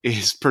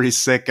is pretty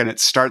sick, and it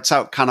starts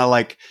out kind of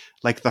like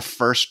the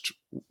first,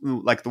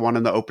 like the one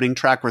in the opening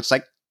track where it's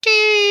like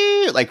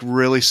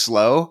really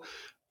slow,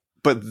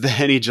 but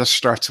then he just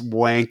starts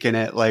wanking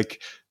it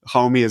like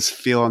homie is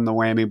feeling the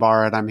whammy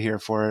bar and I'm here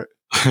for it.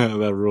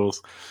 That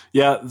rules.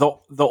 Yeah,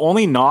 the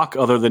only knock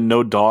other than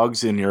no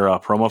dogs in your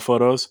promo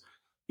photos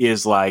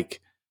is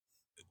like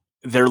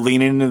they're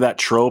leaning into that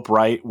trope,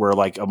 right? Where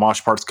like a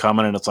mosh part's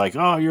coming and it's like,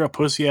 oh, you're a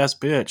pussy ass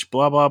bitch,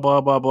 blah blah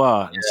blah blah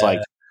blah. Yeah. It's like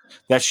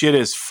that shit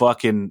is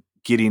fucking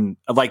getting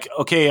like,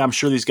 okay, I'm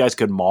sure these guys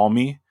could maul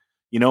me,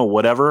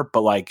 whatever,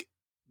 but like,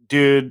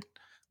 dude,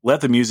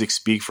 let the music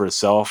speak for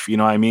itself. You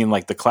know what I mean?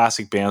 Like the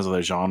classic bands of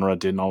the genre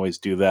didn't always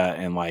do that,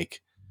 and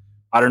like,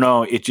 I don't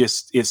know,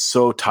 it's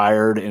so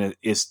tired, and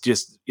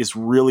it's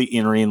really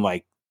entering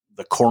like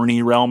the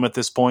corny realm at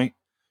this point.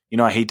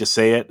 I hate to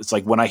say it. It's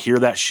like when I hear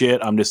that shit,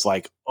 I'm just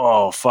like,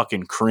 oh,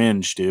 fucking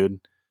cringe, dude.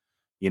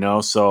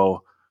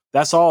 So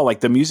that's all.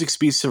 Like the music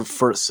speaks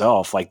for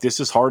itself. Like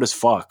this is hard as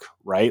fuck,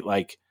 right?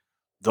 Like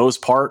those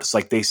parts,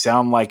 like they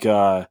sound like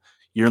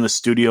you're in the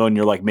studio and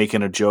you're like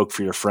making a joke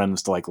for your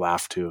friends to like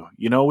laugh to,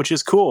 you know, which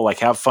is cool. Like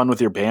have fun with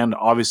your band.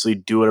 Obviously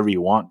do whatever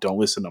you want. Don't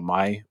listen to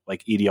my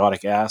like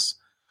idiotic ass.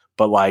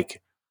 But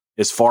like,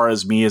 as far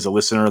as me as a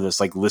listener that's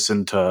like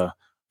listened to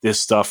this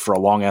stuff for a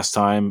long ass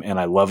time and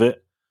I love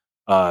it,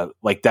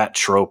 like that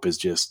trope is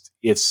just,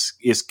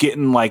 it's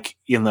getting like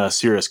in the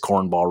serious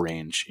cornball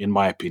range, in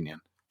my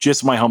opinion.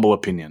 Just my humble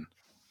opinion.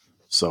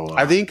 So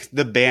I think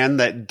the band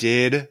that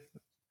did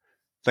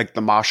like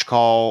the mosh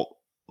call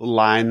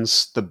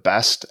lines the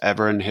best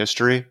ever in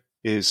history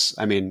is,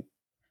 I mean,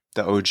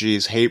 the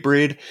OG's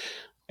Hatebreed.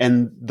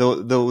 And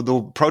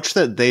the approach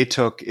that they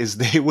took is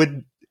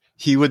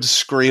he would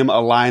scream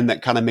a line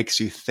that kind of makes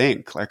you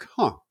think like,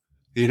 huh,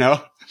 you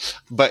know,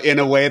 but in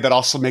a way that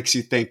also makes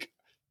you think,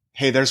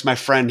 hey, there's my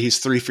friend. He's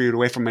 3 feet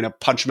away from me to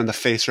punch him in the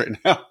face right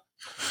now.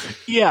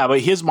 Yeah, but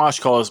his mosh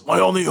call is "My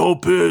only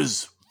hope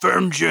is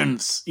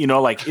vengeance." You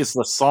know, like it's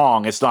the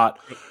song. It's not.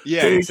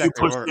 Yeah, hey,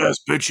 exactly. you pussy ass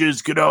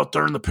bitches, get out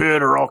there in the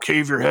pit, or I'll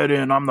cave your head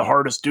in. I'm the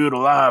hardest dude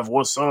alive.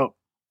 What's up?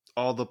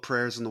 All the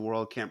prayers in the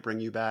world can't bring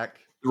you back.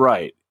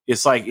 Right.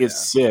 It's like it's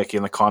sick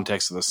in the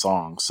context of the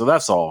song. So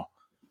that's all.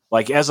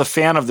 Like as a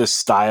fan of this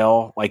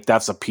style, like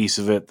that's a piece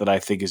of it that I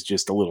think is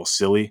just a little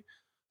silly.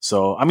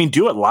 So I mean,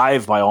 do it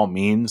live by all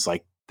means.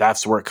 Like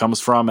that's where it comes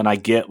from. And I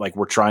get like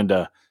we're trying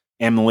to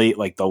emulate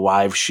like the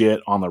live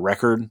shit on the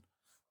record,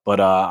 but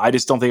I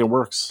just don't think it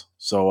works.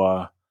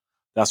 So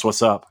that's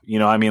what's up. You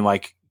know, I mean,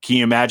 like, can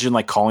you imagine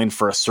like calling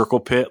for a circle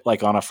pit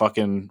like on a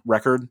fucking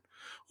record?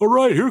 All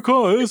right, here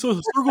comes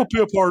a circle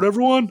pit part,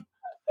 everyone.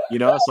 You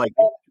know, it's like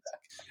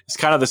it's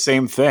kind of the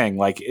same thing.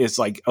 Like it's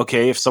like,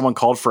 okay, if someone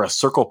called for a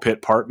circle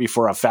pit part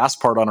before a fast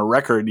part on a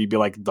record, you'd be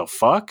like, the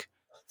fuck?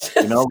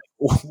 You know,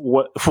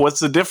 what's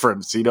the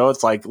difference? You know,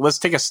 it's like, let's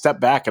take a step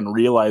back and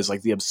realize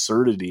like the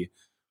absurdity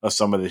of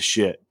some of this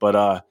shit.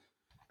 But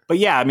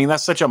yeah, I mean,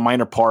 that's such a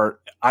minor part.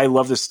 I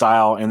love this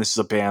style, and this is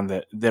a band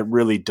that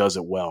really does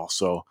it well.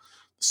 So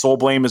Soul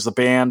Blame is the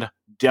band.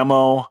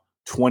 Demo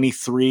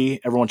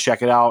 23. Everyone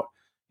check it out.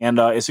 And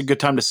it's a good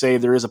time to say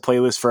there is a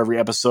playlist for every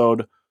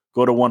episode.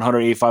 Go to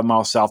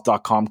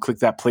 185milessouth.com, click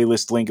that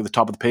playlist link at the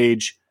top of the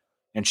page,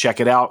 and check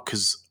it out,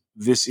 because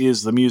this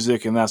is the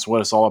music, and that's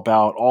what it's all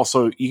about.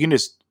 Also, you can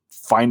just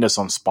find us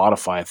on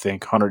Spotify, I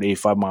think,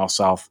 185 Miles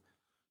South,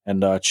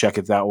 and check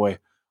it that way.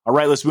 All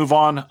right, let's move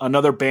on.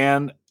 Another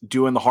band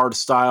doing the hard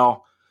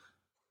style.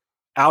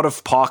 Out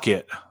of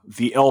Pocket,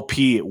 the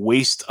LP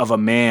Waste of a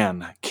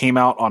Man, came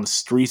out on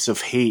Streets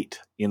of Hate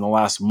in the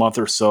last month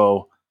or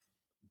so.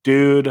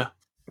 Dude,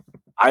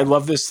 I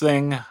love this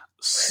thing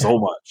so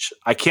much.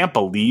 I can't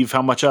believe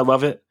how much I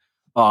love it.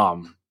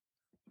 I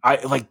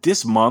like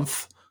this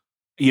month,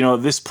 you know,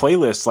 this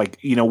playlist, like,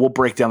 you know, we'll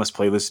break down this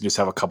playlist and just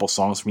have a couple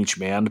songs from each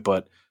band.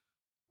 But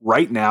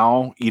right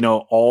now, you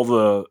know, all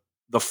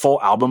the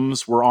full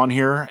albums were on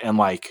here, and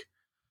like,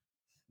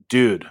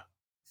 dude,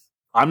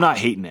 I'm not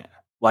hating it.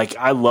 Like,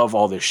 I love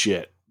all this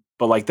shit,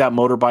 but like that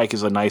Motorbike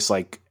is a nice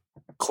like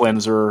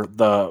cleanser.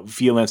 The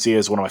Violencia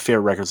is one of my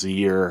favorite records of the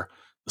year.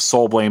 The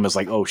Soul Blame is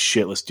like, oh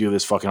shit, let's do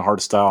this fucking hard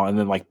style. And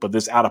then like, but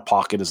this Out of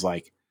Pocket is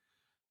like,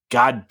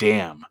 god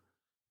damn.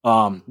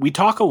 We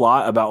talk a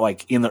lot about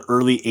like in the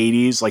early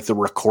 80s, like the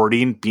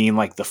recording being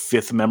like the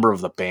fifth member of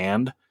the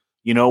band,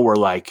 you know, where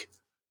like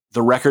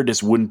the record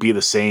just wouldn't be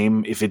the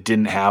same if it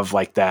didn't have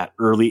like that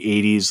early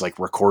 80s like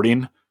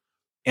recording.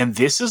 And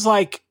this is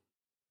like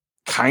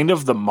kind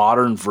of the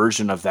modern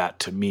version of that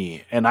to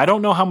me. And I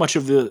don't know how much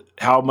of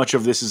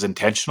this is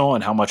intentional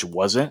and how much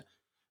wasn't,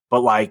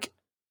 but like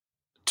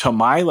to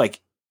my like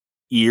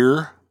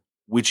ear,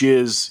 which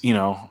is, you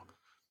know,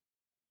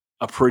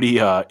 a pretty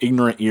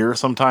ignorant ear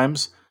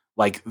sometimes,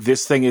 like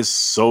this thing is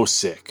so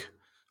sick.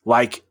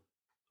 Like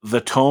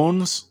the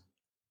tones,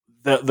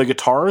 the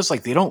guitars,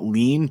 like they don't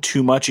lean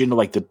too much into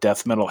like the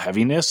death metal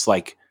heaviness.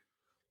 Like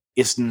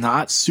it's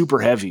not super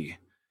heavy.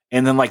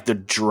 And then like the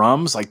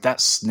drums, like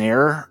that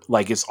snare,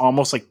 like it's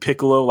almost like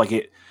piccolo. Like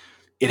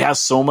it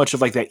has so much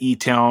of like that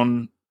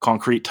E-Town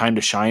Concrete Time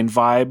to Shine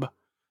vibe,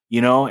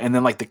 you know? And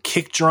then like the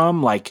kick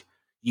drum, like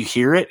you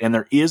hear it and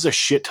there is a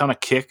shit ton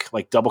of kick,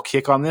 like double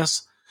kick on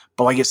this,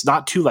 but like it's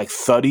not too like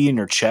thuddy in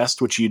your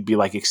chest, which you'd be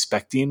like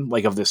expecting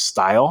like of this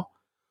style.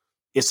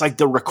 It's like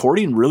the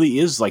recording really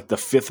is like the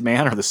fifth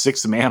man or the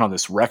sixth man on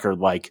this record.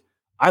 Like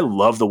I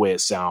love the way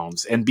it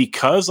sounds. And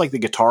because like the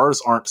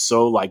guitars aren't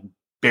so like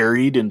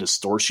buried in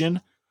distortion,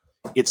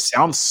 it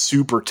sounds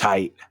super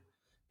tight.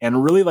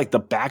 And really like the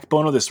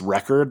backbone of this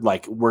record,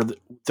 like where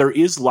there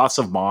is lots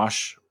of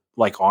mosh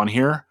like on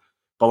here,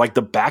 but like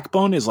the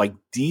backbone is like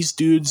these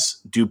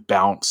dudes do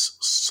bounce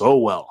so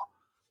well.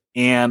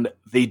 And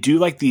they do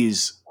like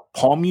these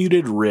palm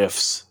muted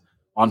riffs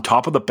on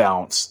top of the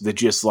bounce that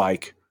just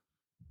like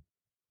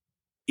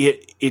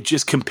it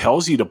just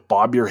compels you to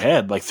bob your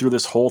head like through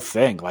this whole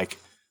thing. Like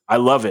I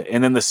love it.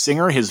 And then the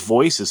singer, his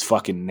voice is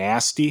fucking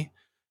nasty.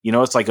 You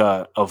know, it's like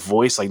a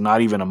voice like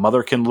not even a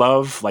mother can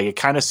love. Like it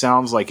kind of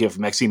sounds like if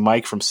Mexi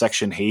Mike from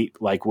Section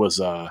Hate like was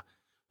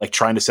like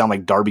trying to sound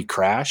like Darby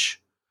Crash.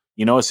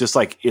 You know, it's just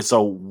like it's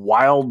a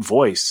wild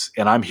voice,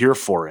 and I'm here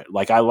for it.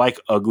 Like I like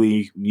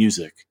ugly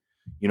music.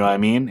 You know what I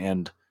mean?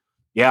 And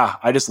yeah,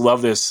 I just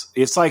love this.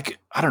 It's like,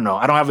 I don't know,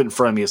 I don't have it in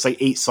front of me. It's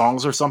like 8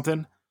 songs or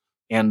something.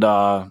 And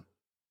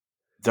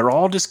they're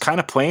all just kind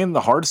of playing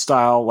the hard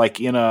style, like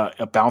in a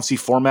bouncy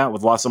format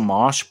with lots of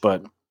mosh,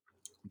 but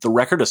the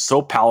record is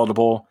so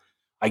palatable.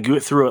 I go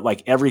through it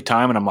like every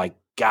time and I'm like,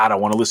 God, I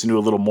want to listen to it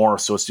a little more.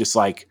 So it's just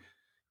like,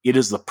 it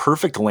is the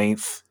perfect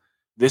length.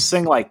 This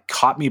thing like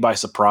caught me by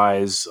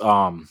surprise.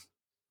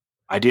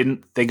 I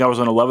didn't think I was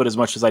going to love it as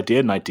much as I did,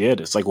 and I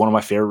did. It's like one of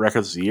my favorite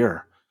records of the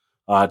year.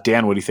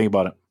 Dan, what do you think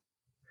about it?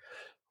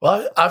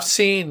 Well, I've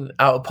seen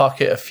Out of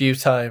Pocket a few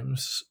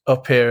times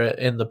up here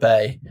in the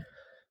Bay,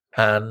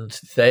 and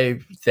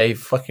they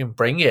fucking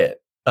bring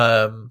it.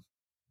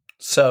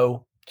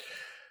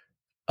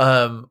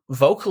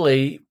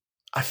 Vocally,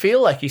 I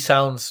feel like he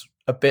sounds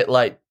a bit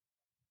like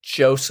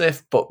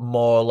Joseph, but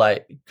more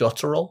like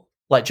guttural,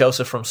 like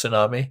Joseph from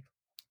Tsunami.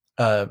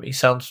 He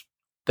sounds,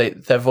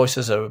 their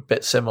voices are a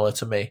bit similar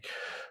to me,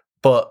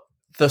 but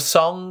the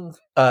song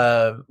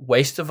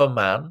 "Waste of a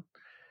Man,"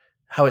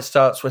 how it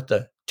starts with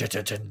the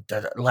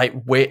like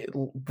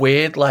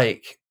weird,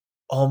 like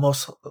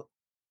almost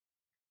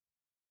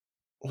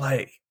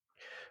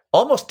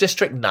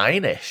District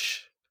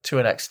 9-ish to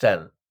an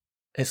extent.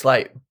 It's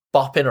like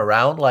bopping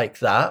around like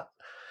that.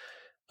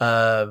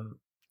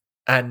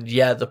 And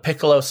yeah, the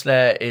piccolo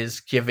snare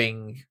is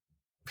giving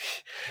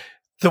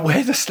the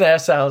way the snare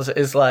sounds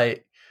is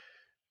like,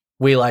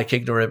 we like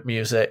ignorant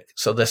music,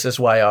 so this is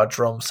why our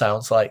drum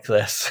sounds like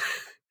this.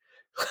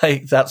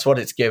 Like that's what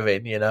it's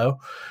giving, you know?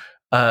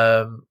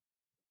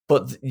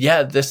 But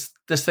yeah, this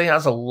thing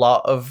has a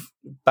lot of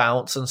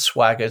bounce and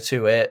swagger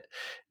to it.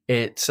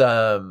 It's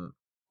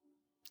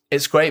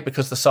great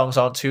because the songs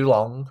aren't too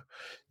long.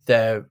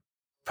 They're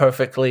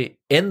perfectly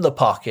in the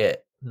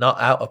pocket, not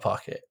out of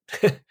pocket.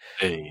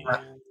 Hey.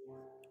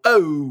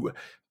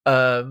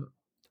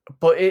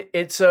 But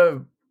it's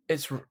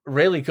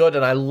really good,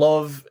 and I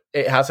love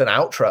it has an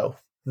outro,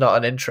 not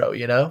an intro,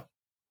 you know?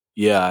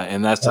 Yeah,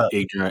 and that's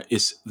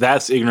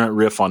that's ignorant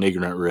riff on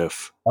ignorant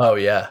riff. Oh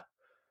yeah.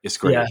 It's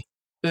great. Yeah.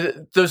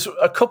 There's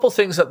a couple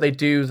things that they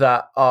do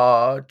that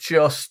are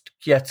just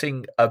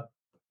getting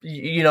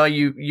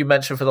you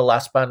mentioned for the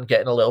last band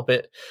getting a little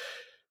bit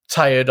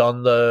tired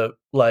on the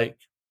like,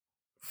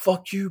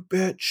 fuck you,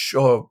 bitch,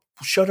 or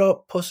shut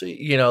up, pussy,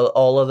 you know,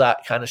 all of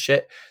that kind of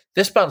shit.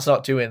 This band's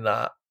not doing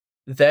that.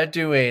 They're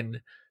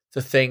doing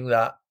the thing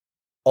that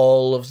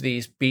all of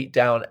these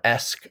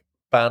beatdown-esque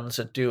bands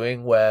are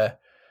doing, where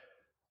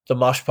the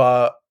mosh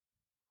part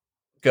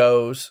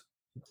goes,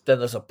 then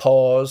there's a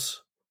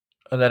pause,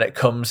 and then it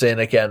comes in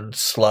again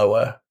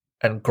slower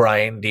and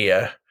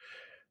grindier.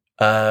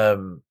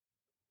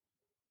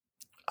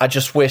 I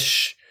just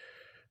wish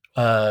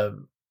a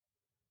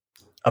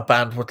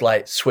band would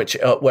like switch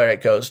it up where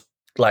it goes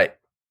like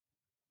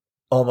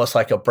almost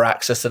like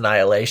Abraxas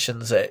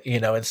Annihilations it, you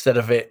know, instead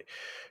of it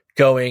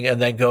going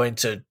and then going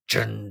to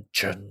jun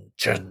jun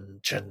jun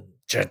jun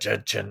jun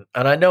jun jun.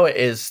 And I know it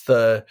is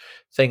the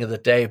thing of the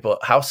day,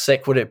 but how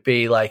sick would it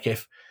be like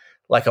if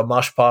like a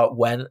mosh part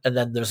went and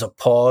then there's a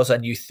pause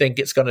and you think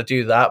it's going to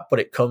do that, but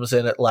it comes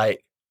in at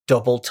like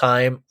double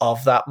time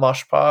of that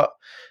mosh part,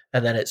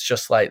 and then it's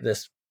just like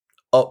this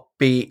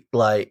upbeat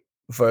like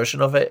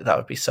version of it. That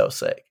would be so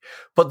sick.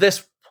 But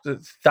that's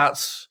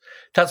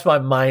my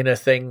minor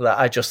thing that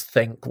I just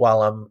think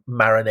while I'm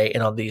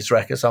marinating on these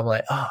records, I'm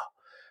like, oh,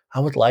 I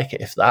would like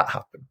it if that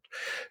happened.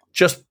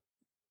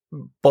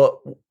 But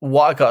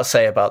what I got to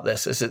say about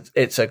this is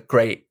it's a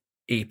great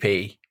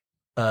EP.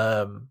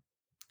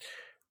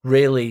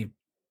 Really,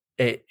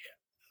 I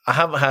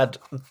haven't had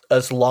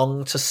as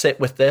long to sit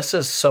with this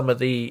as some of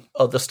the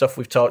other stuff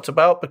we've talked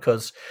about,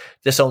 because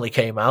this only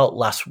came out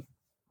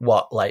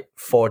like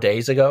 4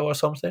 days ago or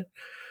something,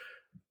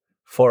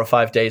 4 or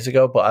 5 days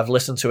ago. But I've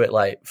listened to it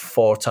like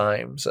 4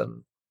 times,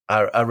 and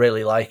I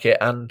really like it.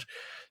 And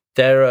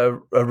they're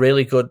a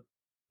really good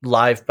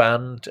live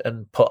band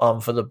and put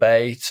on for the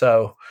Bay.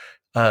 So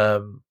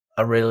I'm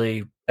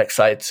really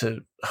excited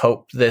to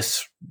hope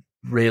this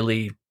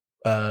really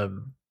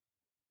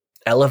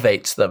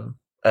elevates them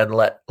and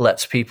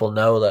lets people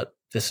know that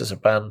this is a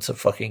band to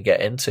fucking get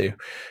into,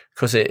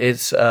 because it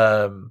is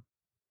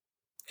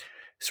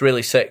it's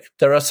really sick.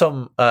 There are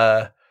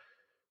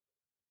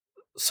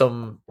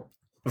some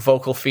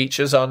vocal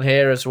features on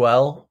here as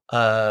well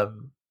that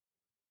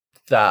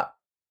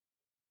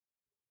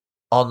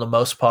on the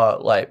most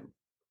part like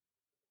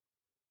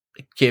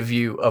give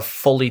you a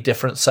fully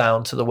different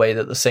sound to the way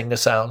that the singer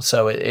sounds.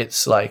 So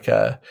it's like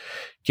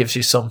gives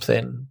you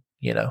something,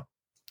 you know,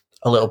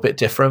 a little bit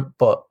different,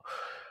 but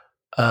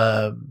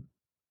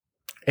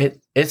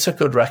it's a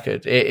good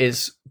record. It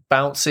is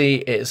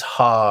bouncy, it is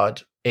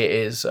hard, it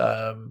is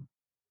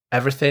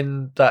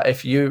everything that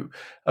if you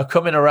are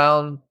coming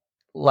around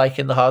like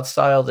in the hard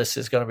style, this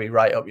is going to be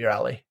right up your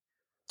alley.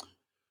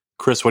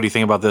 Chris, what do you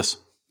think about this?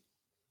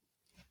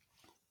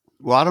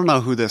 Well, I don't know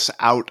who this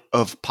Out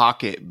of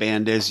Pocket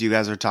band is you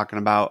guys are talking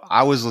about.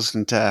 I was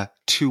listening to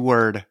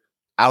 2-word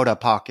Out of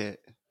Pocket.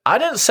 I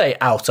didn't say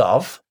out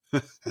of.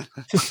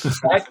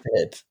 I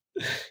did.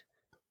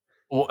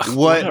 Well,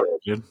 What- whatever,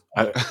 dude.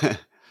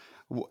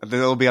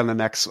 They'll be on the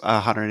next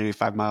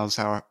 185 miles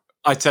an hour.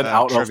 I said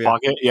out Trivia. of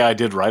pocket. Yeah, I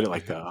did write it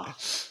like that.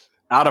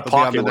 Out of They'll be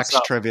on pocket. the What's next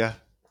up? trivia.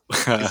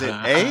 Is it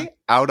A?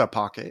 Out of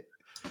pocket.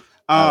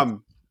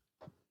 Out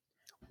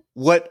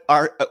What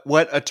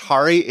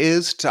Atari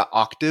is to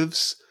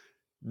octaves,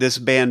 this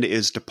band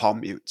is to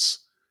palm mutes.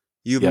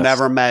 You've Yes.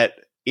 never met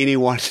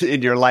anyone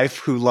in your life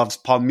who loves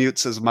palm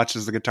mutes as much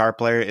as the guitar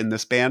player in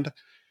this band.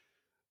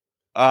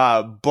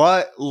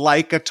 But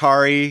like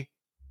Atari's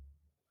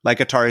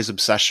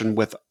obsession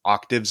with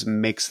octaves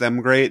makes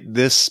them great,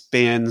 this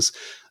band's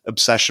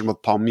obsession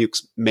with palm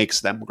mutes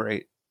makes them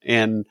great.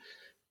 And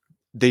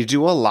they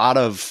do a lot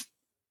of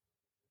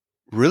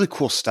really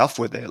cool stuff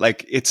with it.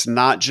 Like, it's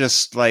not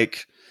just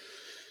like,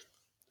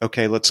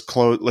 okay, let's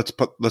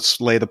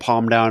lay the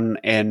palm down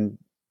and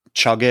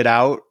chug it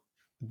out.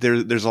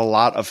 There's a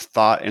lot of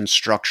thought and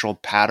structural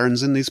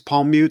patterns in these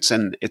palm mutes,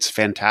 and it's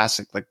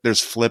fantastic. Like, there's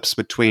flips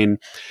between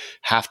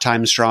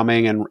half-time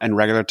strumming and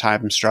regular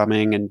time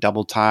strumming and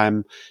double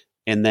time,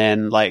 and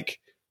then like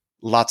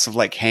lots of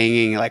like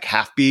hanging like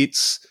half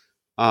beats,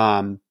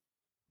 like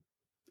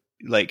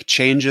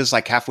changes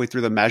like halfway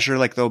through the measure.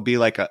 Like, there'll be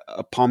like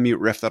a palm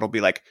mute riff that'll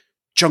be like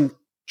chun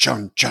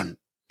chun chun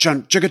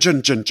chun chun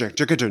chun chun chun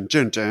chun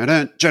chun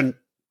chun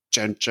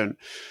chun chun.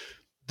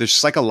 There's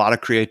just like a lot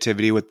of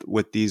creativity with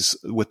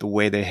the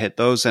way they hit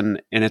those,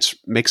 and it's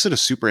makes it a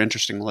super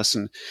interesting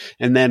listen.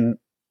 And then,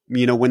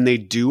 you know, when they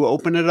do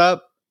open it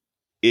up,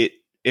 it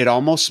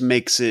almost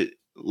makes it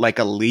like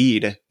a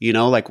lead, you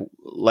know, like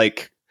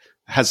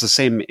has the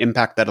same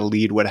impact that a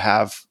lead would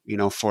have, you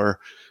know, for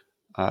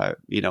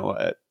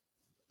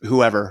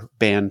whoever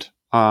band.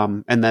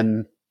 And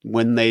then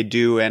when they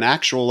do an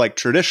actual like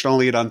traditional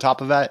lead on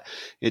top of that,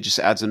 it just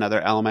adds another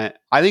element.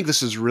 I think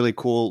this is really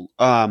cool.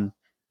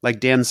 Like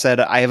Dan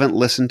said, I haven't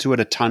listened to it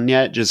a ton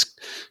yet,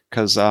 just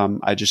because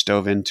I just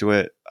dove into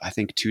it, I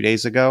think 2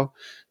 days ago.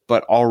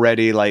 But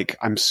already, like,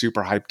 I'm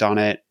super hyped on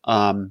it.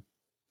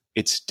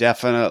 It's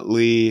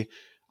definitely,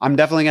 I'm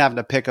definitely gonna have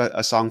to pick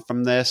a song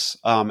from this,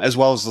 as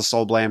well as the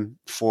Soul Blame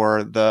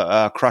for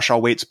the Crush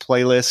All Weights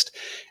playlist.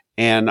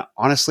 And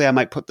honestly, I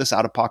might put this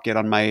out of pocket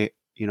on my,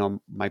 you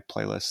know, my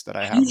playlist that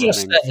I have. You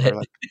just running said for, it.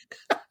 like,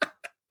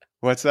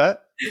 what's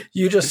that?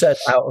 You just said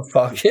out of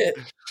pocket.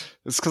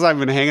 It's because I've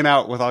been hanging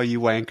out with all you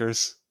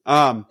wankers.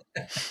 But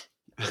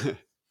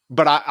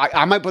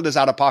I might put this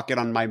out of pocket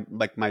on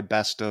my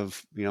best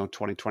of, you know,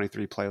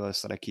 2023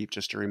 playlist that I keep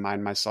just to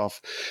remind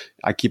myself.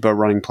 I keep a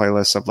running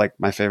playlist of like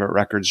my favorite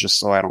records just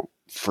so I don't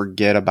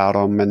forget about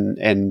them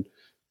and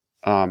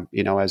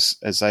you know,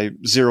 as I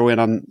zero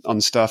in on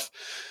stuff.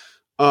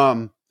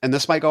 And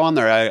this might go on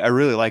there. I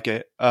really like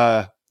it.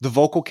 The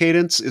vocal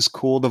cadence is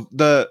cool.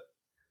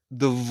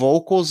 The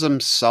vocals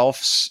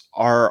themselves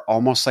are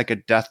almost like a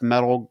death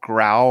metal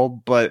growl,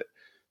 but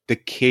the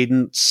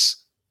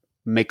cadence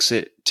takes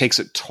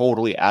it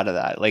totally out of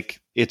that.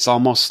 Like, it's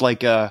almost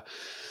like it's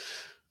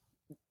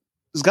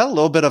got a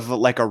little bit of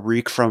like a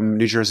reek from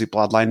New Jersey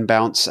Bloodline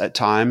bounce at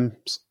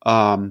times.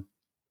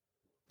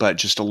 But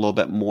just a little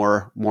bit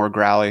more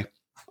growly.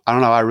 I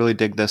don't know. I really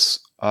dig this.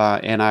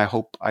 And I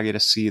hope I get to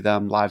see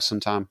them live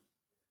sometime.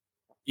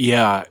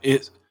 Yeah,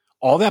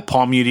 all that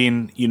palm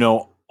muting, you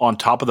know, on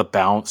top of the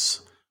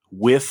bounce,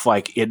 with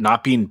like it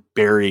not being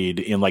buried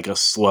in like a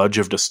sludge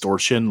of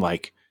distortion,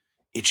 like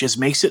it just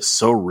makes it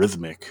so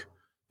rhythmic,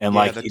 and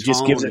like it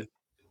just gives it.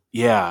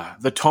 Yeah,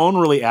 the tone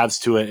really adds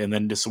to it, and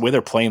then just the way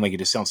they're playing, like it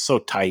just sounds so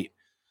tight.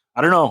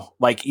 I don't know,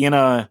 like in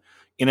a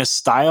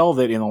style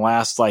that in the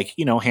last like,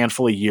 you know,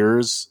 handful of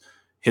years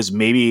has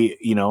maybe,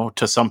 you know,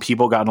 to some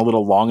people gotten a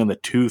little long in the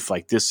tooth.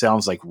 Like, this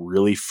sounds like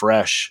really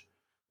fresh,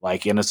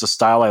 like, and it's a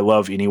style I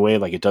love anyway.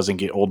 Like, it doesn't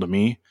get old to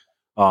me.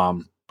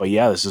 But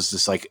yeah, this is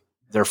just like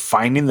they're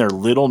finding their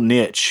little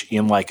niche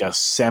in like a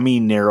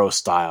semi-narrow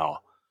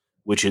style,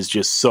 which is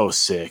just so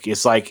sick.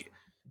 It's like,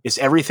 it's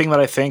everything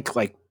that I think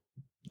like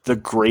the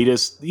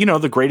greatest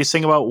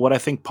thing about what I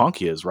think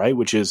punk is, right?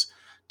 Which is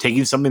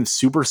taking something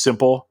super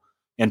simple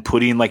and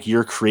putting like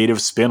your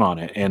creative spin on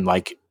it and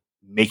like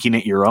making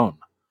it your own,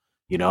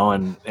 you know?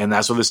 And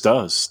that's what this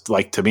does,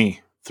 like, to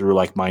me, through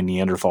like my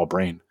Neanderthal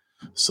brain.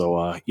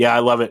 So yeah, I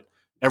love it.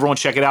 Everyone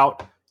check it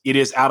out. It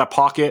is Out of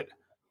Pocket.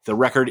 The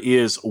record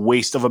is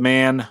Waste of a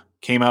Man.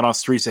 Came out on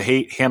Streets of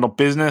Hate, Handle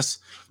Business.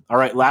 All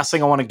right, last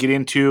thing I want to get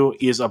into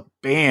is a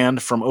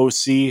band from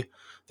OC.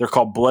 They're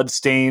called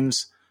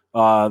Bloodstains. The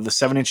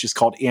 7-inch is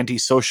called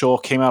Antisocial.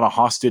 Came out on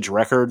Hostage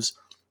Records.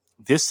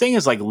 This thing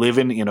is like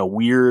living in a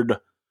weird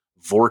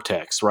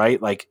vortex,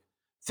 right? Like,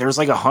 there's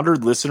like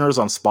 100 listeners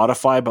on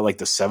Spotify, but like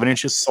the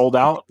 7-inch is sold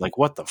out. Like,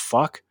 what the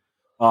fuck?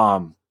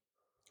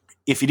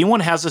 If anyone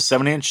has a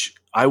 7-inch,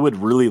 I would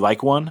really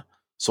like one.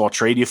 So I'll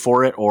trade you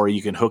for it, or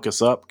you can hook us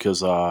up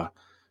because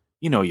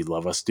you know you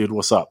love us, dude.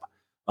 What's up?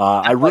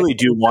 I really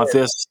do want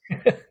this.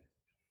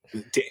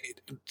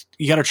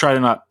 You got to try to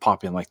not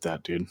pop in like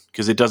that, dude,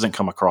 because it doesn't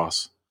come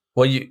across.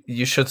 Well,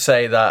 you should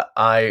say that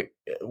I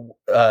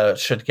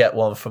should get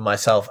one for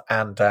myself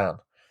and Dan.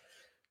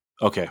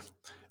 Okay.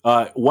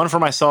 One for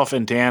myself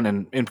and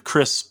Dan, and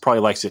Chris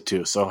probably likes it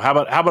too. So how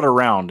about a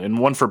round, and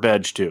one for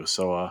Bedge too.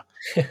 So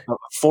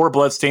 4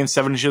 Bloodstains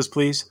 7 inches,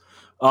 please.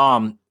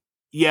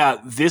 Yeah,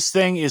 this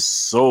thing is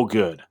so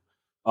good.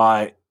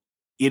 It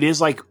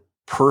is like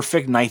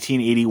perfect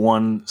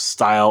 1981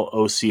 style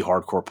OC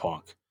hardcore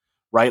punk,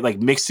 right? Like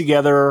mixed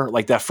together,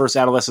 like that first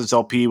Adolescence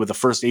LP with the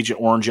first Agent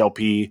Orange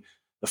LP,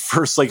 the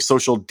first like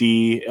Social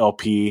D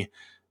LP,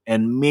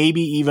 and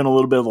maybe even a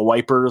little bit of the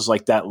Wipers,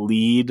 like that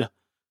lead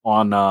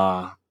on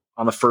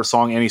the first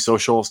song,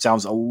 Antisocial,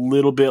 sounds a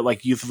little bit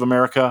like Youth of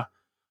America,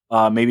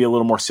 maybe a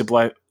little more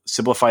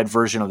simplified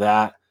version of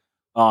that.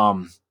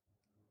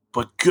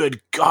 But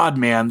good God,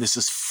 man, this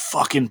is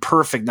fucking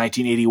perfect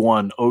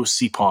 1981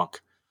 OC punk.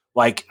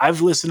 Like,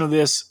 I've listened to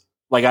this,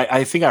 like,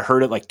 I think I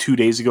heard it like 2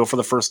 days ago for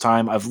the first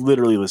time. I've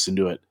literally listened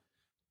to it,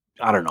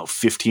 I don't know,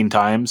 15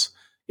 times.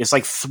 It's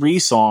like 3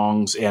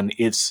 songs, and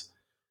it's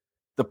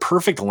the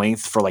perfect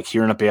length for like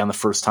hearing a band the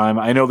first time.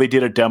 I know they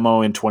did a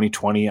demo in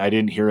 2020. I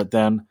didn't hear it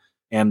then.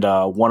 And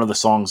one of the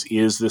songs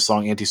is this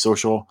song,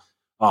 Antisocial.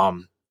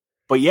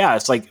 But yeah,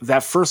 it's like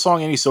that first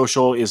song,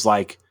 Antisocial, is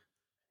like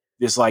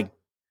this like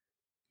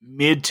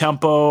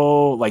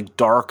mid-tempo, like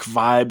dark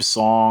vibe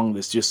song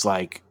that's just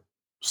like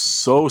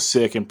so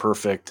sick and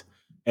perfect.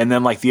 And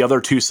then like the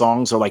other 2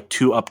 songs are like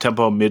 2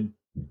 up-tempo,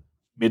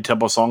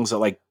 mid-tempo songs that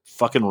like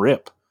fucking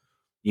rip.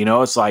 You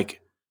know, it's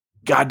like,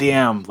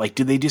 goddamn, like,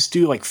 did they just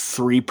do like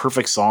 3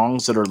 perfect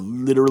songs that are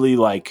literally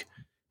like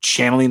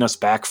channeling us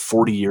back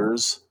 40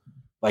 years?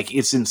 Like,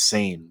 it's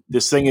insane.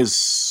 This thing is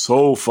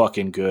so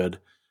fucking good.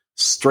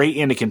 Straight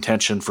into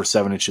contention for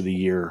 7-inch of the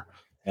year.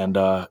 And,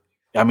 I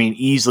mean,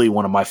 easily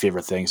one of my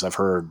favorite things I've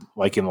heard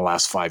like in the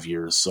last 5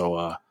 years.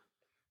 So,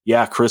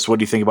 yeah, Chris, what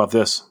do you think about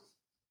this?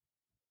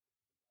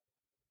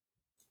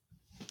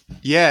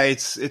 Yeah,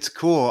 it's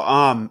cool.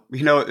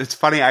 You know, it's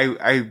funny.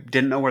 I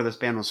didn't know where this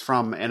band was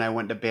from, and I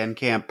went to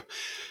Bandcamp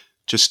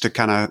just to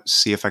kind of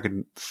see if I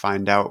could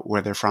find out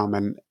where they're from.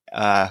 And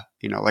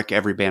you know, like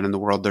every band in the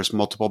world, there's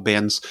multiple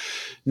bands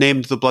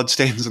named the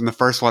Bloodstains, and the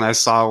first one I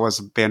saw was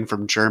a band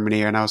from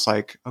Germany, and I was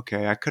like,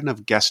 okay, I couldn't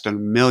have guessed in a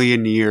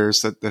million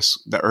years that this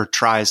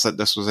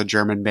was a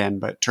German band,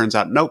 but it turns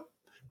out, nope,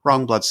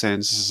 wrong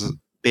Bloodstains. This is a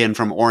band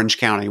from Orange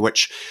County,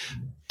 which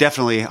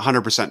definitely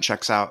 100%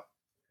 checks out.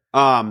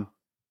 And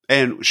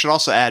we should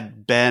also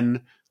add,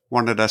 Ben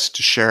wanted us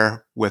to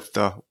share with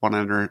the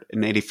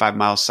 185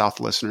 Miles South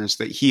listeners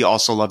that he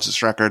also loves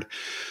this record.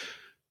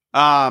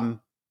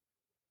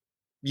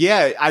 Yeah,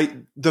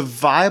 the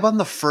vibe on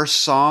the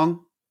first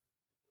song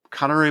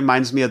kind of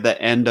reminds me of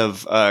the end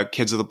of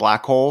Kids of the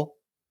Black Hole.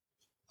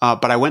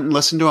 But I went and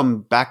listened to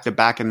them back to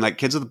back, and like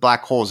Kids of the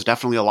Black Hole is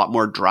definitely a lot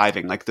more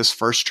driving. Like this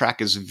first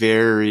track is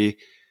very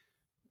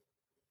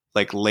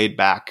like laid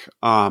back.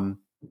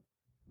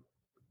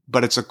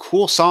 But it's a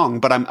cool song,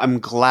 but I'm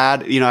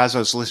glad, you know, as I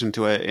was listening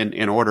to it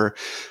in order,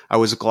 I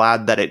was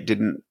glad that it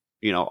didn't,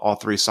 you know, all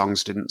 3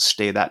 songs didn't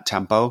stay that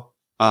tempo.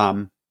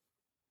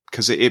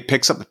 Cause it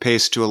picks up the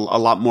pace to a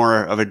lot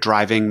more of a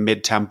driving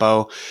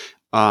mid-tempo,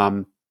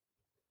 on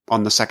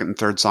the second and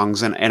third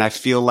songs. And I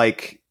feel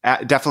like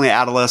definitely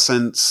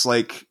Adolescence,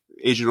 like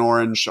Agent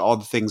Orange, all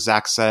the things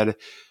Zach said,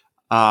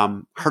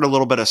 heard a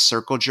little bit of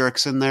Circle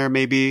Jerks in there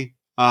maybe.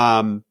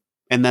 And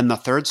then the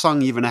third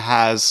song even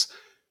has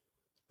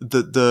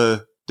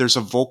there's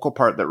a vocal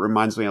part that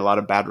reminds me a lot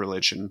of Bad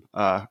Religion,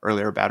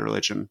 earlier Bad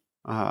Religion.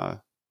 But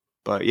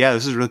yeah,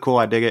 this is really cool.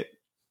 I dig it.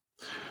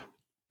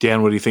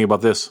 Dan, what do you think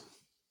about this?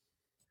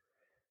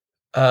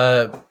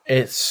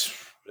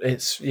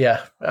 It's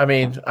yeah. I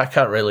mean, I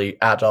can't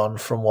really add on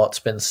from what's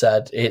been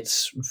said.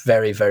 It's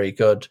very, very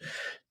good.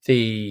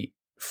 The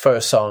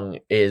first song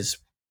is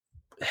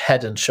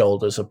head and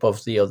shoulders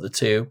above the other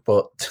 2,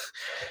 but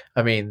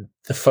I mean,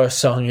 the first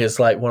song is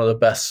like one of the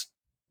best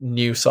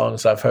new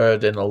songs I've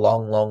heard in a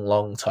long, long,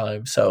 long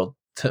time. So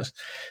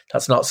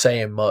that's not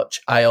saying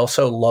much. I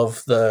also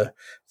love the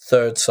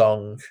third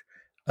song,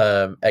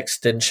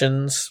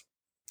 Extinction.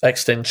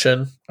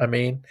 I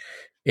mean,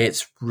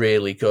 it's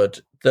really good.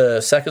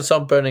 The second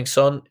song, Burning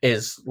Sun,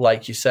 is,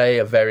 like you say,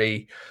 a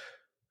very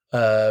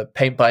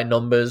paint by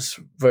numbers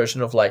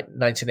version of like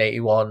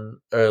 1981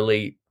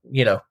 early,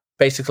 you know,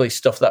 basically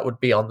stuff that would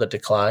be on the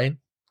decline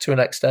to an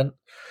extent.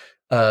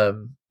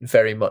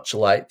 Very much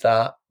like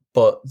that.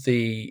 But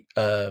the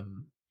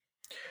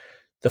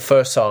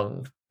first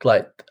song,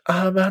 like,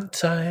 I'm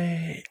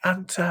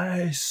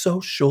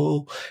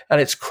anti-social. And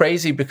it's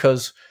crazy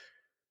because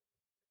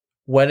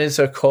when is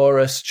a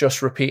chorus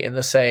just repeating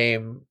the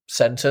same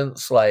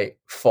sentence like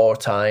 4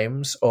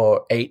 times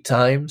or 8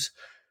 times?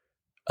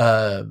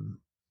 Gonna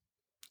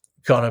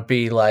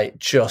be like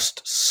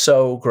just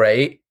so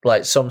great.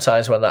 Like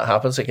sometimes when that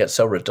happens, it gets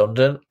so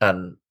redundant,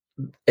 and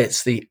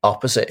it's the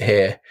opposite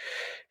here.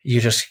 You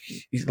just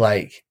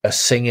like are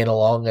singing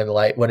along, and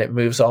like when it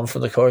moves on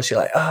from the chorus, you're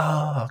like,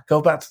 oh,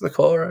 go back to the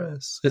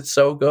chorus. It's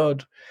so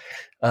good.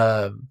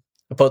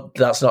 But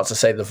that's not to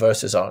say the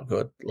verses aren't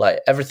good. Like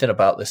everything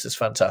about this is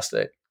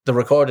fantastic. The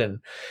recording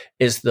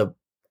is the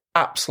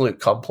absolute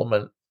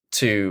compliment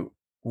to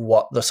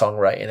what the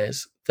songwriting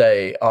is.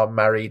 They are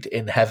married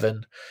in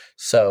heaven.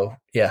 So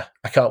yeah,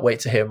 I can't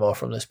wait to hear more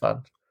from this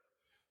band.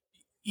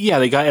 Yeah,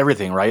 they got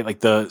everything, right? Like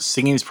the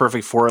singing's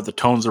perfect for it, the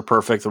tones are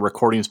perfect, the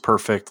recording's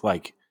perfect.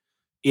 Like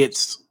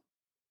it's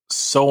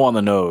so on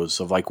the nose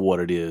of like what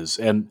it is.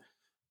 And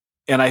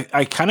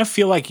I kind of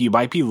feel like you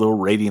might be low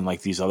rating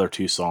like these other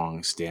two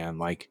songs, Dan.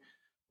 Like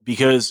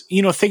because,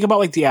 you know, think about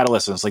like the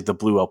Adolescents, like the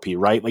Blue LP,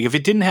 right? Like if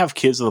it didn't have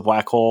Kids of the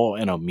Black Hole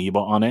and Amoeba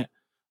on it,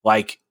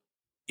 like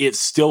it's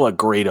still a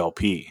great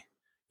LP,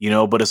 you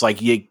know, but it's like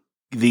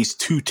these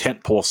two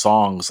tentpole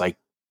songs like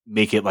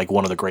make it like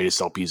one of the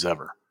greatest LPs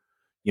ever.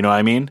 You know what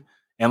I mean?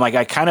 And like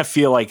I kind of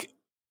feel like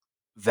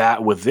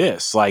that with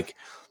this. Like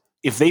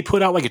if they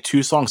put out like a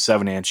 2-song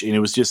 7-inch and it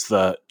was just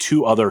the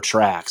two other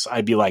tracks,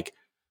 I'd be like,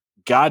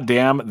 God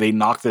damn, they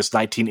knocked this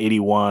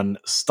 1981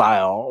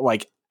 style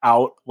like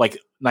out, like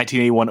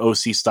 1981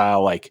 OC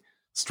style, like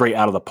straight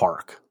out of the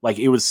park. Like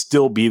it would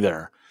still be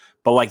there.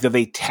 But like that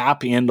they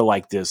tap into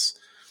like this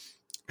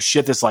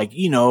shit that's like,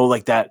 you know,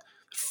 like that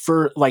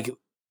for like,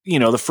 you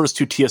know, the first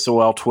two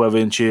TSOL 12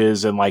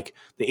 inches and like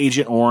the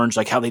Agent Orange,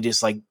 like how they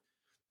just like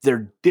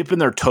they're dipping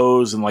their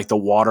toes in like the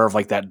water of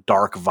like that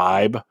dark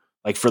vibe,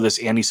 like for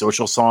this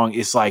antisocial song.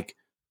 It's like,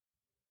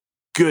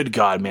 good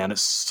God, man,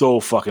 it's so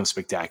fucking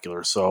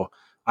spectacular. So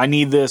I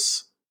need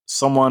this.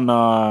 Someone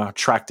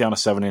track down a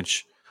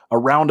 7-inch, a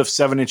round of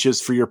 7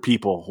 inches for your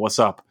people. What's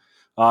up?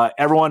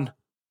 Everyone,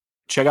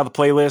 check out the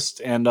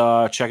playlist and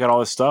check out all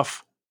this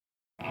stuff.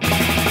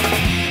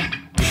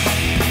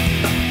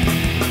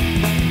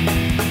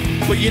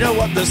 But you know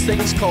what? There's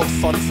things called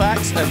fun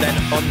facts and then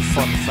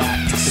unfun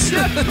facts.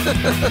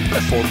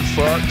 Fun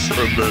facts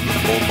and then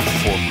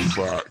unfun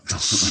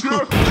facts.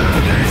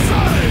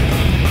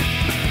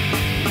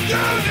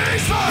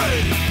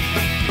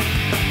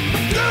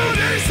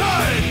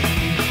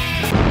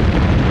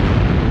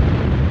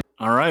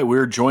 All right,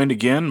 we're joined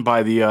again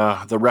by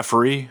the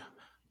referee.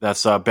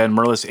 That's Ben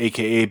Merlis,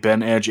 aka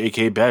Ben Edge,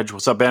 aka Bedge.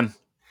 What's up, Ben?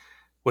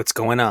 What's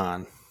going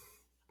on?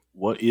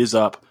 What is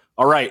up?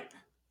 All right,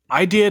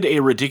 I did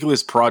a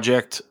ridiculous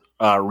project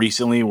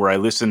recently where I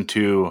listened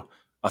to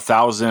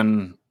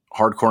 1,000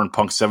 hardcore and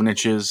punk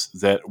 7-inches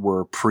that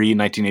were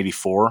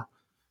pre-1984.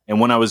 And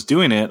when I was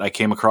doing it, I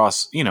came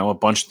across, you know, a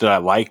bunch that I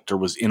liked or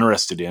was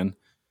interested in.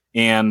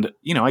 And,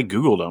 you know, I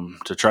Googled them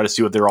to try to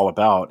see what they're all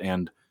about.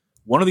 And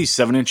one of these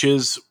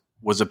 7-inches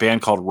was a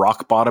band called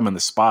Rock Bottom and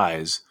the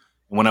Spies.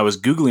 And when I was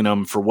Googling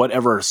them for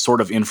whatever sort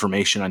of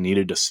information I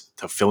needed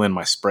to fill in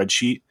my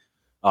spreadsheet,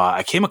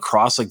 I came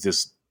across like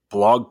this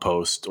blog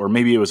post, or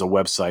maybe it was a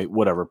website,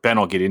 whatever. Ben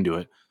will get into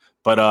it.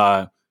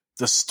 But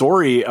the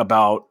story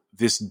about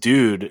this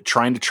dude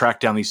trying to track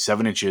down these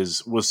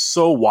 7-inches was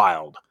so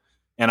wild.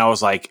 And I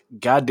was like,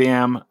 God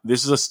damn,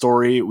 this is a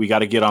story we got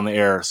to get on the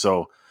air.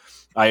 So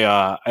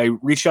I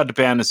reached out to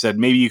Ben and said,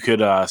 maybe you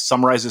could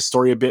summarize this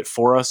story a bit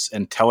for us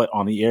and tell it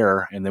on the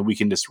air, and then we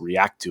can just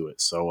react to it.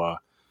 So,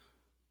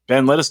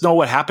 Ben, let us know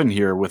what happened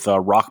here with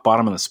Rock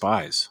Bottom and the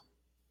Spies.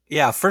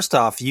 Yeah, first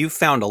off, you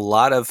found a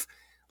lot of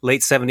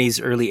late 70s,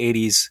 early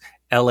 80s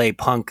LA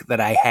punk that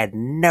I had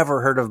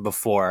never heard of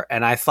before.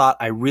 And I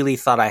really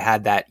thought I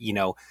had that, you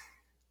know,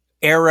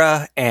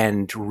 era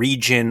and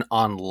region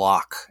on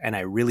lock. And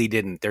I really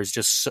didn't.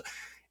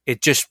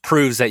 It just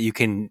proves that you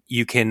can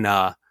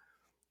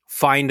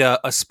find a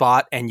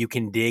spot and you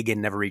can dig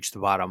and never reach the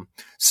bottom.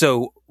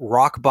 So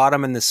Rock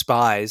Bottom and the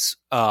Spies,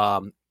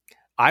 I'm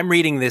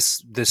reading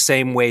this the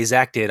same way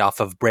Zach did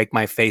off of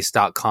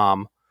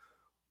breakmyface.com,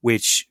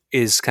 which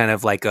is kind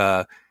of like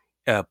a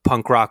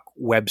punk rock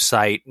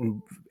website,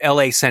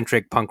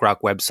 LA-centric punk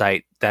rock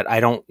website that I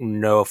don't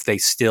know if they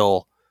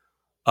still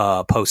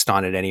post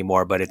on it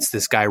anymore, but it's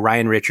this guy,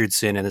 Ryan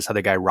Richardson, and this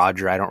other guy,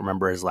 Roger. I don't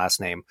remember his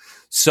last name.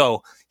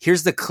 So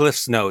here's the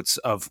Cliff's Notes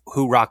of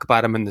who Rock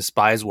Bottom and the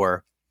Spies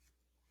were.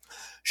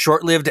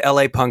 Short-lived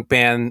LA punk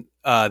band.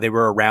 They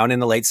were around in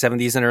the late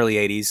 70s and early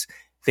 80s.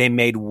 They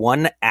made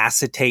one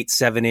acetate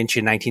 7-inch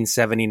in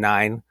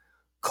 1979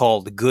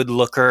 called Good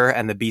Looker,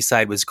 and the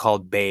B-side was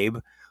called Babe.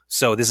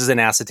 So this is an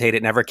acetate.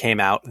 It never came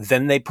out.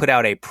 Then they put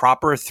out a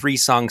proper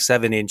 3-song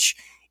 7-inch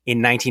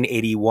in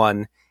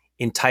 1981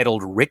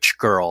 entitled Rich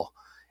Girl.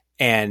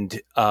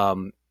 And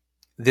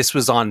this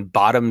was on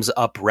Bottoms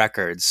Up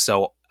Records.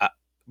 So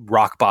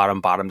Rock Bottom,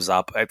 Bottoms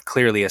Up,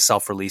 clearly a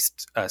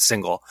self-released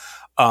single.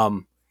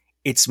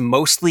 It's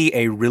mostly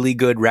a really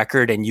good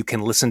record, and you can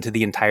listen to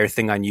the entire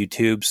thing on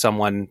YouTube.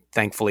 Someone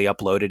thankfully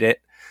uploaded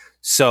it.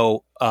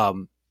 So,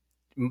 and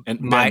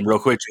Ben, real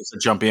quick, just to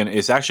jump in,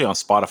 it's actually on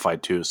Spotify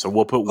too. So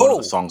we'll put one of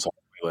the songs on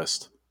the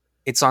list.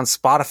 It's on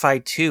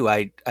Spotify too.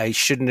 I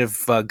shouldn't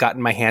have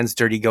gotten my hands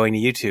dirty going to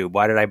YouTube.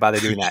 Why did I bother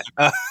doing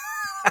that?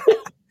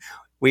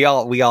 We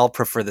all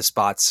prefer the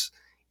spots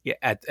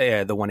at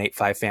the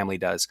 185 family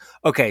does.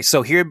 Okay,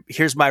 so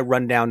here's my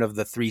rundown of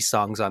the 3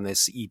 songs on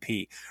this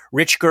EP.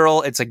 Rich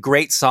Girl, it's a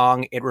great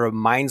song. It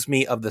reminds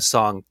me of the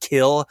song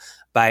Kill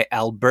by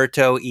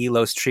Alberto y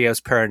los Trios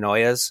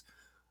Paranoias,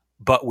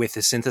 but with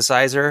a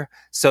synthesizer.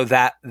 So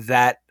that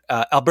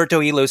Alberto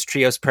y los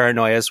Trios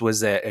Paranoias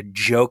was a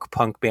joke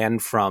punk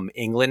band from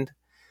England.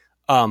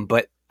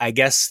 But I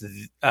guess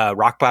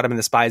Rock Bottom and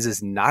the Spies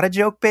is not a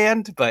joke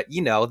band, but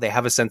they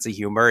have a sense of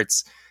humor.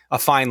 It's a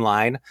fine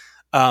line.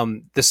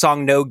 The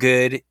song No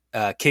Good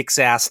kicks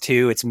ass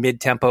too. It's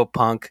mid-tempo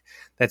punk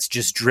that's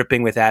just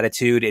dripping with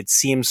attitude. It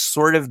seems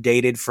sort of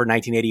dated for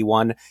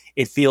 1981.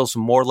 It feels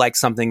more like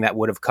something that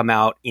would have come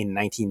out in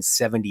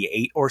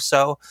 1978 or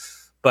so.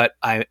 But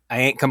I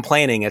ain't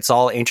complaining. It's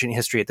all ancient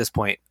history at this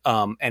point.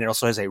 And it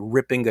also has a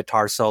ripping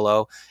guitar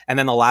solo. And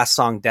then the last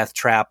song, Death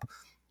Trap,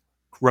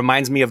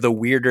 reminds me of the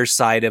weirder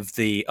side of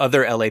the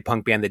other LA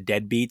punk band, the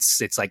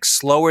Deadbeats. It's like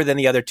slower than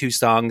the other two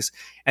songs.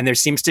 And there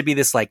seems to be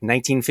this like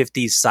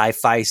 1950s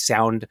sci-fi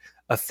sound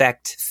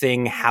effect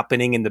thing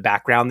happening in the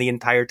background the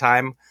entire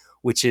time,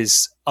 which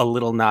is a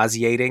little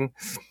nauseating.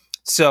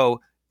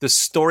 So the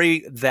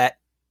story that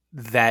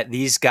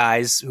these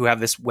guys who have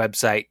this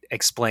website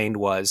explained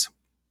was,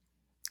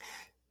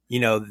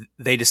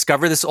 they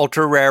discover this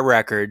ultra rare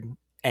record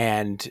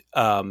and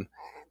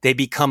they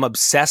become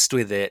obsessed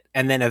with it.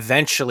 And then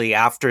eventually,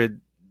 after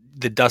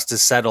the dust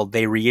has settled,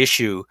 they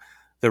reissue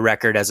the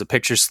record as a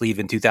picture sleeve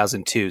in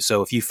 2002.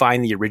 So if you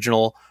find the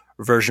original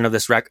version of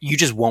this record, you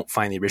just won't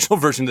find the original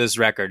version of this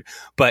record.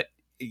 But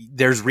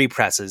there's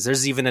represses.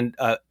 There's even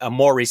a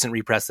more recent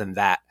repress than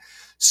that.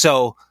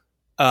 So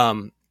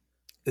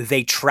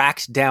they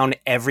tracked down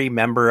every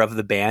member of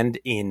the band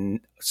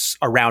in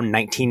around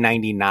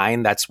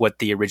 1999. That's what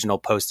the original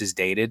post is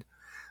dated.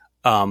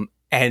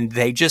 And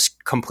they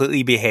just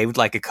completely behaved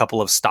like a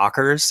couple of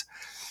stalkers.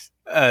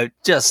 I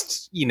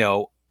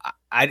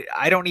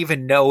don't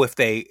even know if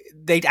they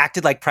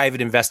acted like private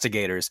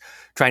investigators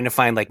trying to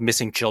find like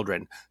missing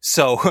children.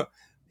 So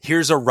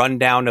here's a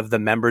rundown of the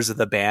members of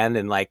the band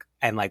and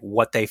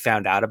what they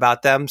found out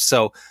about them.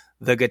 So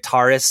the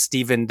guitarist,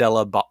 Steven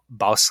Della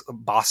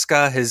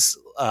Bosca, his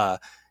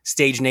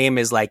stage name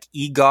is like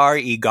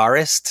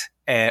Igarist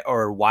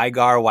or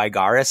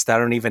Wygarist. I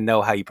don't even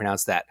know how you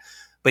pronounce that.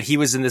 But he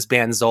was in this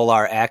band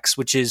Zolar X,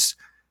 which is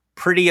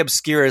pretty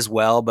obscure as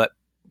well, but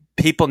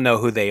people know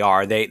who they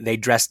are. They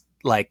dressed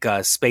like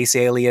space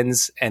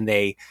aliens, and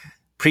they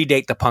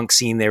predate the punk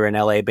scene. They were an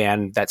LA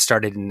band that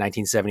started in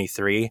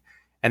 1973,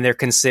 and they're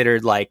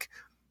considered like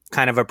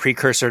kind of a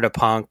precursor to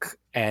punk.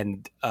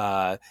 And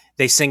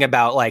they sing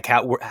about like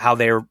how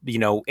they're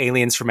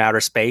aliens from outer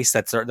space.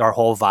 That's their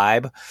whole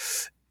vibe,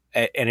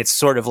 and it's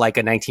sort of like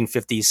a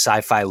 1950s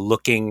sci-fi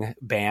looking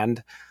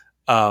band.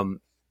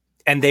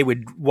 And they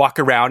would walk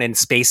around in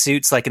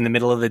spacesuits, like in the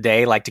middle of the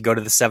day, like to go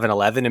to the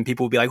 7-Eleven, and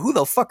people would be like, "Who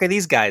the fuck are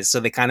these guys?" So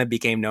they kind of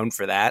became known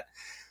for that.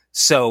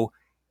 So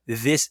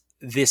this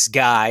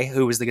guy,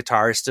 who was the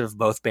guitarist of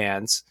both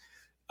bands,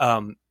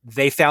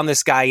 they found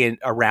this guy in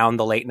around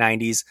the late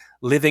 90s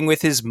living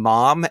with his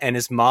mom, and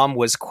his mom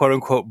was quote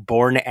unquote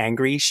born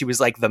angry. She was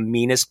like the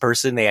meanest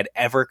person they had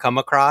ever come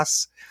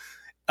across.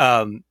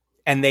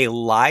 And they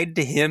lied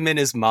to him and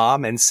his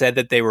mom and said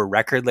that they were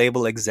record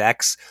label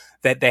execs,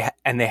 that they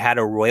had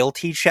a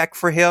royalty check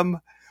for him,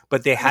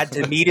 but they had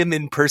to meet him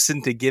in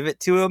person to give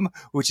it to him,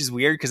 which is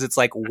weird because it's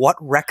like, what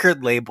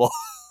record label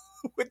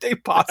would they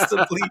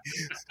possibly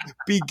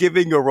be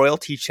giving a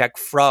royalty check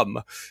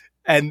from?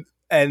 And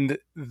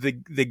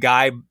the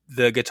guy,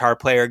 the guitar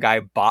player guy,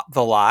 bought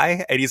the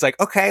lie, and he's like,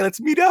 okay, let's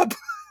meet up.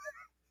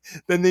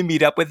 Then they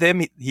meet up with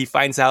him. He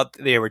finds out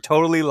they were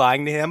totally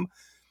lying to him,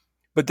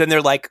 but then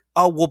they're like,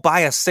 oh, we'll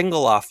buy a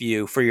single off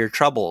you for your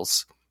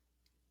troubles.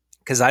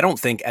 Because I don't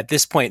think at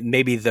this point,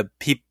 maybe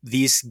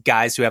these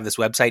guys who have this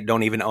website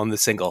don't even own the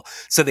single.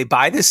 So they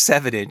buy this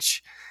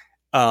 7-inch,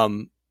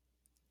 and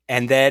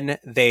then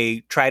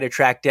they try to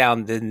track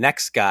down the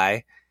next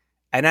guy.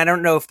 And I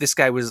don't know if this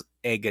guy was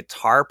a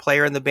guitar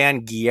player in the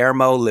band,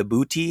 Guillermo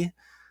Libuti.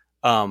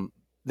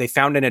 They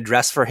found an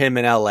address for him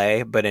in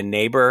LA, but a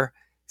neighbor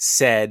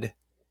said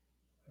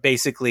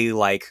basically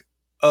like,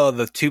 oh,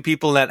 the two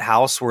people in that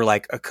house were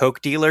like a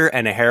coke dealer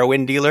and a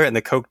heroin dealer, and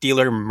the coke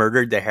dealer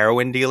murdered the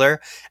heroin dealer,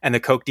 and the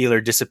coke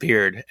dealer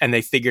disappeared. And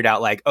they figured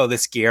out like, oh,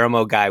 this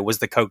Guillermo guy was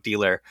the coke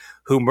dealer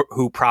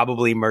who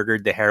probably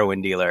murdered the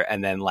heroin dealer,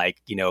 and then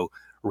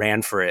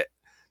ran for it.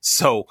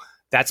 So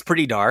that's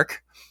pretty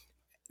dark.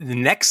 The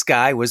next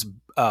guy was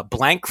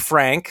Blank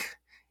Frank.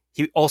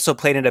 He also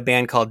played in a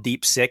band called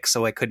Deep Six,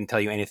 so I couldn't tell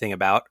you anything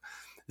about.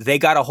 They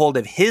got a hold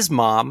of his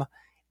mom,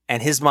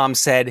 and his mom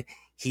said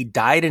he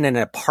died in an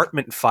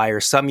apartment fire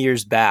some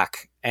years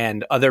back,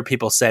 and other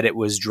people said it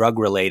was drug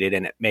related,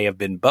 and it may have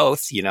been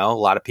both. A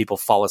lot of people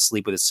fall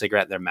asleep with a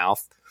cigarette in their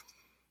mouth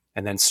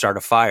and then start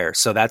a fire.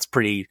 So that's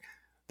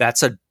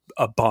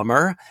a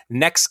bummer.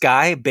 Next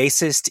guy,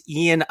 bassist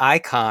Ian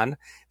Icon.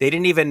 They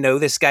didn't even know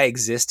this guy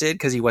existed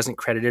because he wasn't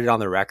credited on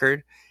the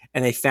record.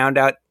 And they found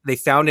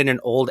in an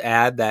old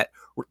ad that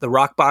the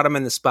Rock Bottom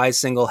and the Spies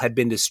single had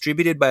been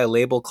distributed by a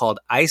label called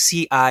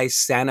ICI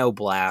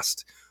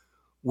Sanoblast,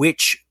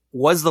 which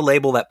was the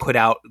label that put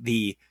out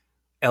the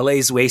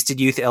LA's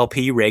Wasted Youth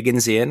LP,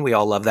 Reagan's In. We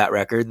all love that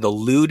record. The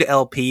Lewd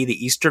LP,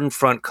 the Eastern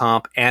Front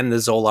Comp, and the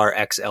Zolar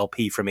X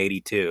LP from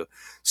 82.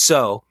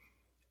 So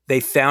they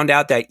found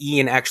out that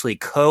Ian actually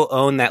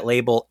co-owned that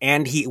label,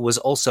 and he was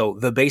also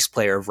the bass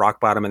player of Rock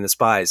Bottom and the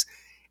Spies.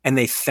 and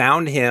they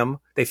found him.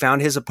 They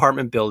found his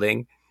apartment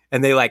building,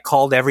 and they like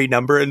called every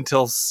number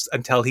until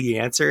he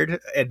answered,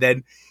 and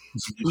then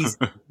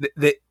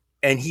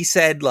he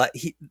said like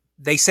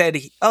they said,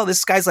 oh,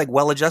 this guy's like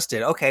well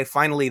adjusted. Okay,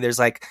 finally, there's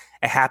like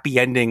a happy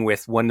ending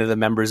with one of the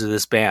members of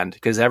this band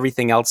because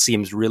everything else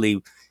seems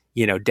really,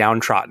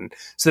 downtrodden.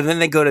 So then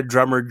they go to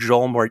drummer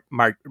Joel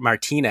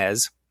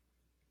Martinez.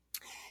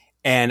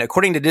 And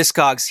according to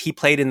Discogs, he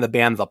played in the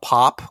band The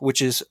Pop,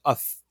 which is a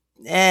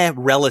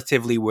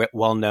relatively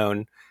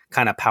well-known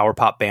kind of power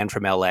pop band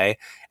from LA.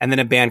 And then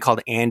a band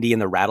called Andy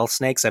and the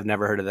Rattlesnakes. I've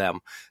never heard of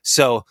them.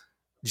 So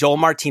Joel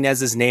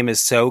Martinez's name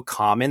is so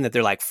common that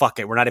they're like, fuck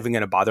it, we're not even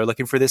going to bother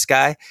looking for this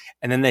guy.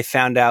 And then they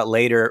found out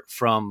later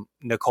from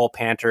Nicole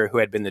Panter, who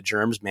had been the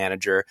Germs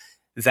manager,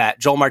 that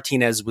Joel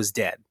Martinez was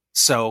dead.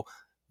 So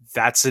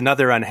that's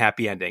another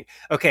unhappy ending.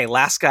 Okay,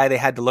 last guy they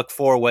had to look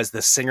for was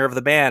the singer of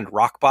the band,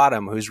 Rock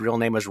Bottom, whose real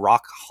name was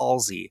Rock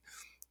Halsey.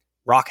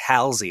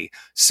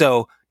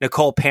 So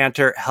Nicole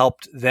Panter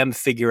helped them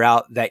figure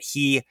out that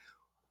he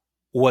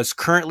was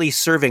currently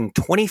serving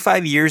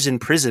 25 years in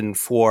prison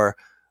for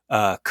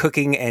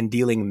cooking and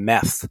dealing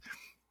meth.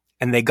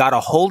 And they got a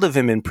hold of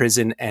him in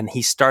prison, and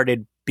he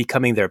started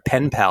becoming their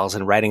pen pals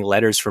and writing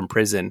letters from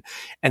prison.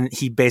 And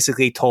he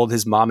basically told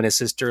his mom and his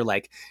sister,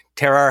 like,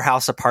 tear our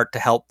house apart to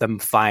help them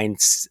find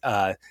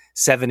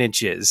 7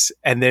 inches.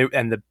 And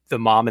the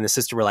mom and the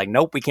sister were like,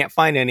 nope, we can't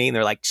find any. And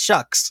they're like,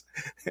 shucks.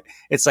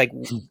 It's like,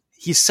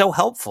 he's so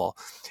helpful.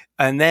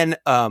 And then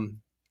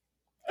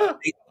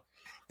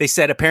they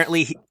said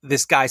apparently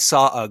this guy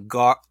saw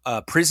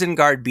a prison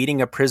guard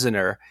beating a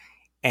prisoner,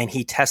 and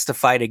he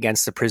testified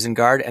against the prison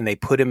guard, and they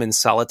put him in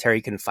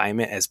solitary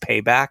confinement as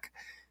payback,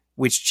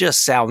 which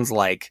just sounds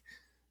like,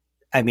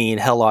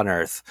 hell on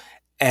earth.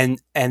 And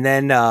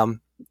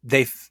then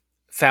they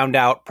found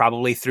out,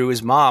 probably through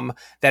his mom,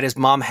 that his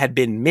mom had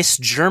been Miss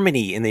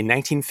Germany in the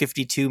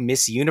 1952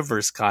 Miss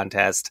Universe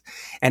contest,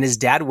 and his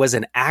dad was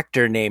an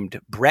actor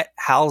named Brett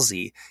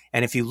Halsey.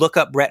 And if you look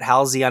up Brett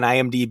Halsey on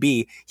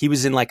IMDb, he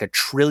was in like a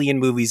trillion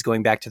movies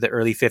going back to the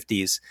early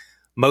 50s.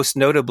 Most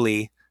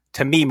notably,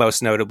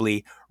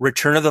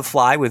 Return of the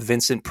Fly with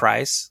Vincent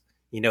Price.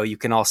 You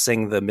can all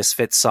sing the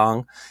Misfits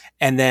song.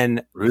 And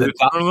then Return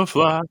of the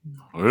Fly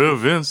with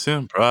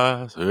Vincent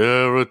Price.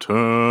 Yeah,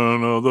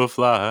 Return of the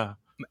Fly.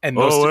 And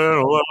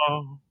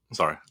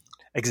sorry.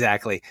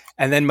 Exactly.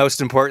 And then most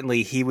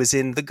importantly, he was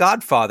in The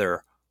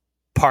Godfather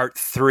Part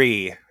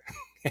 3.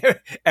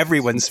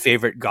 Everyone's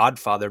favorite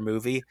Godfather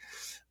movie.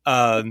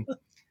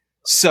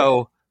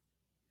 So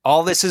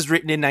all this is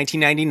written in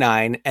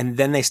 1999, and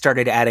then they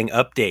started adding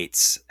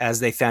updates as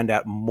they found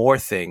out more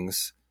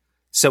things.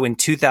 So in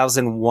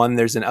 2001,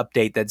 there's an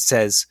update that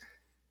says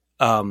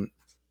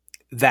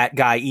that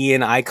guy,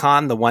 Ian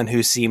Icon, the one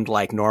who seemed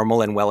like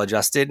normal and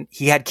well-adjusted,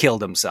 he had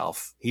killed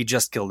himself. He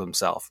just killed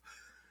himself.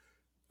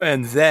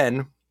 And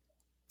then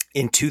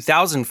in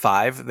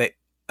 2005,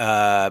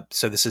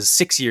 so this is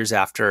 6 years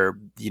after,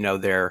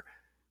 their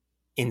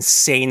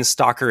insane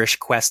stalkerish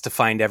quest to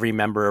find every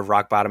member of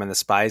Rock Bottom and the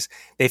Spies,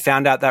 they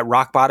found out that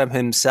Rock Bottom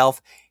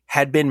himself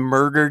had been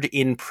murdered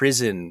in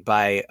prison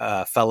by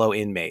a fellow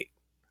inmate.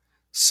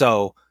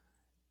 So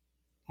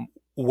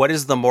what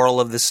is the moral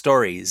of the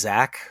story,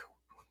 Zach?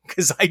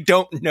 Because I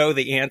don't know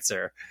the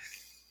answer.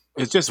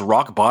 It's just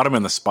Rock Bottom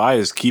and the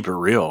Spies keep it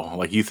real.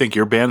 Like, you think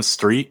your band's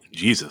street?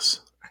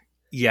 Jesus.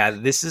 Yeah,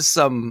 this is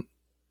some.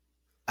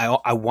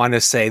 I want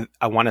to say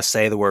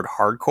the word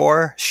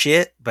hardcore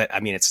shit, but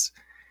it's.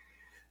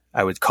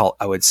 I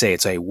would say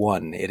it's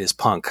A1. It is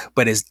punk,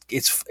 but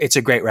it's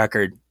a great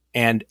record,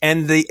 and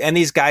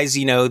these guys,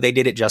 they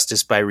did it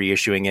justice by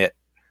reissuing it.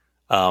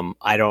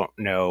 I don't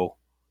know.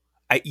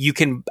 I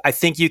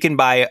think you can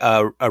buy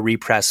a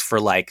repress for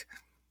like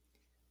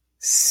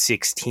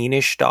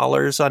 $16-ish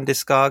on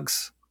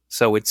Discogs.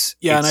 So it's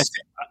and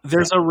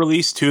there's a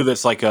release too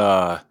that's like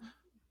a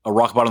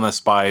Rock Bottom and the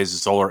Spies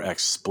Zolar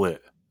X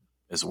split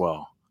as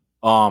well.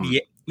 I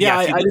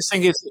just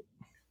think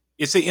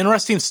it's an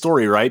interesting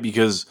story, right?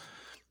 Because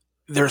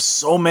there's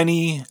so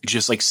many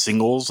just like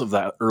singles of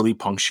that early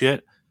punk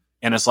shit,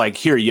 and it's like,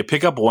 here, you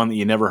pick up one that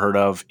you never heard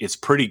of, it's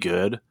pretty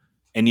good,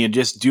 and you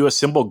just do a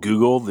simple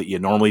Google that you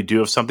normally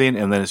do of something,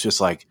 and then it's just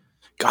like,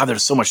 God,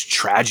 there's so much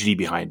tragedy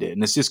behind it.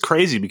 And it's just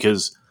crazy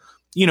because,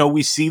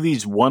 we see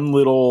these one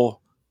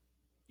little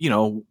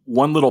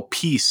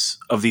piece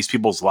of these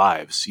people's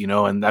lives,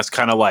 and that's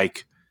kind of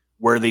like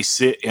where they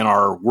sit in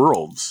our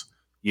worlds,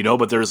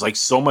 but there's like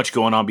so much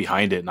going on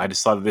behind it. And I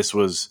just thought that this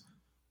was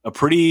a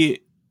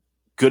pretty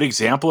good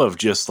example of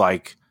just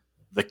like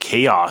the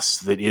chaos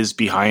that is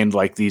behind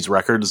like these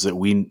records that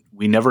we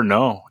never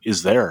know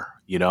is there,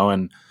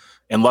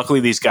 and luckily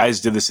these guys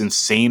did this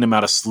insane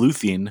amount of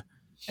sleuthing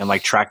and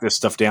like track this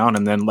stuff down.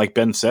 And then, like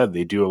Ben said,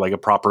 they do like a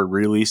proper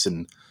release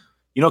and,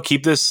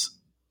 keep this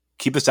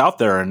out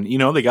there. And,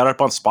 they got it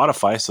up on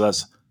Spotify. So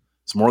it's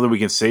more than we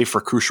can say for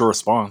Crucial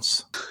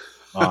Response.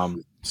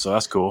 So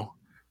that's cool.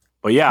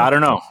 But yeah, I don't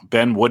know.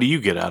 Ben, what do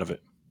you get out of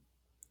it?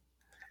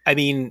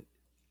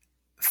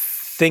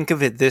 Think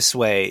of it this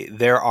way.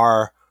 There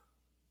are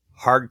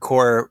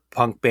hardcore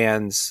punk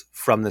bands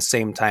from the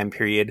same time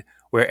period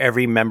where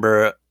every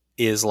member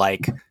is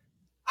like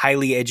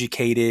highly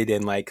educated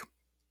and like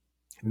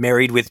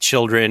married with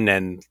children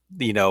and,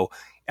 you know,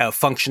 a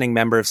functioning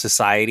member of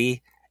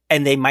society,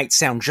 and they might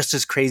sound just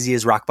as crazy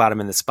as Rock Bottom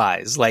and the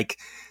Spies. Like,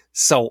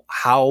 so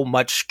how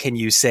much can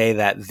you say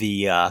that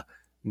the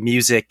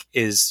music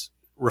is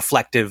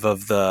reflective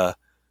of the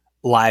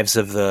lives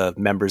of the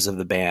members of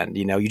the band?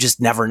 You know, you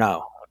just never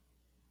know.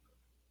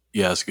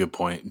 Yeah, that's a good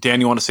point.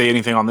 Dan, you want to say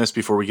anything on this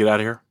before we get out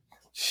of here?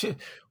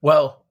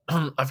 Well,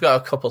 I've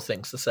got a couple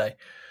things to say.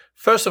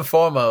 First and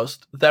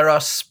foremost, there are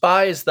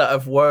spies that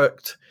have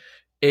worked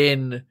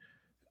in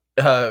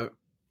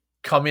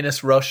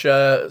communist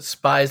Russia,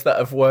 spies that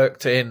have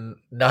worked in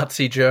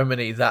Nazi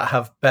Germany that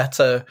have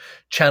better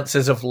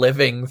chances of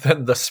living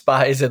than the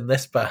spies in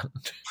this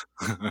band.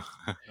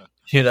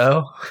 You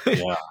know?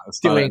 Yeah, it's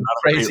doing not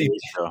crazy.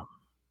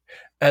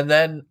 And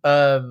then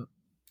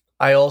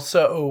I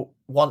also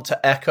want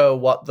to echo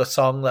what the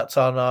song that's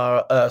on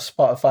our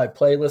Spotify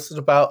playlist is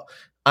about.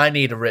 I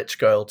Need a Rich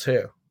Girl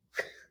Too.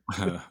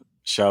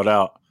 Shout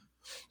out.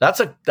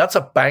 That's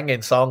a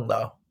banging song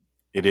though.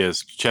 It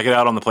is. Check it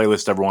out on the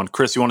playlist, everyone.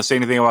 Chris, you want to say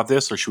anything about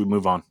this, or should we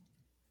move on?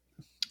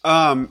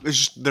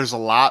 There's a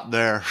lot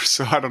there,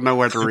 so I don't know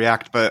where to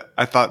react, but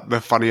I thought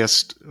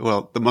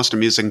the most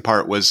amusing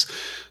part was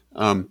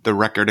the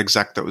record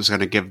exec that was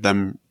going to give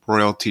them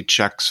royalty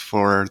checks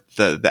for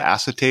the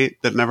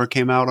acetate that never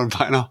came out on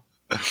vinyl.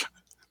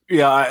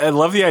 Yeah, I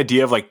love the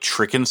idea of like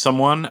tricking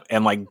someone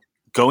and like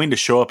going to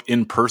show up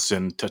in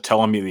person to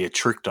tell them that you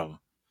tricked them.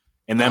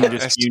 And then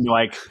just being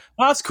like,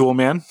 oh, that's cool,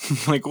 man.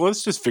 Like, well,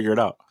 let's just figure it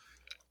out.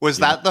 Was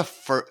that the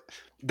first?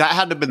 That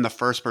had to have been the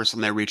first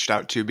person they reached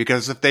out to,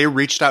 because if they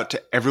reached out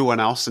to everyone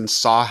else and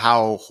saw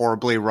how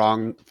horribly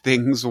wrong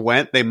things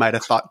went, they might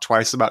have thought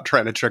twice about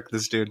trying to trick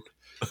this dude.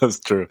 That's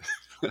true.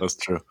 That's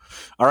true.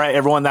 All right,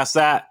 everyone, that's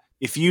that.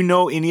 If you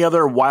know any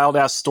other wild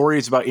ass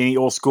stories about any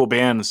old school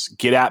bands,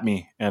 get at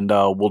me and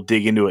we'll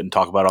dig into it and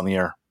talk about it on the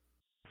air.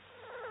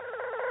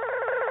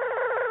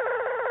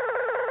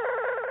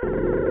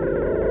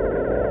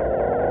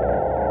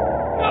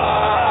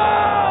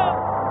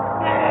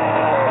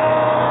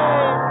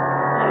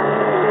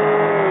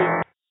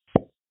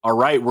 All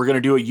right, we're going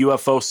to do a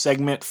UFO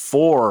segment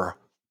for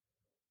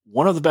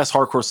one of the best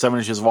hardcore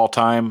 7-inches of all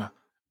time.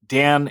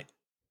 Dan,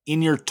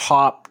 in your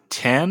top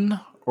 10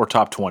 or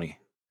top 20?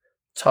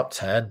 Top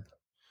 10.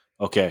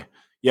 Okay.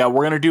 Yeah,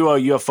 we're going to do a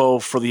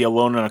UFO for the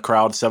Alone in a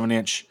Crowd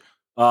 7-inch.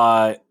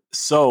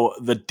 So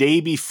the day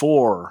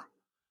before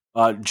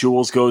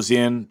Jules goes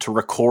in to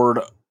record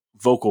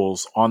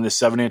vocals on this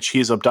 7-inch,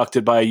 he's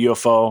abducted by a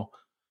UFO.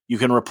 You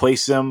can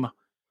replace him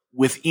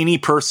with any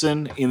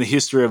person in the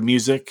history of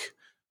music.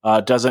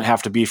 Doesn't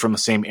have to be from the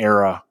same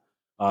era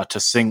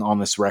to sing on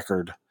this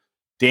record.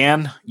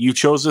 Dan, you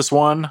chose this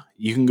one.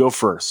 You can go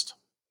first.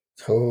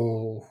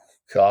 Oh,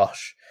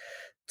 gosh.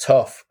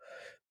 Tough.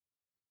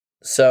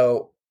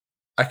 So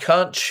I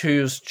can't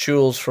choose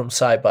Jules from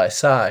Side by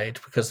Side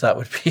because that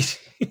would be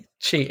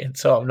cheating,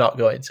 so I'm not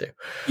going to.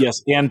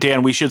 Yes, and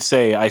Dan, we should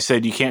say, I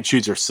said you can't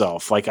choose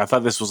yourself. Like, I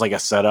thought this was like a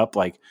setup.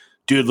 Like,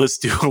 dude, let's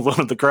do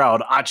Alone in the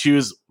Crowd. I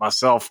choose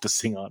myself to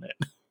sing on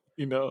it.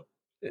 You know?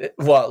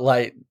 What,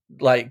 like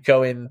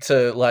going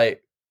to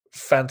like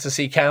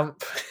fantasy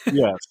camp?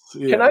 Yes.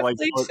 Yeah, Can I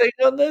please sing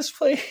on this,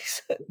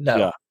 please? No.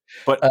 Yeah.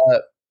 But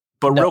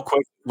no. Real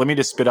quick, let me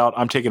just spit out.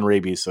 I'm taking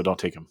rabies, so don't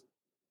take him.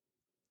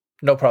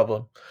 No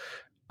problem.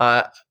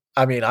 I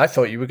mean, I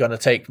thought you were going to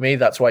take me.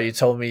 That's why you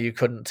told me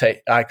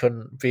I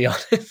couldn't be on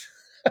it.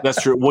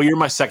 That's true. Well, you're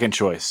my second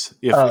choice.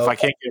 If I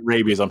can't get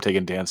rabies, I'm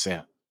taking Dan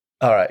Sant.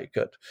 All right,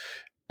 good.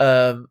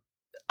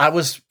 I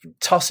was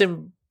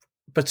tossing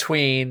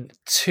between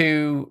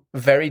two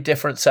very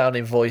different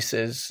sounding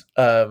voices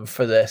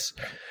for this.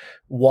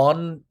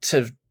 One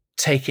to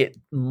take it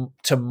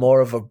to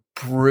more of a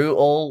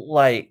brutal,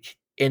 like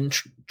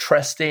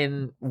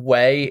interesting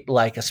way,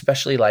 like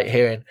especially like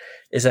hearing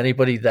Is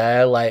Anybody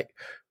There, like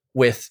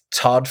with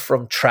Todd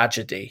from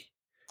Tragedy.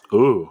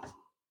 Ooh.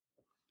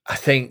 I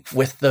think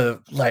with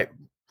the like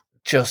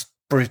just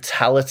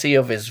brutality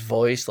of his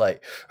voice,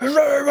 like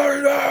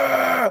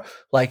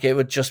it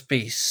would just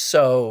be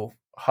so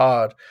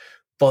hard.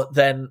 But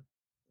then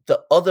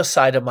the other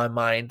side of my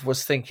mind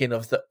was thinking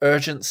of the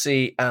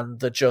urgency and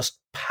the just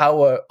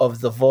power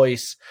of the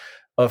voice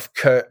of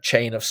Kurt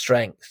Chain of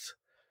Strength.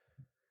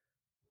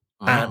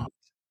 Oh. And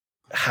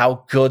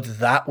how good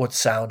that would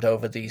sound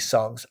over these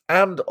songs.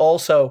 And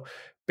also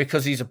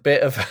because he's a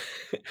bit of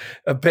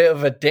a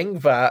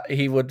dingbat,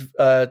 he would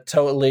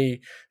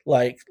totally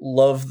like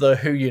love the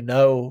Who You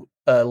Know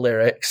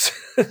lyrics,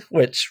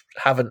 which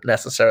haven't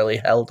necessarily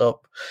held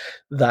up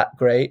that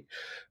great.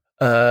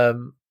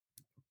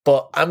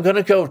 But I'm going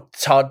to go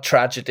Todd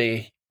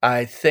Tragedy.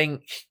 I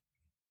think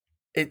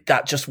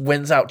that just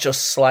wins out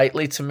just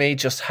slightly to me,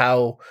 just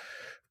how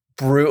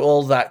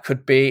brutal that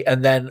could be.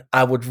 And then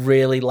I would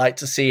really like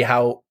to see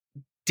how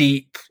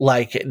deep,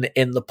 like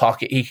in the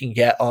pocket he can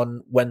get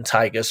on When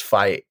Tigers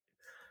Fight.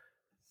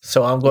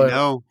 So I'm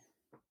going...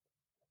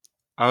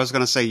 I was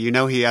gonna say,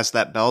 he has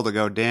that bell to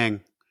go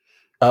ding.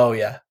 Oh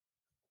yeah,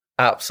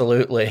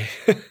 absolutely.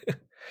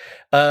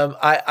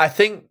 I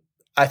think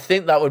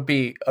that would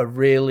be a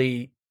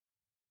really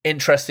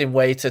interesting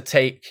way to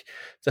take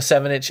the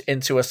 7-inch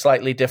into a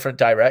slightly different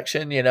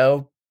direction,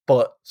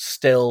 but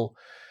still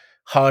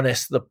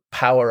harness the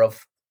power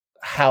of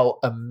how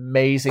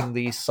amazing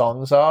these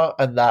songs are,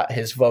 and that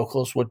his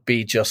vocals would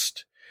be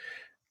just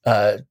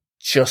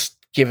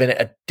giving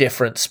it a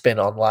different spin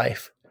on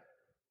life.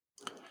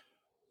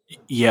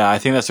 Yeah, I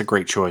think that's a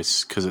great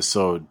choice because it's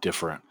so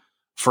different.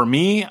 For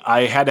me,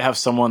 I had to have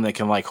someone that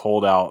can like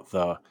hold out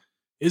the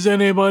 "Is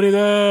anybody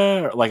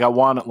there?" Like I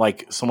want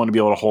like someone to be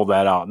able to hold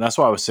that out, and that's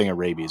why I was singing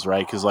Rabies,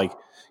 right? Because like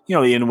the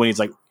end when he's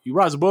like, "You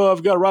rise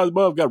above, gotta rise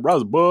above, gotta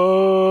rise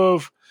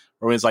above,"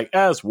 or when it's like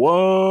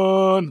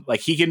S1,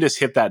 like he can just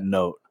hit that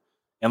note,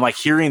 and like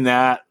hearing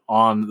that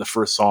on the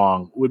first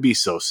song would be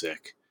so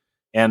sick.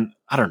 And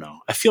I don't know,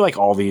 I feel like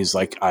all these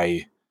like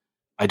I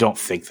don't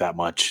think that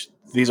much.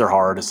 These are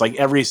hard. It's like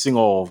every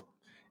single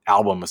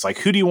album. It's like,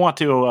 who do you want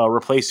to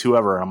replace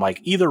whoever? And I'm like,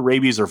 either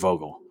Rabies or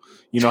Vogel.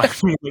 What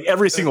I mean? Like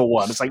every single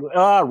one. It's like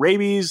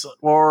Rabies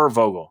or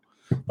Vogel.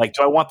 Like,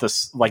 do I want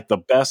this like the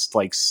best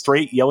like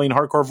straight yelling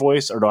hardcore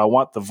voice, or do I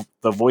want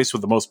the voice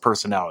with the most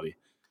personality?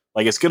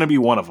 Like it's gonna be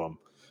one of them.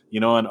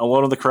 And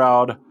Alone in the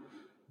Crowd.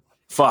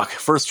 Fuck.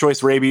 First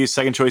choice Rabies,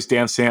 second choice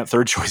Dan Sant,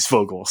 third choice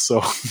Vogel.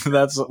 So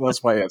that's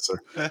my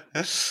answer.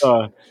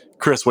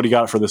 Chris, what do you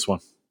got for this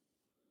one?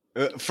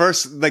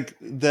 First, like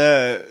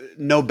the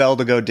 "No Bell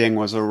to Go Ding"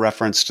 was a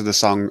reference to the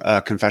song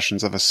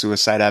 "Confessions of a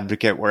Suicide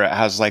Advocate," where it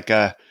has like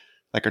a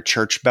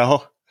church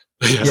bell.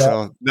 Yeah.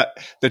 So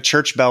the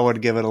church bell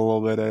would give it a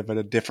little bit of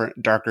a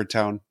different, darker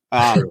tone.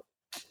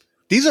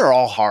 These are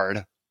all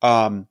hard,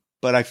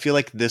 but I feel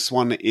like this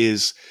one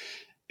is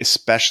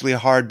especially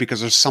hard because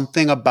there's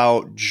something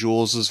about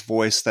Jules's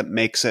voice that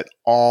makes it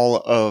all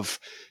of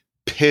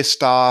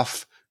pissed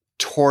off,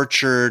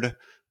 tortured,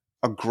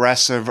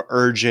 aggressive,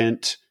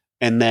 urgent.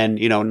 And then,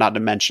 not to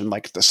mention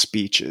like the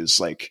speeches,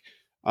 like,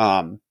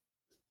 the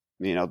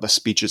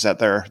speeches at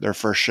their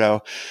first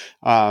show.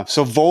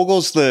 So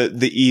Vogel's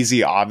the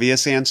easy,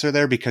 obvious answer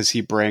there because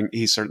he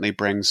certainly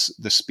brings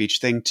the speech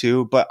thing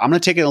too. But I'm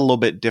going to take it in a little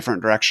bit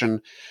different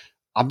direction.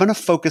 I'm going to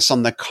focus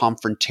on the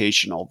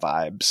confrontational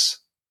vibes,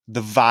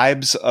 the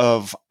vibes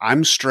of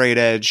I'm straight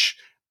edge.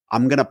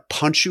 I'm going to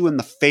punch you in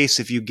the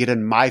face if you get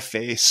in my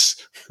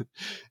face.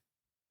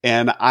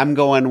 And I'm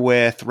going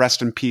with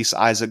rest in peace,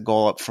 Isaac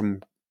Golub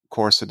from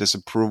Chorus of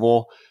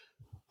Disapproval.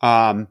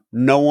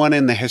 No one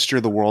in the history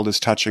of the world is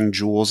touching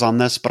Jules on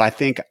this, but I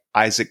think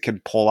Isaac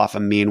could pull off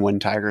a mean When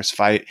Tigers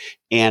Fight,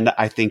 and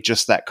I think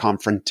just that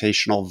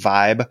confrontational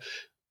vibe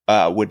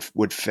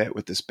would fit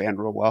with this band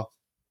real well.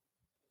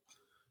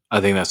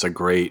 I think that's a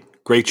great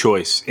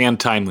choice and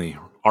timely.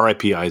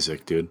 R.I.P.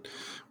 Isaac, dude.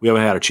 We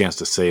haven't had a chance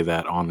to say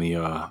that on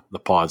the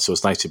pod, so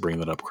it's nice to bring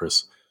that up,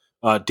 Chris.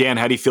 Dan,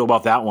 how do you feel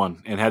about that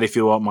one, and how do you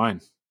feel about mine?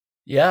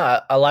 Yeah,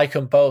 I like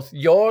them both.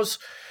 Yours.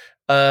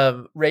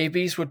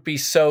 Rabies would be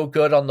so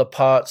good on the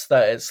parts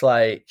that it's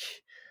like,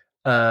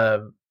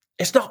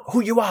 it's not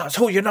who you are, it's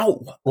who you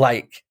know.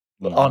 Like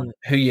on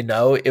who you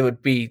know, it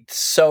would be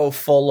so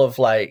full of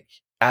like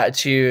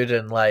attitude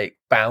and like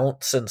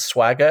bounce and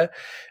swagger.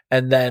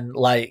 And then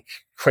like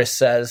Chris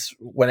says,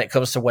 when it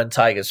comes to When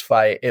Tigers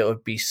Fight, it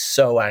would be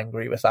so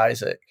angry with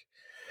Isaac.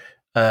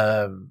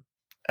 And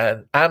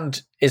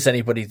Is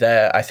Anybody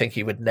There? I think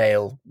he would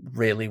nail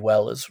really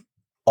well as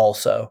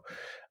also.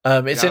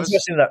 It's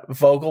interesting that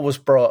Vogel was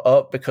brought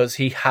up because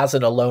he has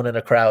an Alone in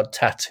a Crowd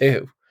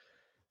tattoo.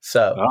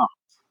 So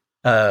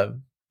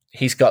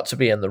he's got to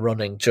be in the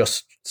running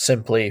just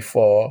simply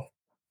for,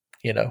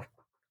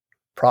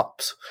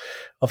 props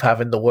of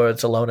having the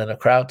words Alone in a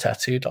Crowd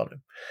tattooed on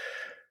him.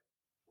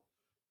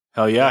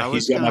 Hell yeah,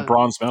 he's got that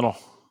bronze medal.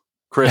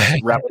 Chris,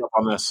 wrap it up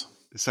on this.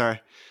 Sorry.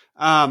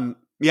 I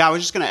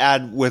was just going to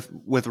add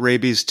with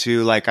Rabies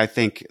too, like I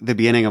think the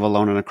beginning of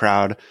Alone in a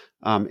Crowd,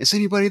 is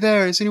anybody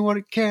there? Is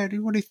anyone care? Do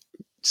you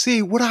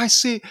see what I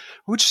see?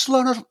 We're just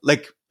alone.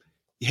 Like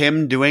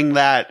him doing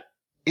that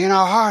in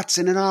our hearts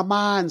and in our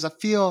minds. I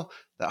feel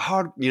that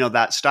hard,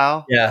 that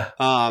style.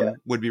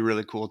 Would be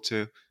really cool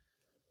too.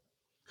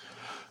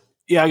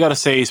 Yeah, I got to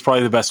say he's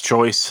probably the best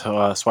choice.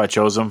 That's why I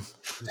chose him.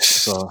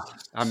 So,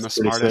 I'm the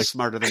smartest,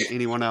 smarter than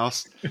anyone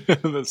else.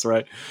 That's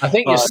right. I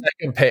think your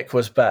second pick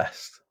was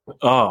best.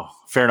 Oh,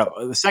 fair enough.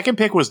 The second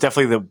pick was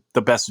definitely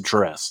the best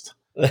dressed.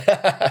 On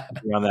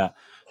that.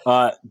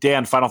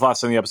 Dan, final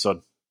thoughts on the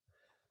episode?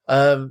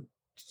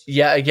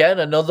 Again,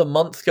 another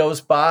month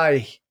goes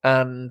by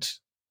and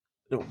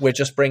we're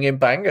just bringing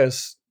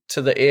bangers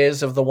to the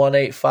ears of the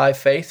 185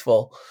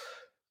 faithful.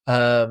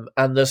 And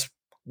there's,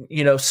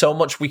 so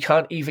much we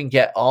can't even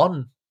get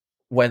on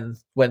when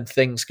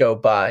things go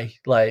by.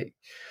 Like,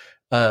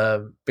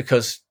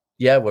 because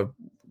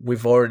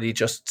we've already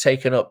just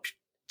taken up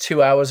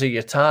 2 hours of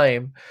your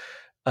time,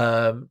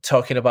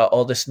 talking about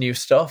all this new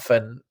stuff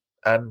and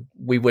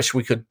we wish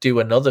we could do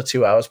another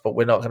 2 hours, but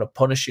we're not going to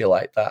punish you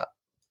like that.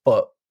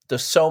 But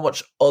there's so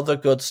much other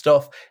good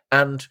stuff.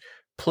 And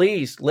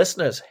please,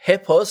 listeners,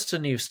 hip us to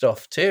new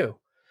stuff too.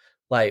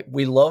 Like,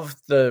 we love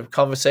the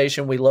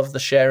conversation. We love the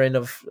sharing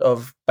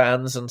of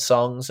bands and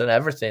songs and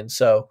everything.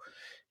 So,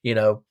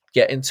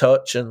 get in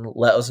touch and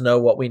let us know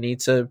what we need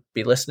to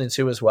be listening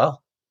to as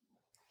well.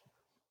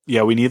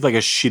 Yeah, we need like a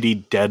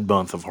shitty dead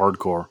month of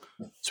hardcore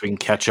so we can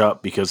catch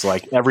up, because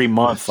like every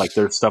month, like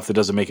there's stuff that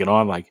doesn't make it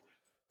on. Like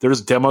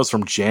there's demos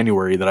from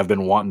January that I've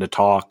been wanting to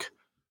talk,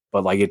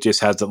 but like it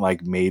just hasn't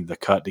like made the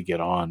cut to get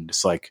on.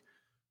 It's like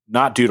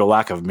not due to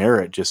lack of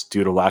merit, just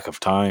due to lack of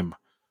time.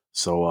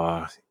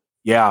 So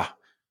yeah,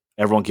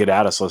 everyone get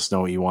at us. Let us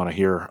know what you want to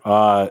hear.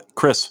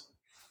 Chris,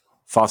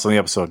 thoughts on the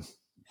episode?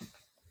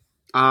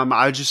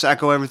 I just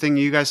echo everything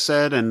you guys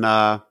said, and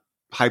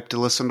hyped to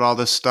listen to all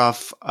this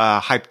stuff,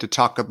 hyped to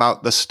talk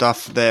about the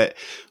stuff that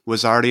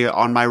was already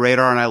on my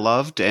radar and I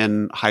loved,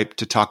 and hyped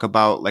to talk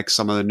about like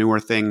some of the newer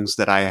things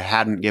that I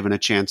hadn't given a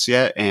chance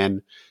yet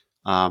and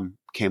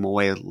came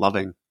away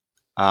loving.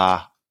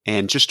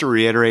 And just to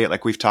reiterate,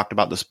 like we've talked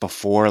about this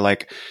before,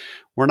 like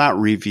we're not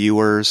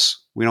reviewers.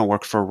 We don't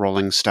work for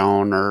Rolling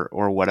Stone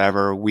or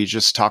whatever. We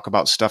just talk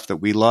about stuff that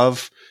we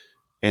love.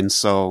 And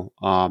so,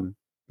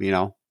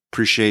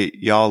 appreciate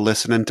y'all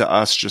listening to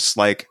us just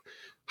like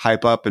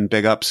hype up and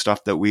big up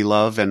stuff that we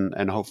love,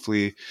 and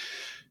hopefully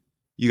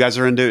you guys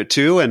are into it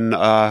too. And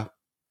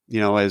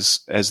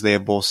as they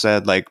have both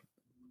said, like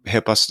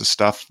hip us to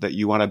stuff that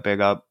you want to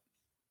big up.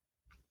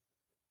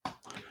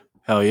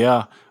 Hell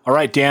yeah. All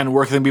right, Dan,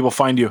 where can people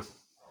find you?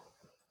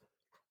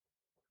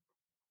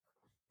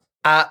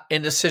 At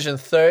Indecision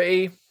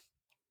 30,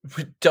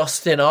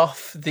 dusting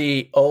off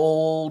the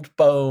old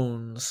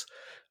bones.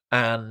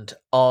 And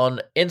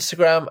on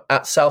Instagram,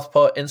 at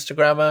Southport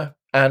Instagrammer.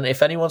 And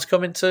if anyone's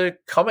coming to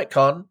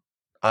Comic-Con,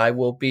 I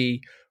will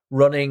be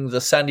running the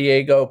San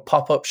Diego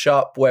pop-up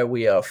shop where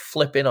we are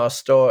flipping our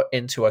store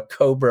into a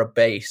Cobra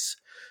base.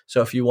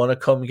 So if you want to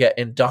come get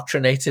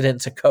indoctrinated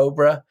into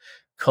Cobra,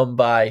 come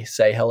by,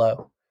 say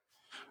hello.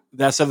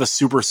 That's at the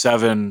Super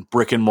 7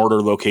 brick and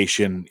mortar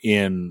location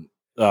in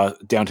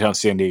downtown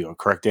San Diego,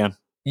 correct, Dan?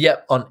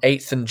 Yep, on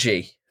 8th and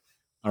G.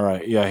 All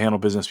right. Yeah, handle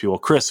business people.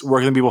 Chris,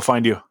 where can people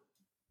find you?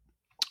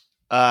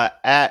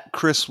 At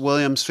Chris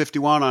Williams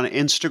 51 on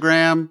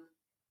Instagram,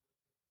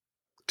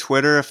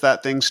 Twitter, if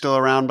that thing's still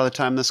around by the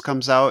time this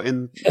comes out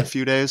in a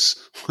few days,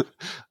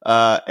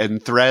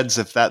 and Threads,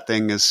 if that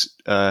thing is,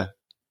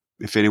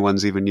 if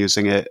anyone's even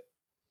using it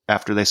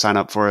after they sign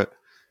up for it.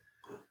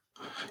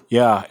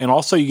 Yeah, and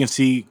also you can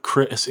see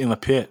Chris in the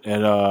pit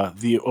at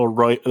the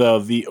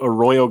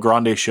Arroyo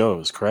Grande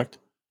shows, correct?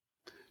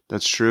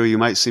 That's true. You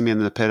might see me in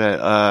the pit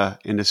at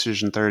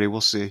Indecision 30. We'll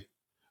see.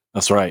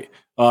 That's right.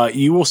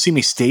 You will see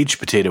me stage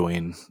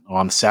potatoing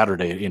on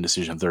Saturday at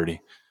Indecision 30.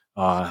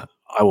 I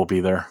will be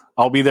there.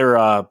 I'll be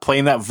there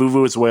playing that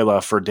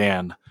Vuvuzuela for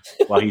Dan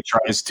while he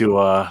tries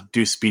to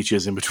do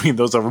speeches in between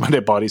those Over My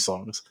Dead Body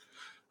songs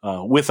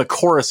with a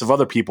chorus of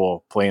other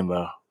people playing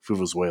the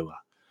Vuvuzuela.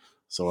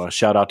 So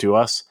shout out to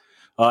us.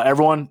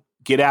 Everyone,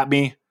 get at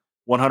me,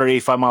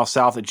 185 miles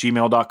south at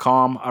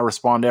gmail.com. I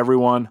respond to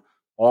everyone.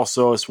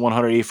 Also, it's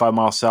 185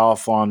 miles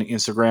south on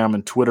Instagram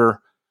and Twitter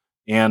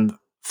and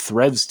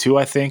Threads too,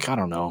 I think. I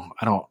don't know.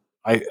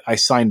 I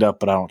signed up,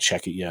 but I don't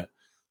check it yet.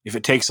 If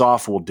it takes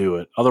off, we'll do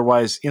it.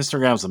 Otherwise,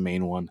 Instagram's the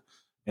main one.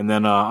 And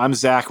then I'm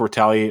Zach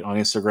Retaliate on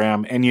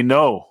Instagram. And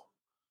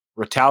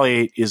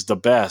Retaliate is the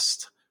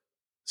best,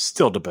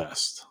 still the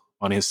best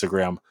on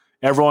Instagram.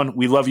 Everyone,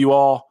 we love you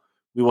all.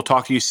 We will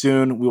talk to you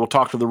soon. We will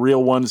talk to the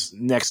real ones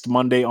next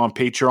Monday on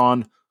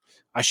Patreon.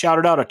 I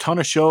shouted out a ton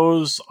of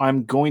shows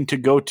I'm going to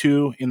go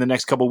to in the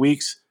next couple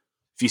weeks.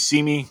 If you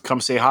see me,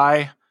 come say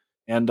hi.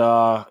 And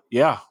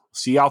yeah,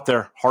 see you out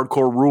there.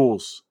 Hardcore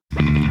rules.